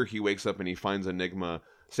 And here he wakes up and he finds Enigma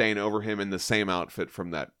staying over him in the same outfit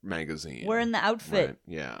from that magazine. We're in the outfit. Right,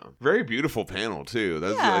 yeah. Very beautiful panel, too.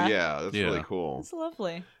 That's Yeah. that's Yeah. really cool. That's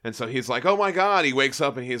lovely. And so he's like, oh my God. He wakes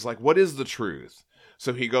up and he's like, what is the truth?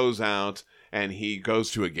 So he goes out and he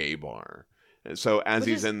goes to a gay bar. And so as Which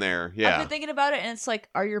he's is- in there, I've yeah. been thinking about it, and it's like,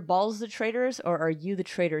 are your balls the traitors, or are you the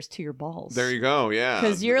traitors to your balls? There you go, yeah.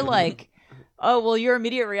 Because you're like, oh, well, your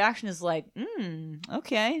immediate reaction is like,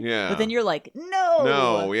 okay. Yeah. But then you're like, no.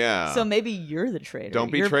 No, yeah. So maybe you're the traitor.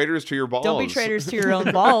 Don't be You're- traitors to your balls. Don't be traitors to your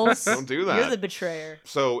own balls. Don't do that. You're the betrayer.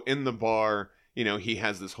 So in the bar, you know, he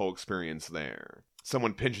has this whole experience there.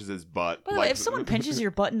 Someone pinches his butt. By the way, if someone pinches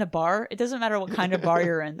your butt in a bar, it doesn't matter what kind of bar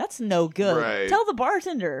you're in. That's no good. Right. Tell the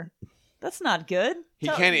bartender. That's not good. He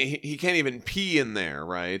can't even pee in there,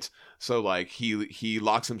 right? So like he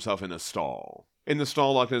locks himself in a stall. In the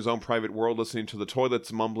stall, locked in his own private world, listening to the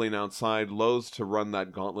toilets mumbling outside, loath to run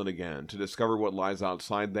that gauntlet again, to discover what lies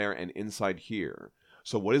outside there and inside here.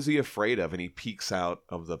 So what is he afraid of? And he peeks out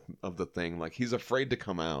of the thing, like he's afraid to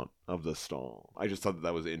come out of the stall. I just thought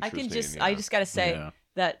that was interesting. I just gotta say Yeah.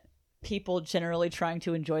 that people generally trying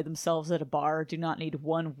to enjoy themselves at a bar do not need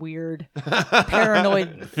one weird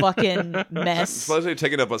paranoid fucking mess Especially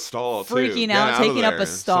taking up a stall, too. freaking Get out, of taking up there. a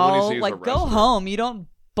Somebody stall. sees Like, go arrested. home. You don't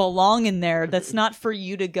belong in there. That's not for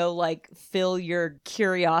you to go like fill your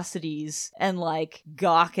curiosities and like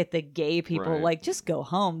gawk at the gay people. Right. Like, just go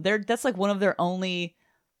home. That's like one of their only.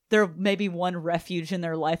 There may be one refuge in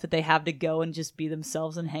their life that they have to go and just be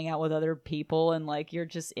themselves and hang out with other people, and like you're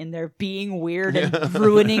just in there being weird and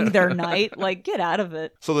ruining their night. Like, get out of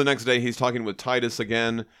it. So the next day he's talking with Titus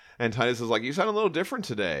again, and Titus is like, "You sound a little different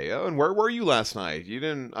today. Oh, and where were you last night? You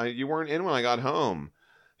weren't in when I got home."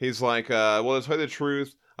 He's like, "Well, to tell you the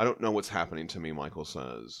truth, I don't know what's happening to me," Michael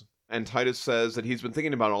says. And Titus says that he's been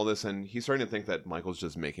thinking about all this, and he's starting to think that Michael's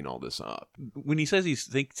just making all this up. When he says he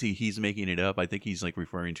thinks he's making it up, I think he's like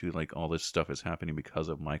referring to like all this stuff is happening because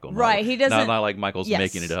of Michael. Right, he doesn't- Not like Michael's Yes.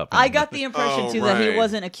 making it up. I got the impression Oh, too that he right.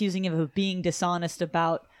 wasn't accusing him of being dishonest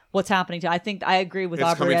about what's happening to. I think I agree with It's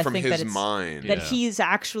Aubrey. coming I from think his that it's mind. that Yeah. he's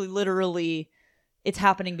actually literally it's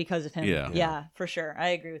happening because of him. Yeah. Yeah, for sure. I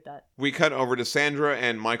agree with that. We cut over to Sandra,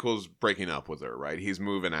 and Michael's breaking up with her, right? He's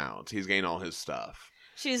moving out. He's getting all his stuff.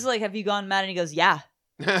 She's like, "Have you gone mad?" And he goes, "Yeah,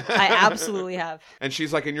 I absolutely have." And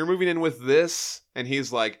she's like, "And you're moving in with this?" And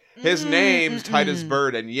he's like, "His name's Titus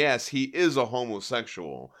Bird, and yes, he is a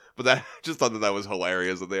homosexual." But that I just thought that was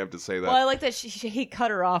hilarious that they have to say that. Well, I like that he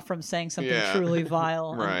cut her off from saying something Yeah. truly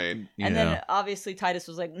vile. Right. And then obviously Titus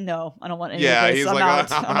was like, "No, I don't want any Yeah, of this. he's I'm like,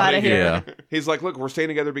 out. "I'm I'm out of here." Yeah. He's like, "Look, we're staying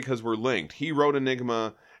together because we're linked. He wrote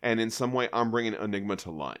Enigma, and in some way, I'm bringing Enigma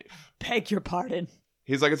to life." Beg your pardon.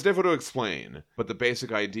 He's like, it's difficult to explain, but the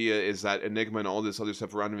basic idea is that Enigma and all this other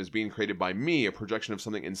stuff around him is being created by me, a projection of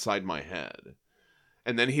something inside my head.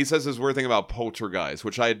 And then he says this weird thing about poltergeist,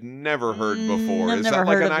 which I had never heard before. I've Is never that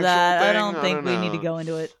like heard an of actual that. thing? I don't think we know. need to go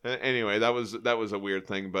into it. Anyway, that was a weird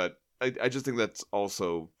thing, but I just think that's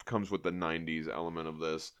also comes with the 90s element of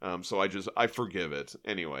this. So I forgive it.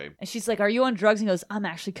 Anyway. And she's like, "Are you on drugs?" And he goes, "I'm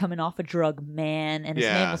actually coming off a drug, man." And his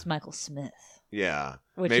Yeah. name was Michael Smith. Yeah.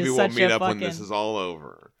 Which Maybe is we'll such meet a up when this fucking- is all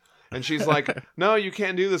over. And she's like, no, you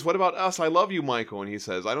can't do this. What about us? I love you, Michael. And he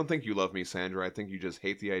says, I don't think you love me, Sandra. I think you just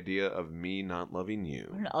hate the idea of me not loving you.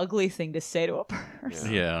 What an ugly thing to say to a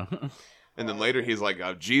person. Yeah. And then later he's like,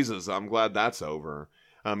 oh, Jesus, I'm glad that's over.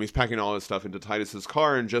 He's packing all his stuff into Titus's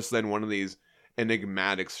car, and just then one of these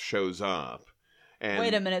enigmatics shows up. And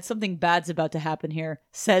Wait a minute, something bad's about to happen here,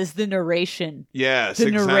 says the narration. Yes, The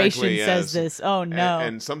exactly, narration yes. says this. Oh, no.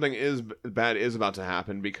 And something bad is about to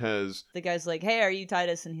happen because The guy's like, "Hey, are you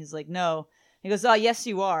Titus?" And he's like, "No." He goes, "Oh, yes,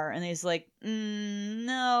 you are." And he's like,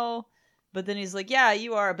 "No." But then he's like, "Yeah,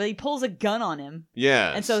 you are." But he pulls a gun on him.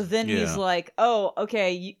 yes. And so then he's Yeah. like, "Oh,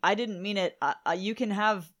 okay, I didn't mean it. You can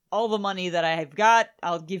have all the money that I have got.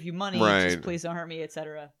 I'll give you money. Right. Just please don't hurt me,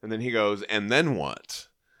 etc." And then he goes, and then what?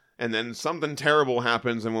 And then something terrible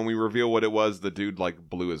happens, and when we reveal what it was, the dude like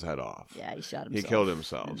blew his head off. Yeah, he shot himself. He killed in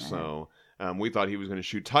himself. the So we thought he was going to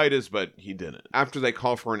shoot Titus, but he didn't. After they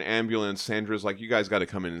call for an ambulance, Sandra's like, you guys got to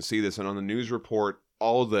come in and see this. And on the news report,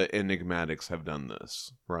 all the enigmatics have done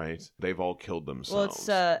this, right? They've all killed themselves.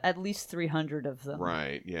 Well, it's at least 300 of them.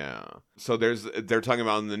 Right, yeah. So they're talking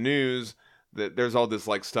about in the news that there's all this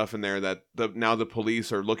like stuff in there that now the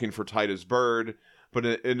police are looking for Titus Bird. But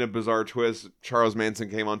in a bizarre twist, Charles Manson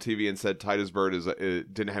came on TV and said Titus Bird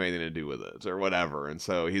didn't have anything to do with it or whatever. And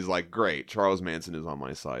so he's like, great, Charles Manson is on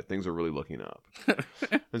my side. Things are really looking up.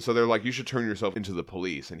 And so they're like, you should turn yourself into the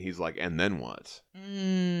police. And he's like, and then what?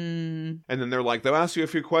 And then they're like, they'll ask you a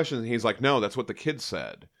few questions. And he's like, no, that's what the kid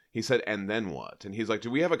said. He said, and then what? And he's like,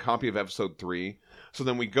 do we have a copy of episode 3? So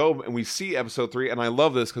then we go and we see episode 3. And I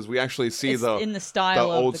love this because we actually see It's in the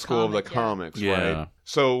style of old the school of the comic, yeah. comics, Yeah. right?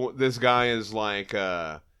 So this guy is like,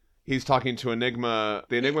 he's talking to Enigma.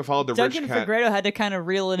 The Enigma followed the Duncan rich cat. Fegredo had to kind of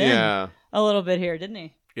reel it Yeah. in a little bit here, didn't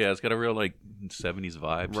he? Yeah, it's got a real like 70s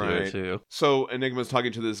vibe to Right. it too. So Enigma's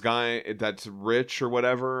talking to this guy that's rich or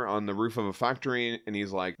whatever on the roof of a factory, and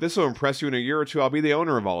he's like, this will impress you in a year or two. I'll be the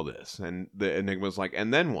owner of all this. And the Enigma's like,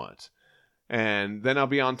 and then what? And then I'll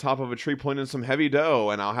be on top of a tree pulling in some heavy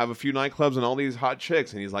dough, and I'll have a few nightclubs and all these hot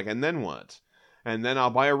chicks. And he's like, and then what? And then I'll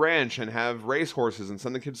buy a ranch and have racehorses and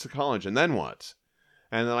send the kids to college. And then what?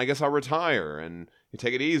 And then I guess I'll retire and you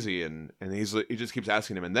take it easy. And he just keeps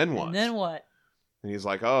asking him, and then what? And then what? And he's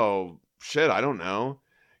like, oh, shit, I don't know.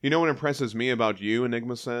 You know what impresses me about you,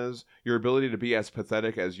 Enigma says? Your ability to be as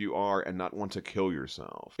pathetic as you are and not want to kill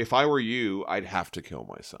yourself. If I were you, I'd have to kill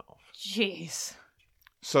myself. Jeez.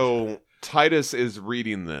 So Titus is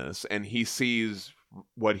reading this, and he sees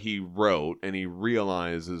what he wrote, and he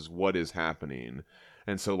realizes what is happening.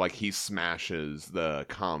 And so, like, he smashes the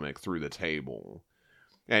comic through the table.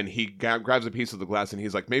 And he grabs a piece of the glass, and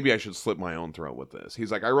he's like, maybe I should slit my own throat with this.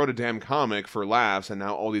 He's like, I wrote a damn comic for laughs, and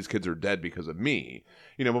now all these kids are dead because of me.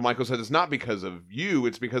 You know, but Michael said, it's not because of you,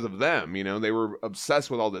 it's because of them. You know, they were obsessed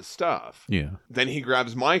with all this stuff. Yeah. Then he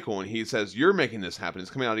grabs Michael, and he says, you're making this happen.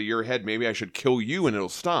 It's coming out of your head. Maybe I should kill you, and it'll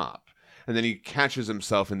stop. And then he catches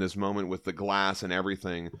himself in this moment with the glass and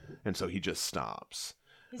everything, and so he just stops.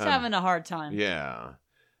 He's having a hard time. Yeah.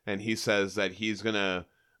 And he says that he's going to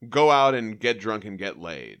go out and get drunk and get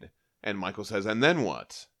laid. And Michael says, and then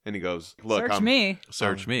what? And he goes, look, Search me.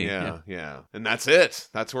 Search me. Yeah. And that's it.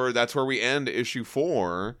 That's where we end issue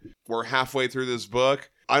 4. We're halfway through this book.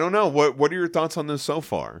 I don't know. What are your thoughts on this so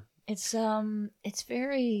far? It's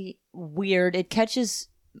very weird. It catches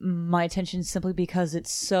my attention simply because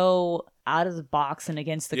it's so out of the box and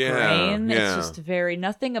against the grain. Yeah. It's just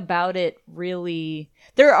nothing about it really.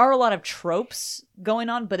 There are a lot of tropes going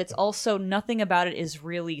on, but it's also nothing about it is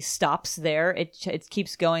really stops there. It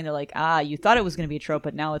keeps going. They're like, you thought it was going to be a trope,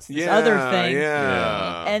 but now it's this other thing.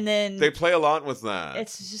 Yeah. And then they play a lot with that.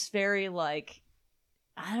 it's just very like,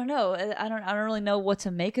 I don't know. I don't really know what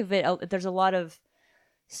to make of it. There's a lot of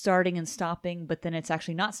starting and stopping, but then it's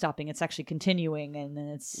actually not stopping. It's actually continuing, and then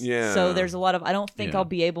it's so there's a lot of. I don't think I'll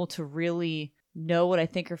be able to really know what I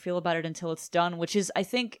think or feel about it until it's done. Which is, I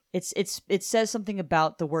think it says something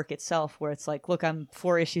about the work itself, where it's like, look, I'm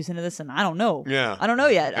 4 issues into this, and I don't know. Yeah, I don't know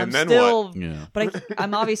yet. And I'm then still, what? Yeah. but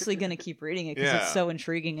I'm obviously going to keep reading it because Yeah. it's so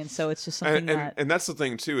intriguing, and so it's just something and that's the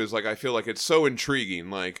thing too, is like I feel like it's so intriguing,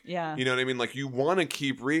 like Yeah. you know what I mean, like you want to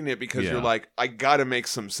keep reading it because Yeah. you're like, I gotta make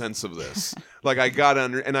some sense of this. Like I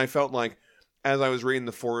gotta and I felt like as I was reading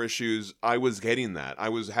the 4 issues, I was getting that. I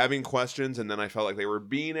was having questions, and then I felt like they were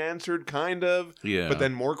being answered, kind of. Yeah. But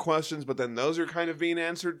then more questions, but then those are kind of being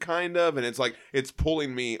answered, kind of. And it's like, it's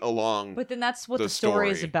pulling me along. But then that's what The the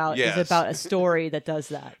story is story. about. Yes. Is about a story that does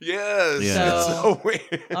that. Yes. Yeah. It's so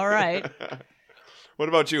weird. All right. What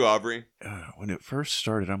about you, Aubrey? When it first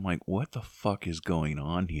started, I'm like, what the fuck is going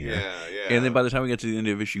on here? Yeah. And then by the time we get to the end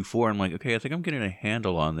of issue 4, I'm like, okay, I think I'm getting a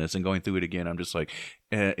handle on this. And going through it again, I'm just like,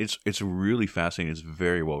 it's really fascinating. It's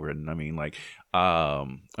very well written. I mean, like, I've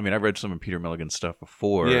read some of Peter Milligan's stuff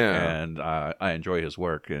before, and I enjoy his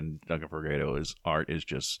work. And Duncan Fegredo, his art is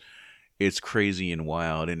just, it's crazy and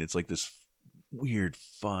wild, and it's like this weird,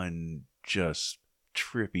 fun, just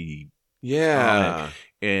trippy. Yeah.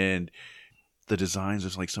 And the designs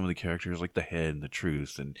of like some of the characters, like the Head and the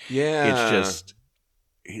Truth, and Yeah. it's just,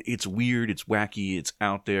 it's weird, it's wacky, it's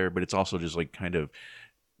out there, but it's also just like kind of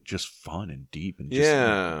just fun and deep, and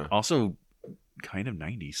just also kind of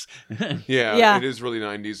 90s. Yeah. It is really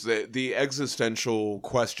 90s. The existential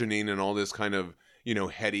questioning and all this kind of,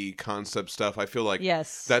 heady concept stuff. I feel like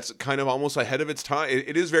Yes. that's kind of almost ahead of its time.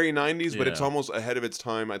 It is very 90s, but it's Yeah. almost ahead of its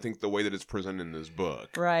time, I think, the way that it's presented in this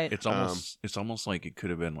book. Right. It's almost like it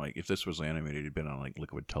could have been like, if this was animated, it'd been on like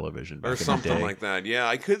Liquid Television back Or in the something day. like that. Yeah,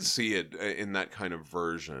 I could see it in that kind of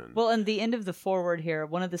version. Well, and the end of the foreword here,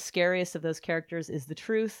 one of the scariest of those characters is the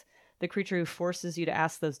Truth, the creature who forces you to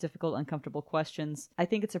ask those difficult, uncomfortable questions. I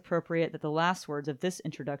think it's appropriate that the last words of this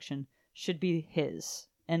introduction should be his.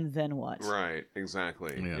 And then what? Right,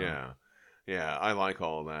 exactly. Yeah. Yeah, I like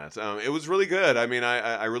all that. It was really good. I mean,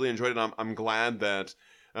 I really enjoyed it. I'm glad that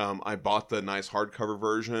I bought the nice hardcover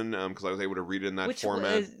version because I was able to read it in that Which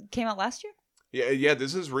format. came out last year? Yeah.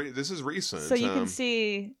 This is recent. So you can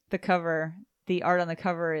see the cover. The art on the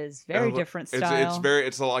cover is very different style.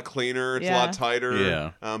 It's a lot cleaner. It's a lot tighter.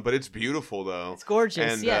 Yeah. But it's beautiful though. It's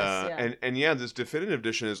gorgeous. And, yes. And this definitive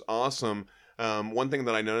edition is awesome. One thing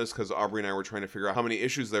that I noticed, because Aubrey and I were trying to figure out how many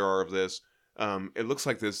issues there are of this, it looks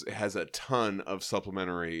like this has a ton of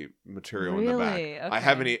supplementary material in the back. Really? I Okay.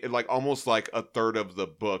 haven't, almost like a third of the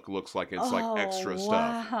book looks like it's like extra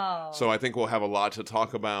stuff. Wow. So I think we'll have a lot to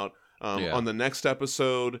talk about on the next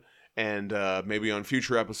episode, and maybe on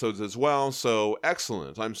future episodes as well. So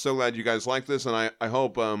excellent. I'm so glad you guys like this, and I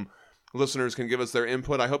hope listeners can give us their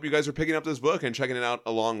input. I hope you guys are picking up this book and checking it out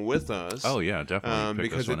along with us. Oh yeah, definitely.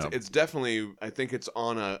 Because it's definitely, I think it's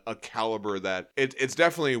on a caliber that it's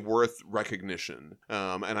definitely worth recognition.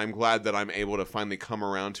 And I'm glad that I'm able to finally come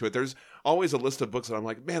around to it. There's always a list of books that I'm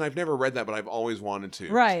like, man, I've never read that, but I've always wanted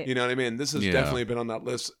to. Right. You know what I mean? This has definitely been on that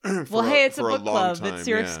list for it's a for book long club. time. It's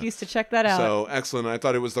your excuse to check that out. So excellent. I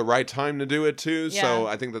thought it was the right time to do it too. So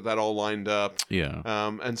I think that all lined up. Yeah.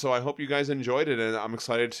 And so I hope you guys enjoyed it, and I'm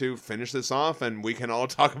excited to finish this off, and we can all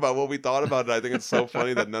talk about what we thought about it. I think it's so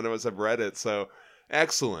funny that none of us have read it. So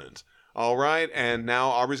excellent. All right, and now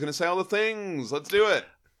Aubrey's going to say all the things. Let's do it.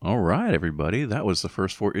 All right, everybody. That was the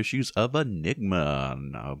first 4 issues of Enigma.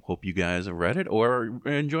 And I hope you guys have read it or are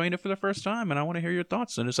enjoying it for the first time. And I want to hear your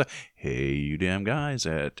thoughts. And it's hey, you damn guys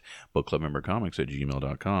at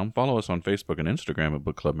bookclubmembercomics@gmail.com. Follow us on Facebook and Instagram at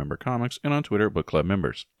Book Club Member Comics, and on Twitter at Book Club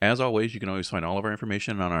Members. As always, you can always find all of our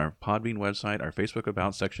information on our Podbean website, our Facebook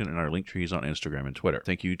About section, and our link trees on Instagram and Twitter.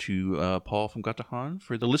 Thank you to Paul from Gatahan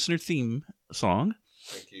for the listener theme song.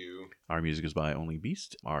 Thank you. Our music is by Only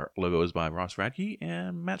Beast. Our logo is by Ross Radke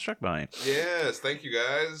and Matt Struckbein. Yes, thank you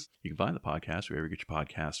guys. You can find the podcast wherever you get your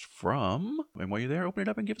podcast from. And while you're there, open it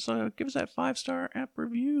up and give us that 5-star app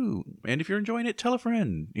review. And if you're enjoying it, tell a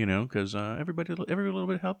friend. Because every little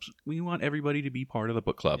bit helps. We want everybody to be part of the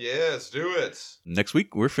book club. Yes, do it. Next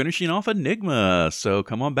week we're finishing off Enigma, so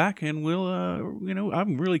come on back and we'll.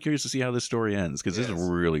 I'm really curious to see how this story ends because this is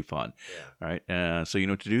really fun. Yeah. All right, so you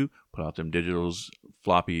know what to do. Put out them digitals,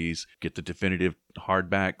 floppies, get the definitive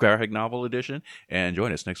hardback graphic novel edition, and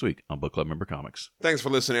join us next week on Book Club Member Comics. Thanks for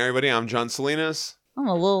listening, everybody. I'm John Salinas. I'm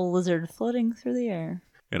a little lizard floating through the air.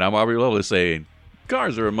 And I'm Aubrey Lovelace saying,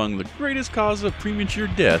 cars are among the greatest causes of premature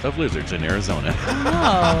death of lizards in Arizona.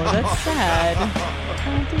 Oh, that's sad.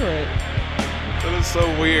 Don't do it. That is so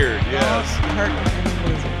weird. Yes. Hurt